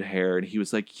blonde hair. And he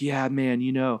was like, yeah, man,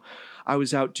 you know, I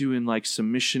was out doing like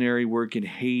some missionary work in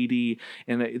Haiti,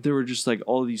 and there were just like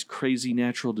all these crazy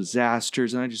natural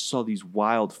disasters, and I just saw these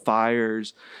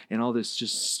wildfires and all this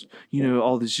just, you know,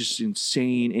 all this just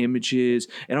insane images.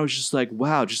 And I was just like,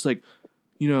 wow, just like,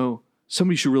 you know,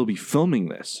 somebody should really be filming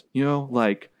this, you know,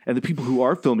 like, and the people who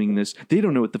are filming this, they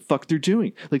don't know what the fuck they're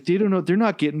doing. Like, they don't know, they're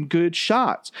not getting good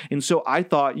shots. And so I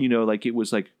thought, you know, like it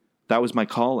was like, that was my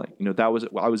calling. You know,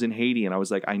 I was in Haiti and I was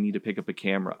like, I need to pick up a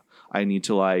camera. I need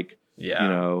to like, you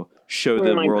know, show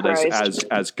the world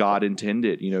as God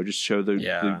intended, you know, just show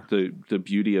the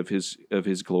beauty of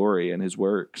his glory and his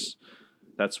works.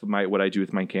 That's what I do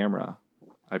with my camera.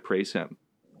 I praise him.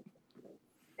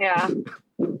 Yeah.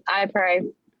 I pray.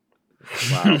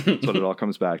 Wow, that's what it all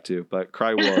comes back to. But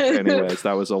Cry Wolf, anyways,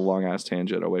 that was a long ass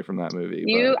tangent away from that movie.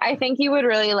 I think you would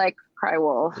really like Cry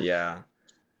Wolf. Yeah,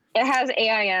 it has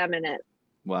AIM in it.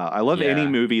 Wow, I love any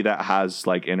movie that has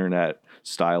like internet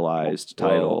stylized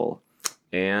title,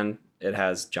 and it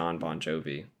has John Bon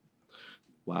Jovi.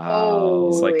 Wow,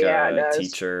 he's like a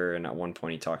teacher, and at one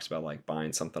point he talks about like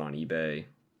buying something on eBay.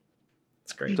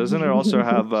 It's great. Doesn't it also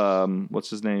have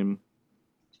what's his name?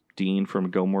 Dean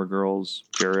from Gilmore Girls,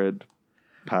 Jared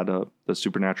Paddock, the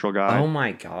supernatural guy. Oh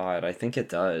my god, I think it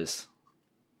does.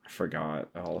 I forgot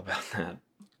all about that.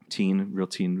 Real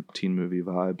teen movie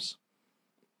vibes.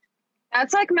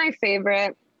 That's like my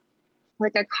favorite,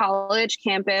 like a college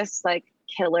campus like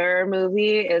killer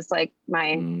movie is like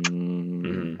my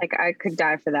like I could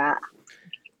die for that.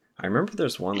 I remember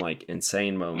there's one like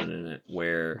insane moment in it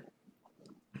where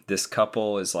this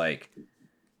couple is like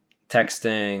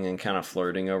texting and kind of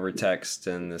flirting over text,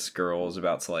 and this girl is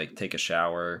about to like take a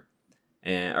shower,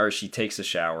 or she takes a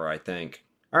shower, I think,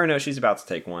 or no, she's about to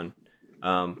take one,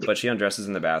 but she undresses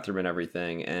in the bathroom and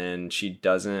everything, and she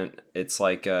doesn't, it's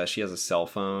like she has a cell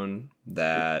phone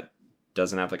that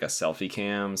doesn't have like a selfie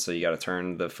cam, so you got to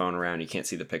turn the phone around, you can't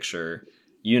see the picture,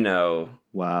 you know.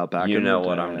 Wow, back you in know the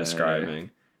what day. I'm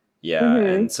describing. Yeah,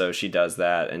 and so she does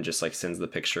that and just like sends the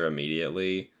picture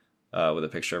immediately. with a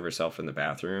picture of herself in the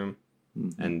bathroom,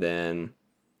 and then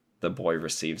the boy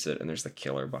receives it, and there's the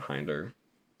killer behind her.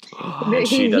 And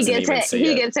she doesn't even see it.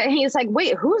 He gets it. And he's like,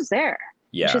 "Wait, who's there?"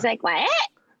 Yeah. She's like, "What?"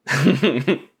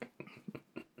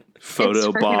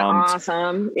 Photobombed.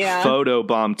 Awesome. Yeah.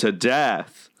 Photobombed to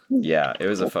death. Yeah, it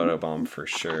was a photobomb for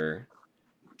sure,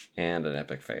 and an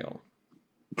epic fail.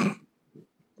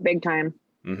 Big time.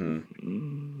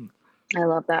 Mm-hmm. I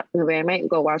love that movie. I might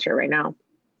go watch it right now.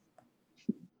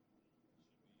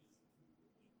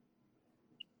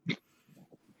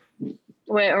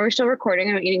 Wait, are we still recording?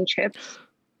 I'm eating chips.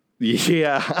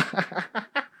 Yeah.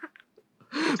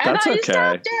 That's you okay.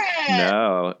 stopped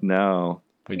it. No.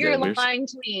 You're There's- lying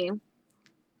to me.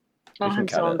 Oh, can I'm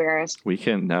cut so it. embarrassed. We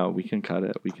can cut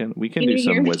it. We can Can do you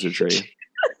hear some me? wizardry.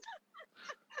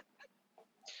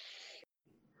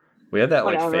 We had that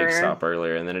like Whatever. fake stop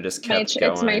earlier, and then it just kept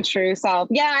going. It's my true self.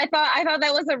 Yeah, I thought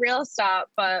that was a real stop,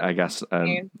 but I guess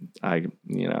Okay.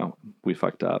 we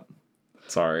fucked up.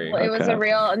 Sorry. well, it was Okay. a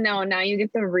real. No, now you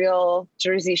get the real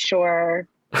Jersey Shore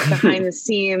behind the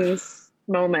scenes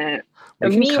moment. We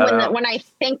Of can me cut out- when I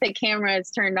think the camera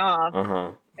is turned off,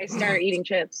 Uh-huh. I start eating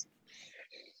chips.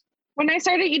 When I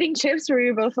started eating chips, were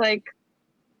you both like,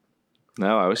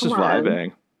 No, I was just Come on.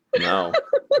 vibing. No,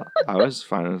 I was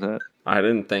fine with it. I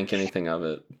didn't think anything of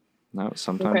it. No,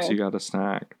 sometimes Okay. you got to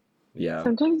snack. Yeah.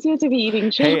 sometimes you have to be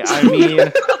eating Hey, chips? I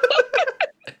mean,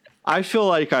 I feel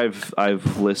like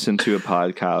I've listened to a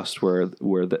podcast where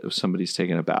somebody's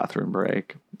taking a bathroom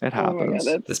break. It Oh my God, happens.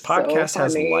 that's This podcast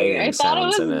has funny. lighting I thought it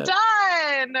sounds was in it.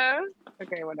 done.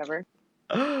 Okay, whatever.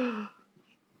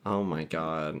 Oh my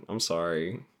god. I'm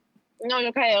sorry. No,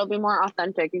 okay. It'll be more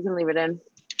authentic. You can leave it in.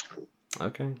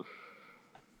 Okay.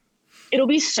 It'll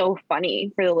be so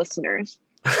funny for the listeners.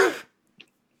 A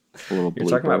little You're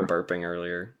talking blooper. about burping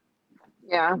earlier.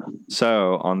 Yeah.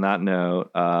 So on that note,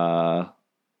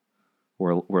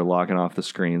 we're logging off the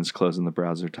screens, closing the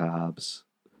browser tabs.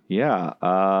 Yeah,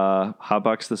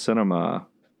 Hotbox the Cinema.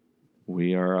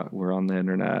 We're on the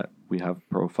internet. We have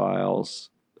profiles.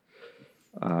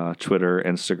 Twitter,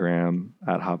 Instagram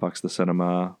at Hotbox the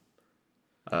Cinema.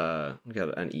 We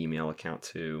got an email account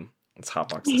too. It's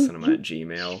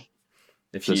hotboxthecinema@gmail.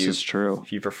 If This you is true.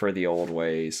 if you prefer the old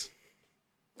ways.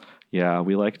 Yeah,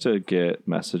 we like to get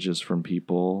messages from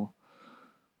people.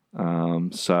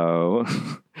 So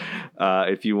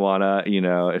if you wanna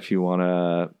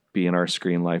be in our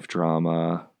Screen Life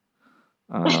drama,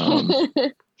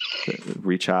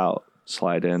 reach out,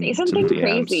 slide in. Say to something the DMs.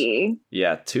 crazy.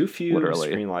 Yeah, too few Literally.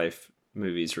 Screen Life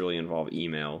movies really involve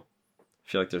email. I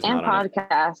feel like there's And not enough.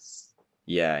 podcasts.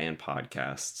 Yeah, and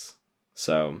podcasts.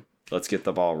 So let's get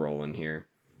the ball rolling here.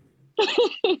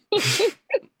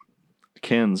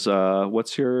 Kins,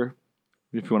 what's your,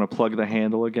 if you want to plug the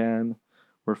handle again,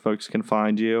 where folks can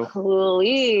find you?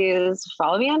 Please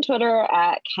follow me on Twitter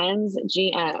at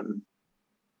KensGM.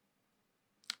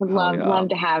 Would Hell yeah. love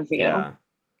to have you. Yeah.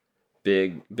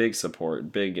 Big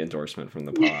support, big endorsement from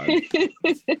the pod.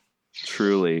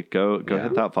 Truly, go Yeah.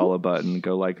 hit that follow button.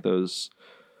 Go like those.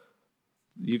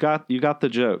 You got the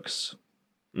jokes.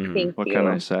 Mhm. Thank What you. can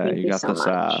I say? Thank you got so the much.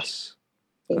 sass.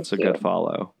 Thank That's a you. good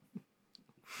follow.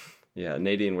 Yeah,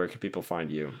 Nadine, where can people find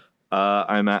you?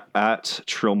 I'm at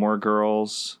Trillmore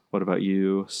Girls. What about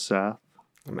you, Seth?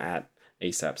 I'm at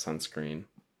ASAP Sunscreen.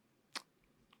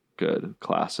 Good,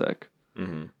 classic.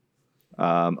 Mm-hmm.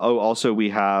 Also we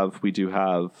do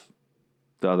have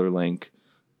the other link,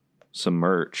 some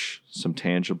merch, some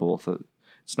tangible.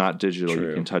 It's not digital. True.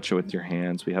 You can touch it with your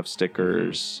hands. We have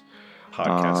stickers.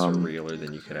 Podcasts are Um, realer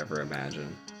than you could ever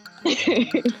imagine.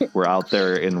 We're out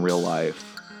there in real life.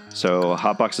 So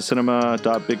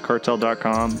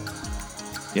hotboxofcinema.bigcartel.com.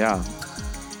 Yeah.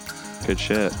 Good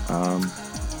shit.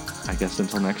 I guess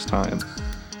until next time,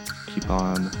 keep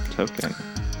on toking.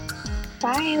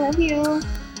 Bye. Love you.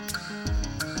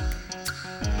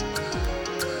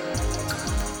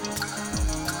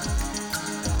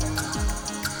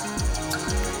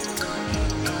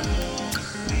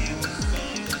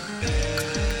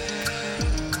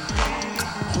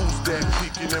 Who's that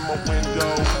peeking in my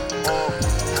window?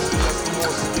 See, that's the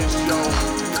more skin show.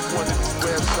 And it's one of these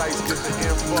websites, get the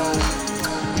info.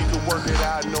 We can work it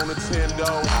out, no Nintendo.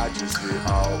 I just hit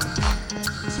alt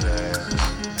tab,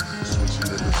 switching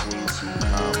in between two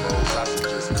combos. I should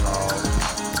just call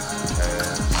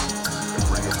cash and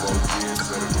bring them both in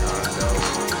to the condo.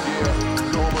 Yeah,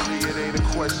 normally it ain't a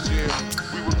question.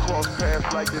 We would cross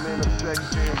paths like an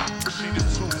intersection, but she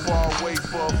just too far away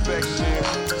for affection.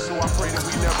 So I pray that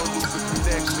we never lose the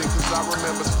connection. Cause I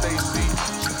remember Stacy,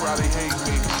 she probably hate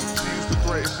me. She used to throw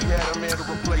friend, she had a man to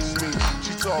replace me.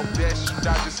 She talked that shit,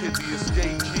 I just hit the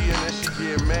escape key, and then she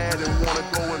get mad and wanna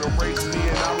go and erase me.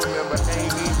 And I remember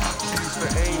Amy, she used to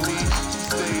aim me. She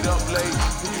stayed up late,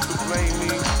 and used to blame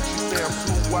me. She say I'm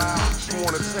too wild, she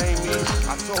wanna tame me.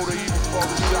 I told her even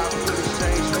Photoshop couldn't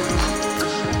change me.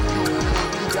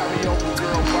 You got me open,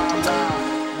 girl,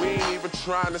 why? We ain't even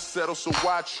trying to settle, so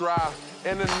why try?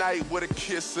 And a night with a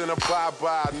kiss and a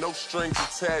bye-bye. No strings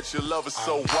attached, your love is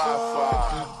so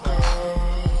Wi-Fi.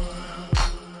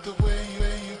 The way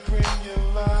you bring your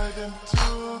light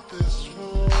into this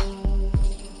room,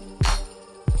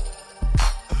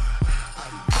 I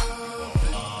love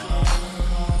it, girl.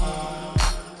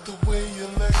 The way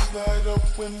your legs light up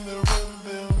when they're in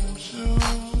them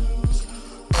shoes.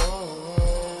 Oh,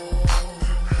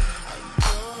 I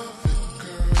love it,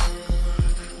 girl.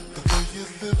 The way your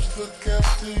lips look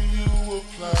after you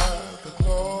apply the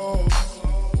gloss.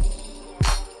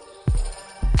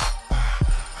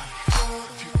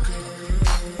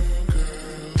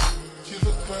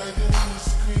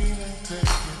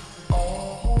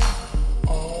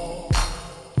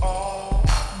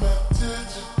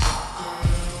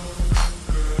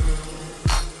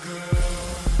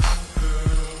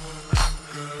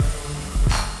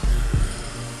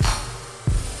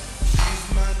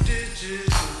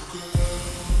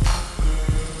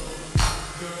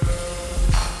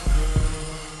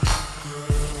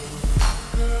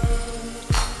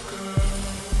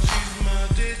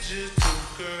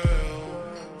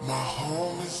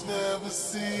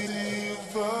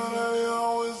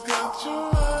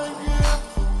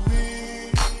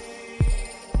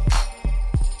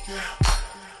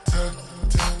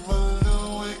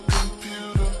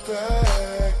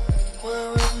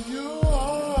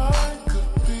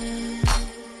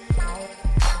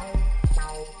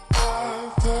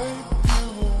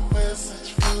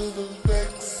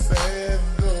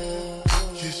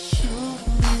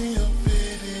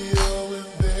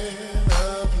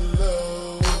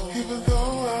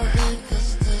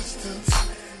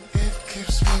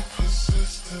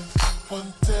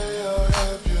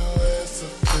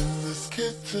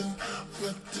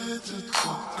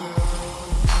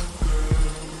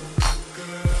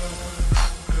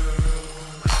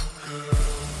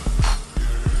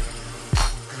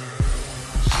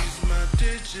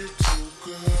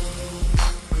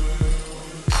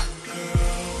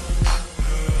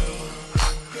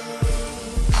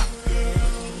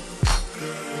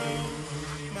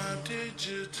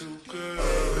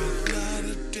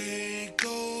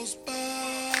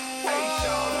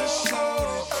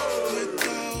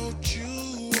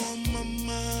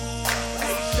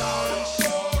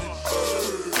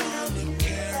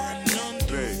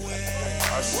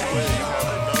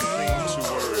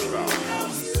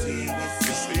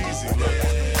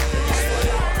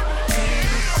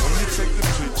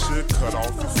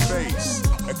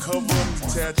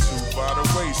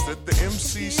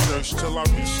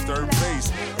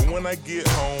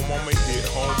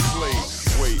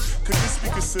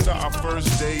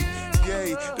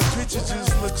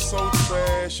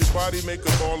 Make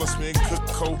a baller spin, cook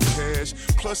coke cash.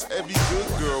 Plus every good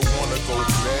girl wanna go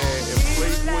bad and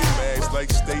Playboy mags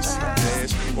like Stacey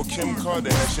Dash or Kim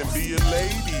Kardashian be a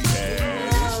lady man.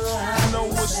 You know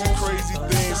what's the crazy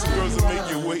thing? Some girls will make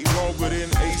you wait longer than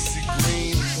AC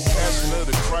Green. Passion of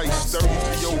the Christ, 30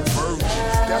 for your virgin.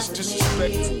 That's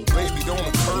disrespectful, baby, don't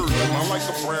encourage him. I like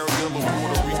a brown, yellow,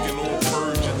 Puerto Rican or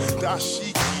Virgin.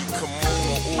 Dashiki,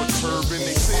 kimono or turban.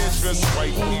 They say I dress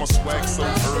right, but my swag so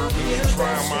urban.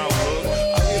 Trying my luck,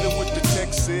 I hit her with the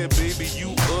text, said, baby, you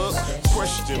up?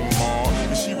 Question mark,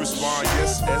 and she respond,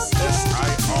 yes,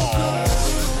 SSIR.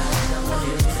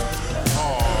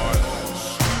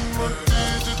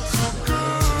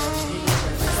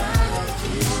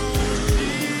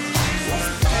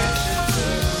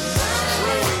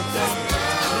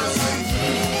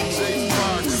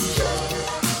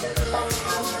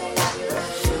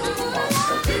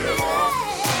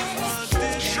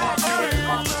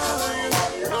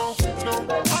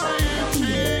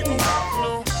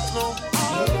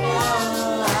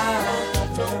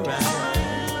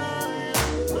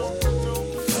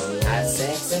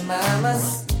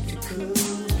 Mamas, the cool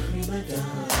prima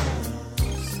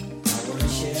donnas. I wanna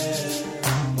share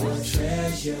one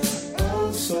treasure,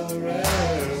 oh so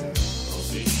rare.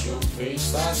 Cause it's your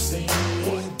face I see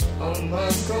on my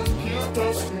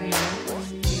computer screen.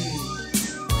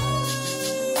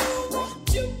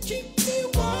 Won't you keep me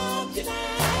warm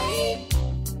tonight?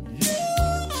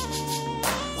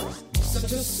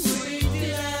 Such a sweet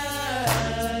delight.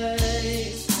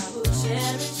 I will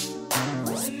cherish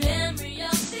the memory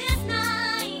of this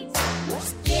night.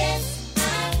 Yes, I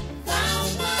found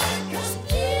my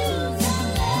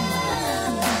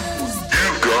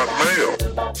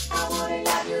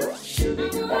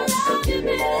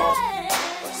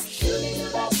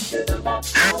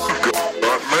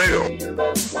Digital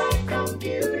love,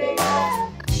 computer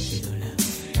love,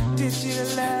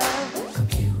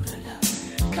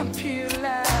 computer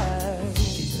love,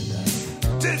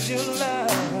 digital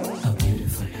love, a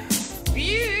beautiful love,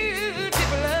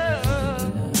 beautiful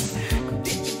love,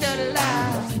 digital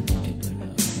love,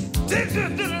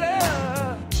 digital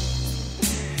love.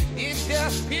 It's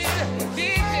just beautiful,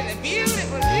 beautiful,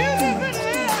 beautiful, beautiful love.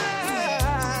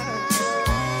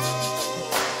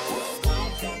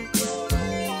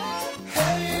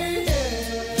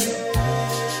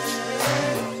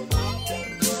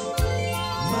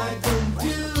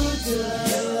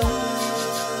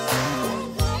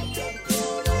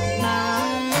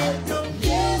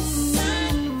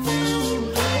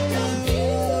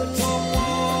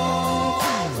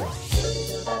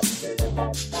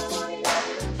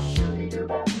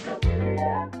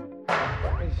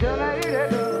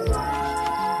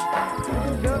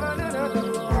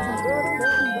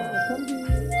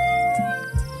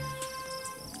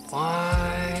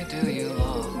 Why do you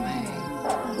love me?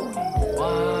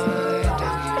 Why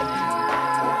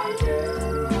do you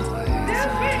need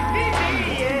me?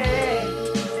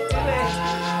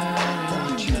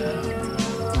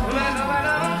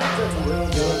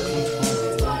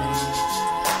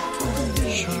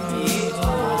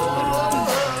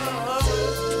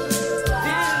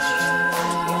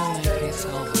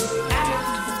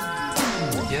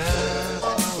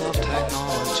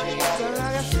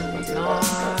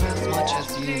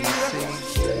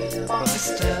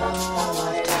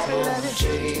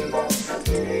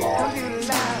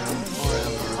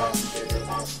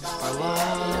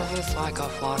 It's like a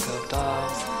flock of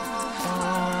doves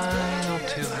flying up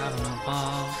to heaven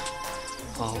above,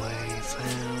 always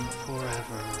and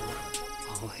forever,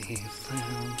 always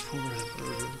and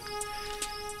forever.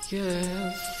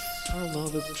 Yes, our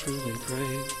love is truly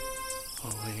great,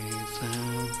 always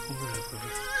and forever.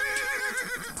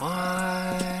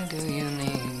 Why do you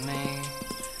need me?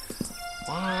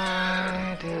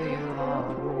 Why do you love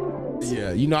me?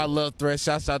 Yeah, you know I love threats.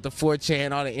 Shouts out to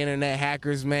 4chan, all the internet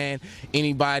hackers, man.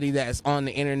 Anybody that's on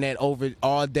the internet over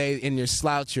all day in your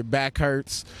slouch, your back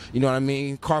hurts. You know what I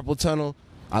mean? Carpal tunnel,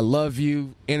 I love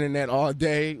you. Internet all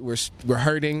day, we're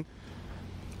hurting.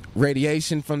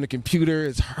 Radiation from the computer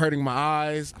is hurting my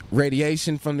eyes.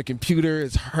 Radiation from the computer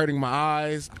is hurting my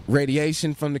eyes.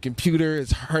 Radiation from the computer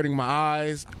is hurting my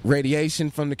eyes.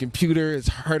 Radiation from the computer is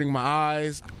hurting my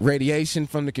eyes. Radiation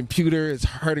from the computer is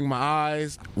hurting my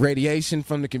eyes. Radiation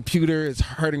from the computer is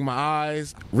hurting my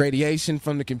eyes. Radiation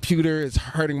from the computer is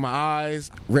hurting my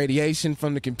eyes. Radiation from the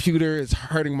computer is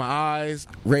hurting my eyes.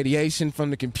 Radiation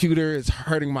from the computer is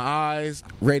hurting my eyes.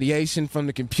 Radiation from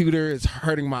the computer is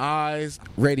hurting my eyes.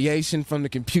 Radiation from the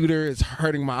computer is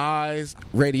hurting my eyes.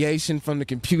 Radiation from the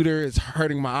computer is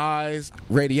hurting my eyes.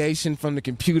 Radiation from the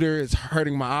computer is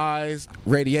hurting my eyes.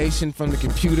 Radiation from the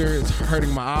computer is hurting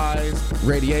my eyes.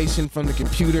 Radiation from the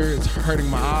computer is hurting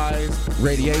my eyes.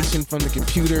 Radiation from the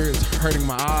computer is hurting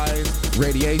my eyes.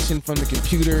 Radiation from the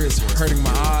computer is hurting my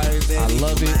eyes. I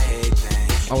love it.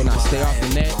 Oh, now stay off the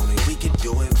net.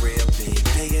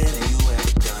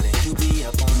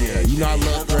 Yeah, you know I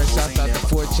love threats. Shouts out to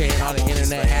 4chan, all the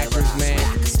internet hackers, man.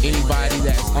 Anybody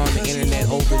that's on the internet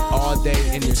over all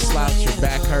day in your slouch, your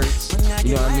back hurts.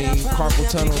 You know what I mean? Carpal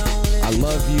tunnel, I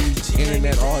love you.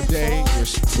 Internet all day,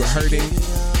 we're hurting.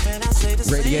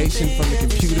 Radiation from the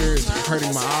computer is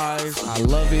hurting my eyes. I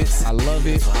love it. I love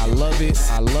it. I love it.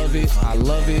 I love it. I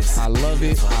love it. I love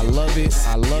it. I love it. I love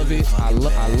it. I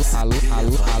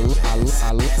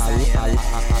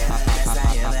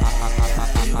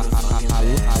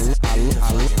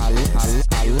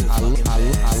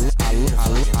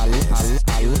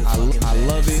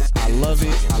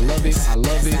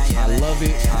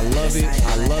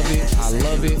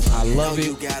love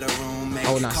it.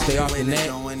 Oh, now stay off the net.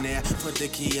 Put the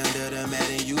key under the mat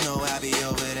and you know I be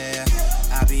over there.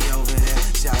 I be over there,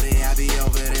 shout it, I be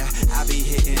over there. I be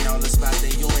hitting all the spots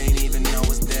that you ain't even know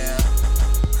is there.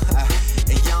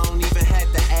 And y'all don't even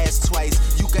have to ask twice.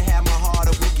 You can have my heart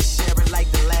or we can share it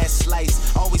like the last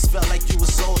slice. Always felt like you were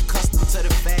so accustomed to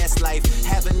the fast life.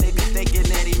 Have a nigga thinking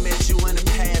that he met you in a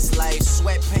past life.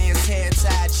 Sweatpants, hair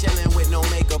tied, chilling with no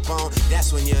makeup on.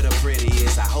 That's when you're the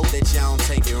prettiest. I hope that y'all don't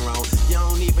take it wrong. You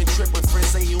don't even trip when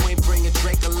friends say you ain't bringing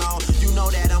Drake along. You know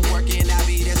that I'm working, I'll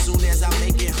be there soon as I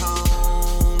make it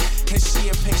home. Cause she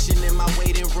a patient in my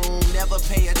waiting room. Never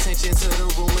pay attention to the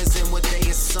rumors and what they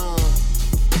assume.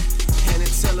 And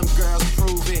until them girls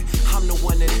prove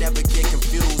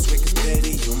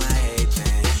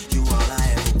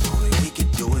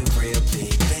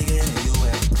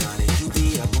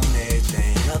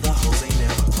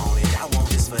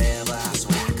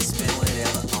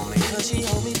she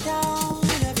hold me down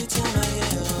every time I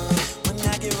hit her. When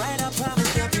I get right, I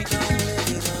promise that we gon' live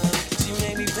it up. She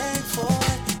made me beg for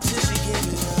it till she give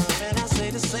it up, and I say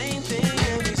the same thing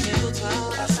every single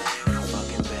time. I say you the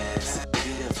fucking best,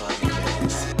 you the fucking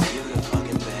best, you the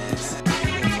fucking best, you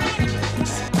the fucking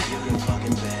best, you the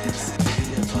fucking best,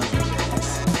 you the fucking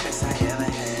best, best I ever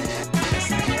had,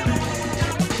 best I ever had.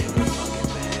 You the fucking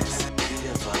best, you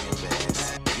the fucking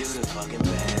best, you the fucking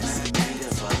best, you the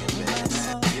fucking best,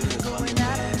 you the fucking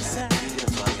best, you the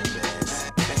fucking best,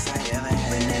 best I ever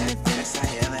had, best I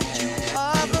ever had.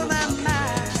 Over my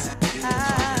mind,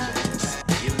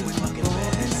 you the fucking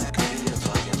best, you the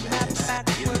fucking best,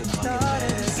 you the fucking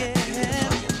best, you the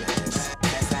fucking best,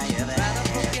 best I ever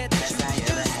had, best I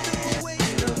ever had. You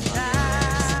the fucking best,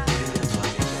 you the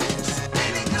fucking best.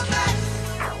 Baby, come back.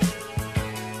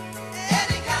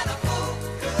 Any kind of fool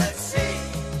could see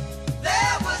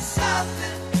there was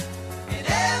something in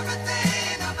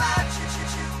everything about you.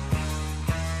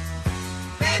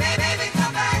 Baby, baby,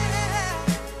 come back.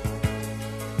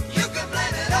 You can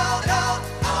blame it all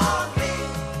on me.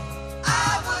 I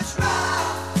was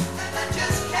wrong, and I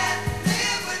just can't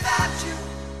live without you.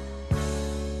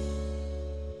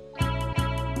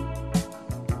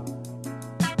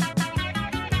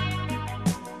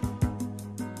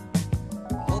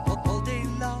 All day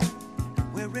long,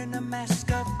 wearing a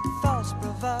mask of false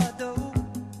bravado,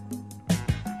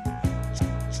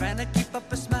 trying to keep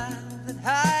up a smile that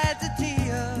hides a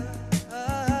tear.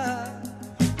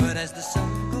 But as the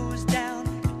sun goes down,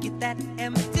 you get that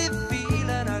empty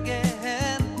feeling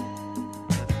again.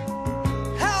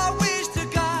 How I wish to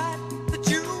God that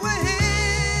you were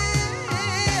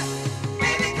here.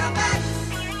 Baby, come back.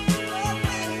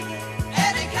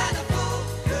 Any kind of fool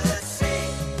could see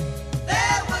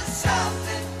there was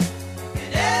something in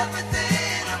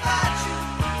everything about you.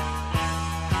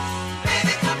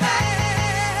 Baby, come back.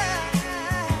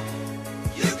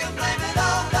 You can blame it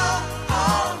all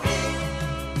on me.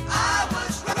 I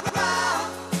was wrong,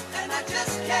 and I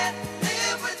just can't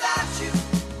live without you.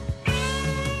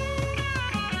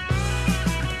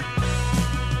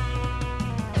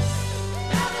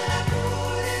 Now that I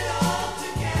put it all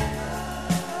together,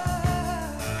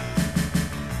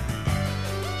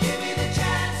 give me the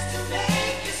chance to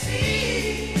make you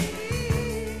see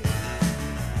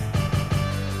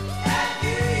that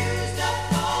you used up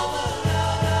all the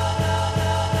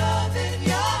love in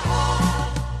your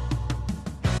heart.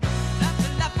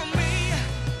 Nothing left for me.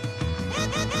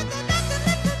 Nothing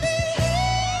left for me.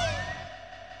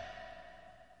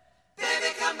 Baby,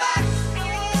 come back.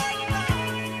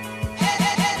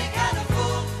 Any kind of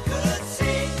fool could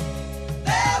see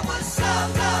there was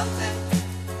something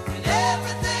in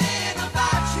everything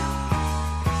about you.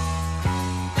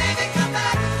 Baby, come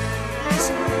back.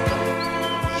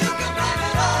 You can blame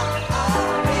it all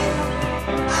on me.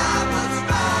 I was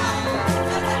wrong,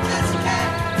 and I just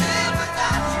can't live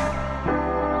without you.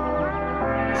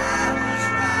 I was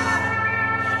wrong,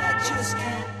 and I just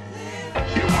can't live.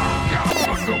 You walk out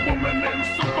like a woman in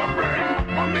super rain.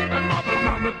 Want me another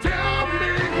man to tell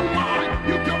me why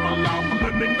you come along,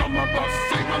 living on the bus,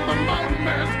 saving the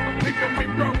moments, leaving me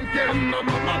broken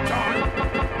another time.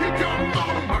 You come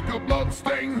along like a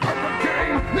bloodstained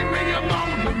hurricane. Leave me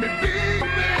alone, let me be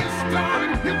this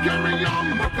time. You carry on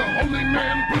like a holy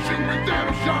man pushing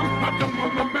redemption. I don't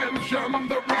wanna mention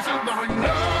the reason I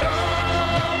know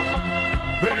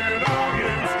that I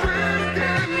am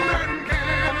stricken and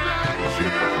can't let you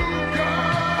go.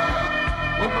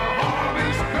 When the heart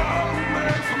is cold,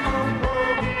 there's no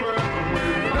hope but we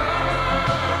know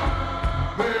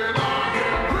that I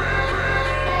am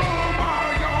crippled by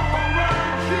all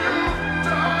that you've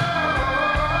done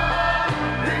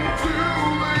into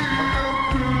the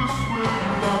abyss with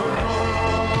my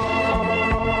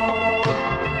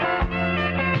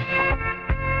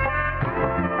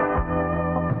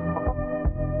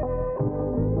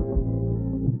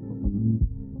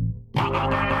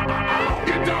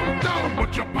You don't know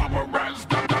what your power has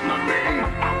done to me.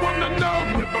 I wanna know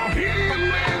if I'm healing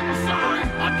inside.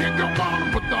 I can't go on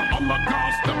with the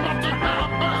Holocaust about to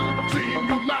happen. Seeing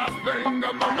you laughing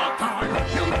another time.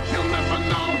 You'll never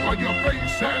know why your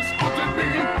face has haunted me.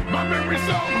 My very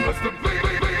soul is to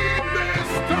bleed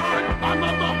this time.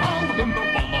 Another hole in the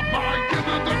wall of my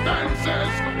inner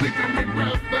defenses, leaving me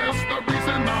breathless. The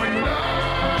reason I know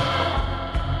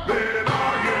that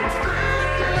I am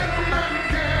stricken and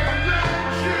can't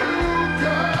let you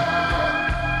go.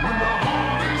 When the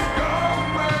heart is gone,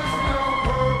 there's no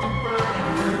hope but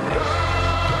we know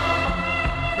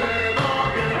that I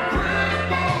am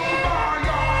crippled by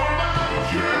all that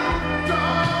you've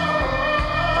done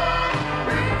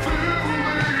into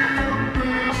the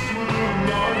abyss with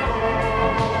my heart.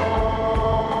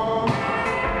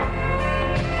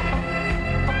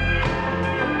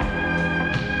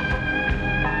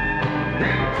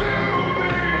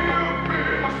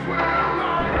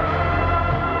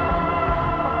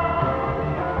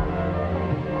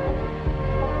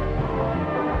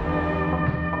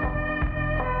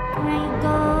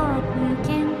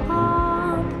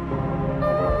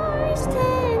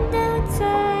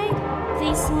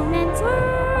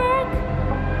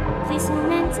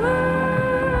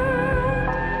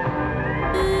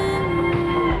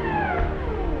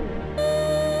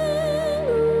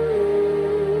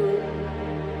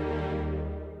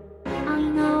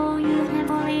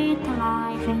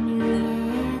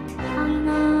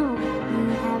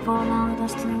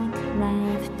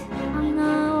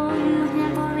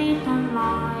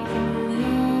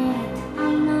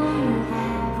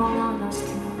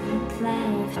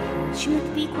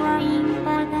 crying,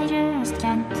 but I just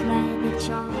can't let it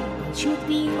show. I should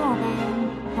be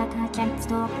open, but I can't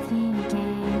stop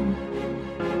thinking.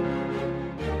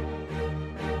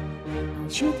 I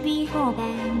should be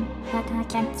open, but I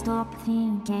can't stop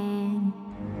thinking.